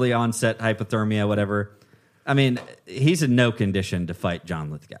onset hypothermia, whatever. I mean, he's in no condition to fight John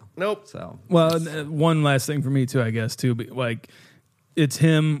Lithgow. Nope. So Well, one last thing for me too, I guess too. But like, it's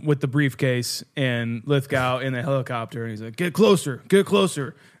him with the briefcase and Lithgow in the helicopter, and he's like, get closer.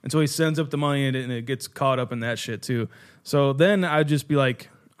 And so he sends up the money, and it gets caught up in that shit too. So then I'd just be like,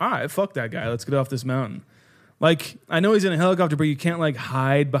 all right, fuck that guy. Let's get off this mountain. Like, I know he's in a helicopter, but you can't like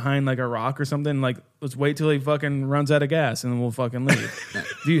hide behind like a rock or something. Like, let's wait till he fucking runs out of gas and then we'll fucking leave.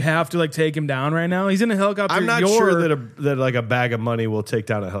 Do you have to like take him down right now? He's in a helicopter. I'm not sure that like a bag of money will take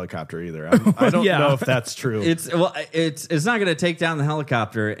down a helicopter either. I don't know if that's true. It's not going to take down the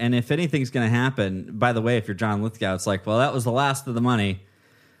helicopter. And if anything's going to happen, by the way, if you're John Lithgow, it's like, well, that was the last of the money.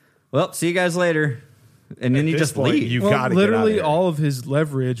 Well, see you guys later. And then you just leave. You got to literally get out of all of his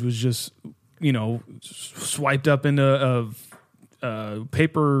leverage was just, swiped up into a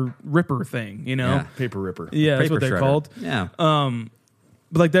paper ripper thing, Yeah. Paper ripper. Yeah, that's Paper what they're shredder. called. Yeah.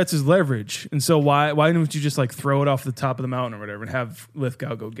 But like that's his leverage, and so why didn't you just like throw it off the top of the mountain or whatever and have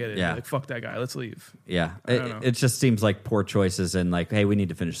Lithgow go get it? Yeah. Like fuck that guy, let's leave. Yeah. don't know. It just seems like poor choices and like, hey, we need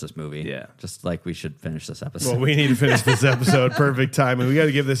to finish this movie. Yeah. Just like we should finish this episode. Well, we need to finish this episode. Perfect timing. We got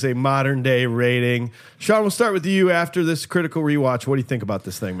to give this a modern day rating. Sean, we'll start with you after this critical rewatch. What do you think about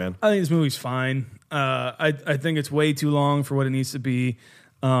this thing, man? I think this movie's fine. I think it's way too long for what it needs to be.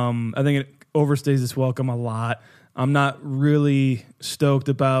 I think it overstays its welcome a lot. I'm not really stoked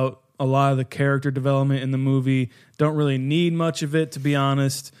about a lot of the character development in the movie. Don't really need much of it, to be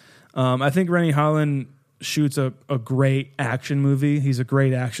honest. I think Rennie Harlan shoots a great action movie. He's a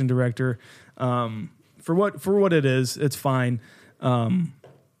great action director. For what it is, it's fine.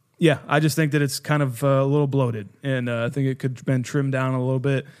 I just think that it's kind of a little bloated, and I think it could have been trimmed down a little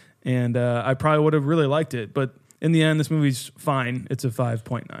bit, and I probably would have really liked it. But in the end, this movie's fine. It's a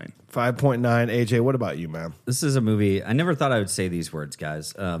 5.9. 5.9. AJ, what about you, man? This is a movie. I never thought I would say these words,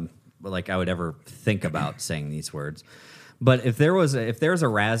 guys. Like I would ever think about saying these words. But if there's a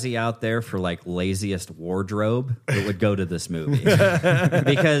Razzie out there for like laziest wardrobe, it would go to this movie.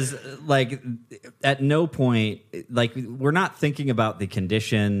 Because like at no point, like we're not thinking about the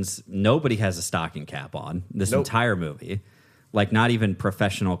conditions. Nobody has a stocking cap on this entire movie. Like not even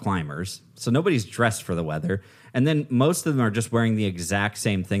professional climbers. So nobody's dressed for the weather. And then most of them are just wearing the exact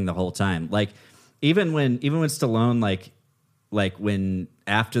same thing the whole time. Like even when Stallone like when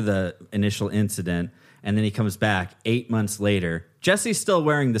after the initial incident and then he comes back 8 months later, Jesse's still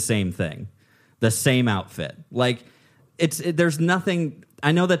wearing the same thing, the same outfit. Like there's nothing.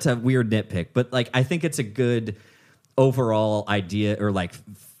 I know that's a weird nitpick, but like I think it's a good overall idea or like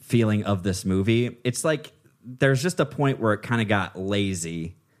feeling of this movie. It's like there's just a point where it kind of got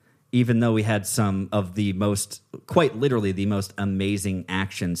lazy, even though we had some of the most, quite literally the most amazing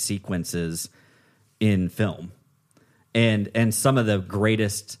action sequences in film. And some of the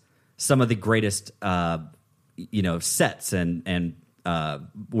greatest sets and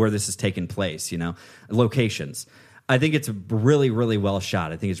where this has taken place, locations. I think it's really, really well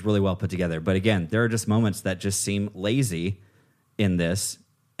shot. I think it's really well put together. But again, there are just moments that just seem lazy in this.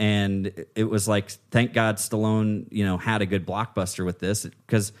 And it was like, thank God Stallone, had a good blockbuster with this,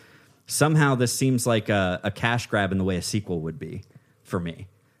 because somehow this seems like a cash grab in the way a sequel would be for me.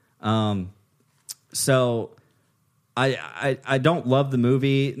 So I don't love the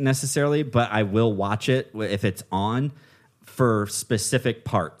movie necessarily, but I will watch it if it's on for specific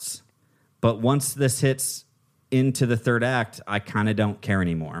parts. But once this hits into the third act, I kind of don't care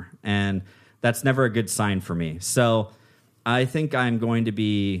anymore. And that's never a good sign for me. So I think I'm going to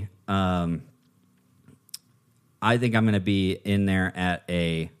be in there at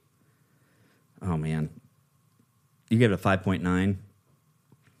a, oh man, you give it a 5.9.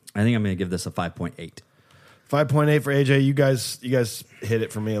 I think I'm going to give this a 5.8. 5.8 for AJ. You guys hit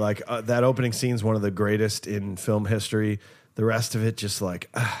it for me. Like that opening scene is one of the greatest in film history. The rest of it just like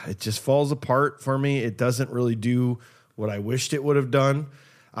it just falls apart for me. It doesn't really do what I wished it would have done.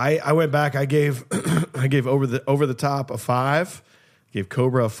 I went back. I gave over the top a 5. Gave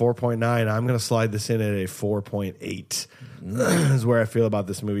Cobra a 4.9. I'm going to slide this in at a 4.8. Is where I feel about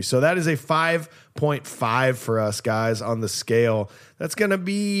this movie. So that is a 5.5 for us guys on the scale. That's going to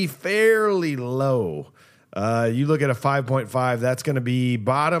be fairly low. You look at a 5.5, that's going to be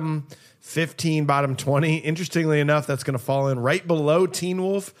bottom 15, bottom 20. Interestingly enough, that's going to fall in right below Teen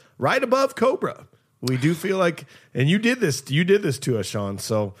Wolf, right above Cobra. We do feel like, and you did this to us, Sean.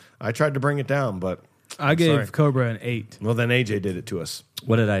 So I tried to bring it down, but I gave Cobra an 8. Well, then AJ did it to us.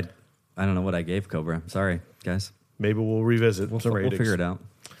 What did I don't know what I gave Cobra. Sorry, guys. Maybe we'll revisit some ratings. We'll figure it out.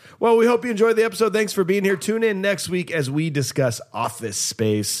 Well, we hope you enjoyed the episode. Thanks for being here. Tune in next week as we discuss Office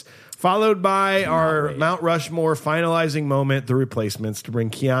Space. Followed by our Mount Rushmore finalizing moment, The Replacements, to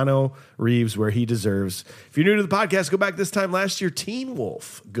bring Keanu Reeves where he deserves. If you're new to the podcast, go back this time last year. Teen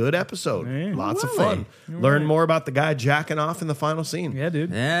Wolf. Good episode. Lots of fun. Learn more about the guy jacking off in the final scene. Yeah,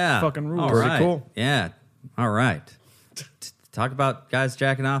 dude. Yeah. Fucking rules. All right. Pretty cool. Yeah. All right. Talk about guys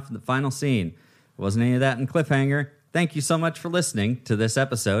jacking off in the final scene. Wasn't any of that in Cliffhanger. Thank you so much for listening to this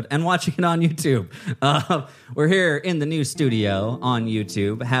episode and watching it on YouTube. We're here in the new studio on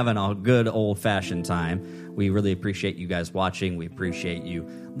YouTube having a good old-fashioned time. We really appreciate you guys watching. We appreciate you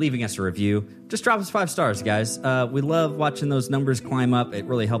leaving us a review. Just drop us 5 stars, guys. We love watching those numbers climb up. It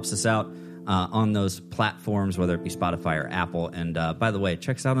really helps us out on those platforms, whether it be Spotify or Apple. And by the way,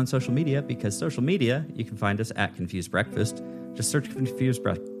 check us out on social media, because social media, you can find us at Confused Breakfast. Just search Confused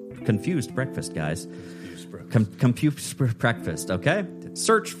Breakfast, guys. Confused Breakfast, okay?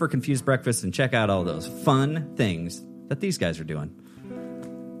 Search for Confused Breakfast and check out all those fun things that these guys are doing.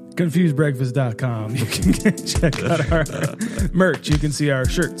 ConfusedBreakfast.com. You can check out our merch. You can see our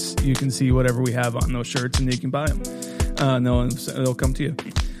shirts. You can see whatever we have on those shirts, and you can buy them. They'll come to you.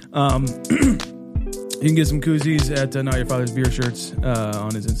 You can get some koozies at Not Your Father's Beer shirts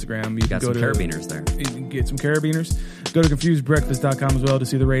on his Instagram. You got some carabiners there. You can get some carabiners. Go to ConfusedBreakfast.com as well to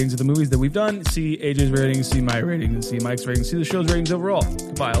see the ratings of the movies that we've done, see AJ's ratings, see my ratings, and see Mike's ratings, see the show's ratings overall.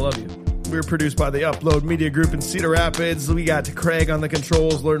 Goodbye. I love you. We're produced by the Upload Media Group in Cedar Rapids. We got Craig on the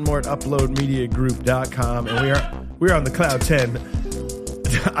controls. Learn more at uploadmediagroup.com. And we're on the Cloud 10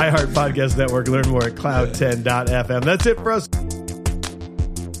 iHeart Podcast Network. Learn more at cloud10.fm. That's it for us.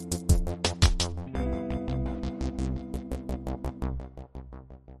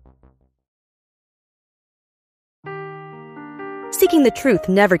 Seeking the truth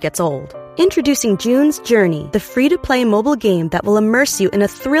never gets old. Introducing June's Journey, the free-to-play mobile game that will immerse you in a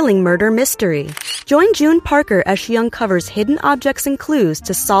thrilling murder mystery. Join June Parker as she uncovers hidden objects and clues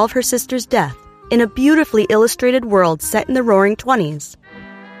to solve her sister's death in a beautifully illustrated world set in the Roaring '20s.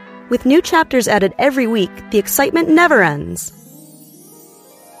 With new chapters added every week, the excitement never ends.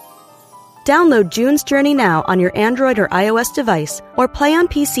 Download June's Journey now on your Android or iOS device, or play on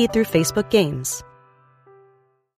PC through Facebook Games.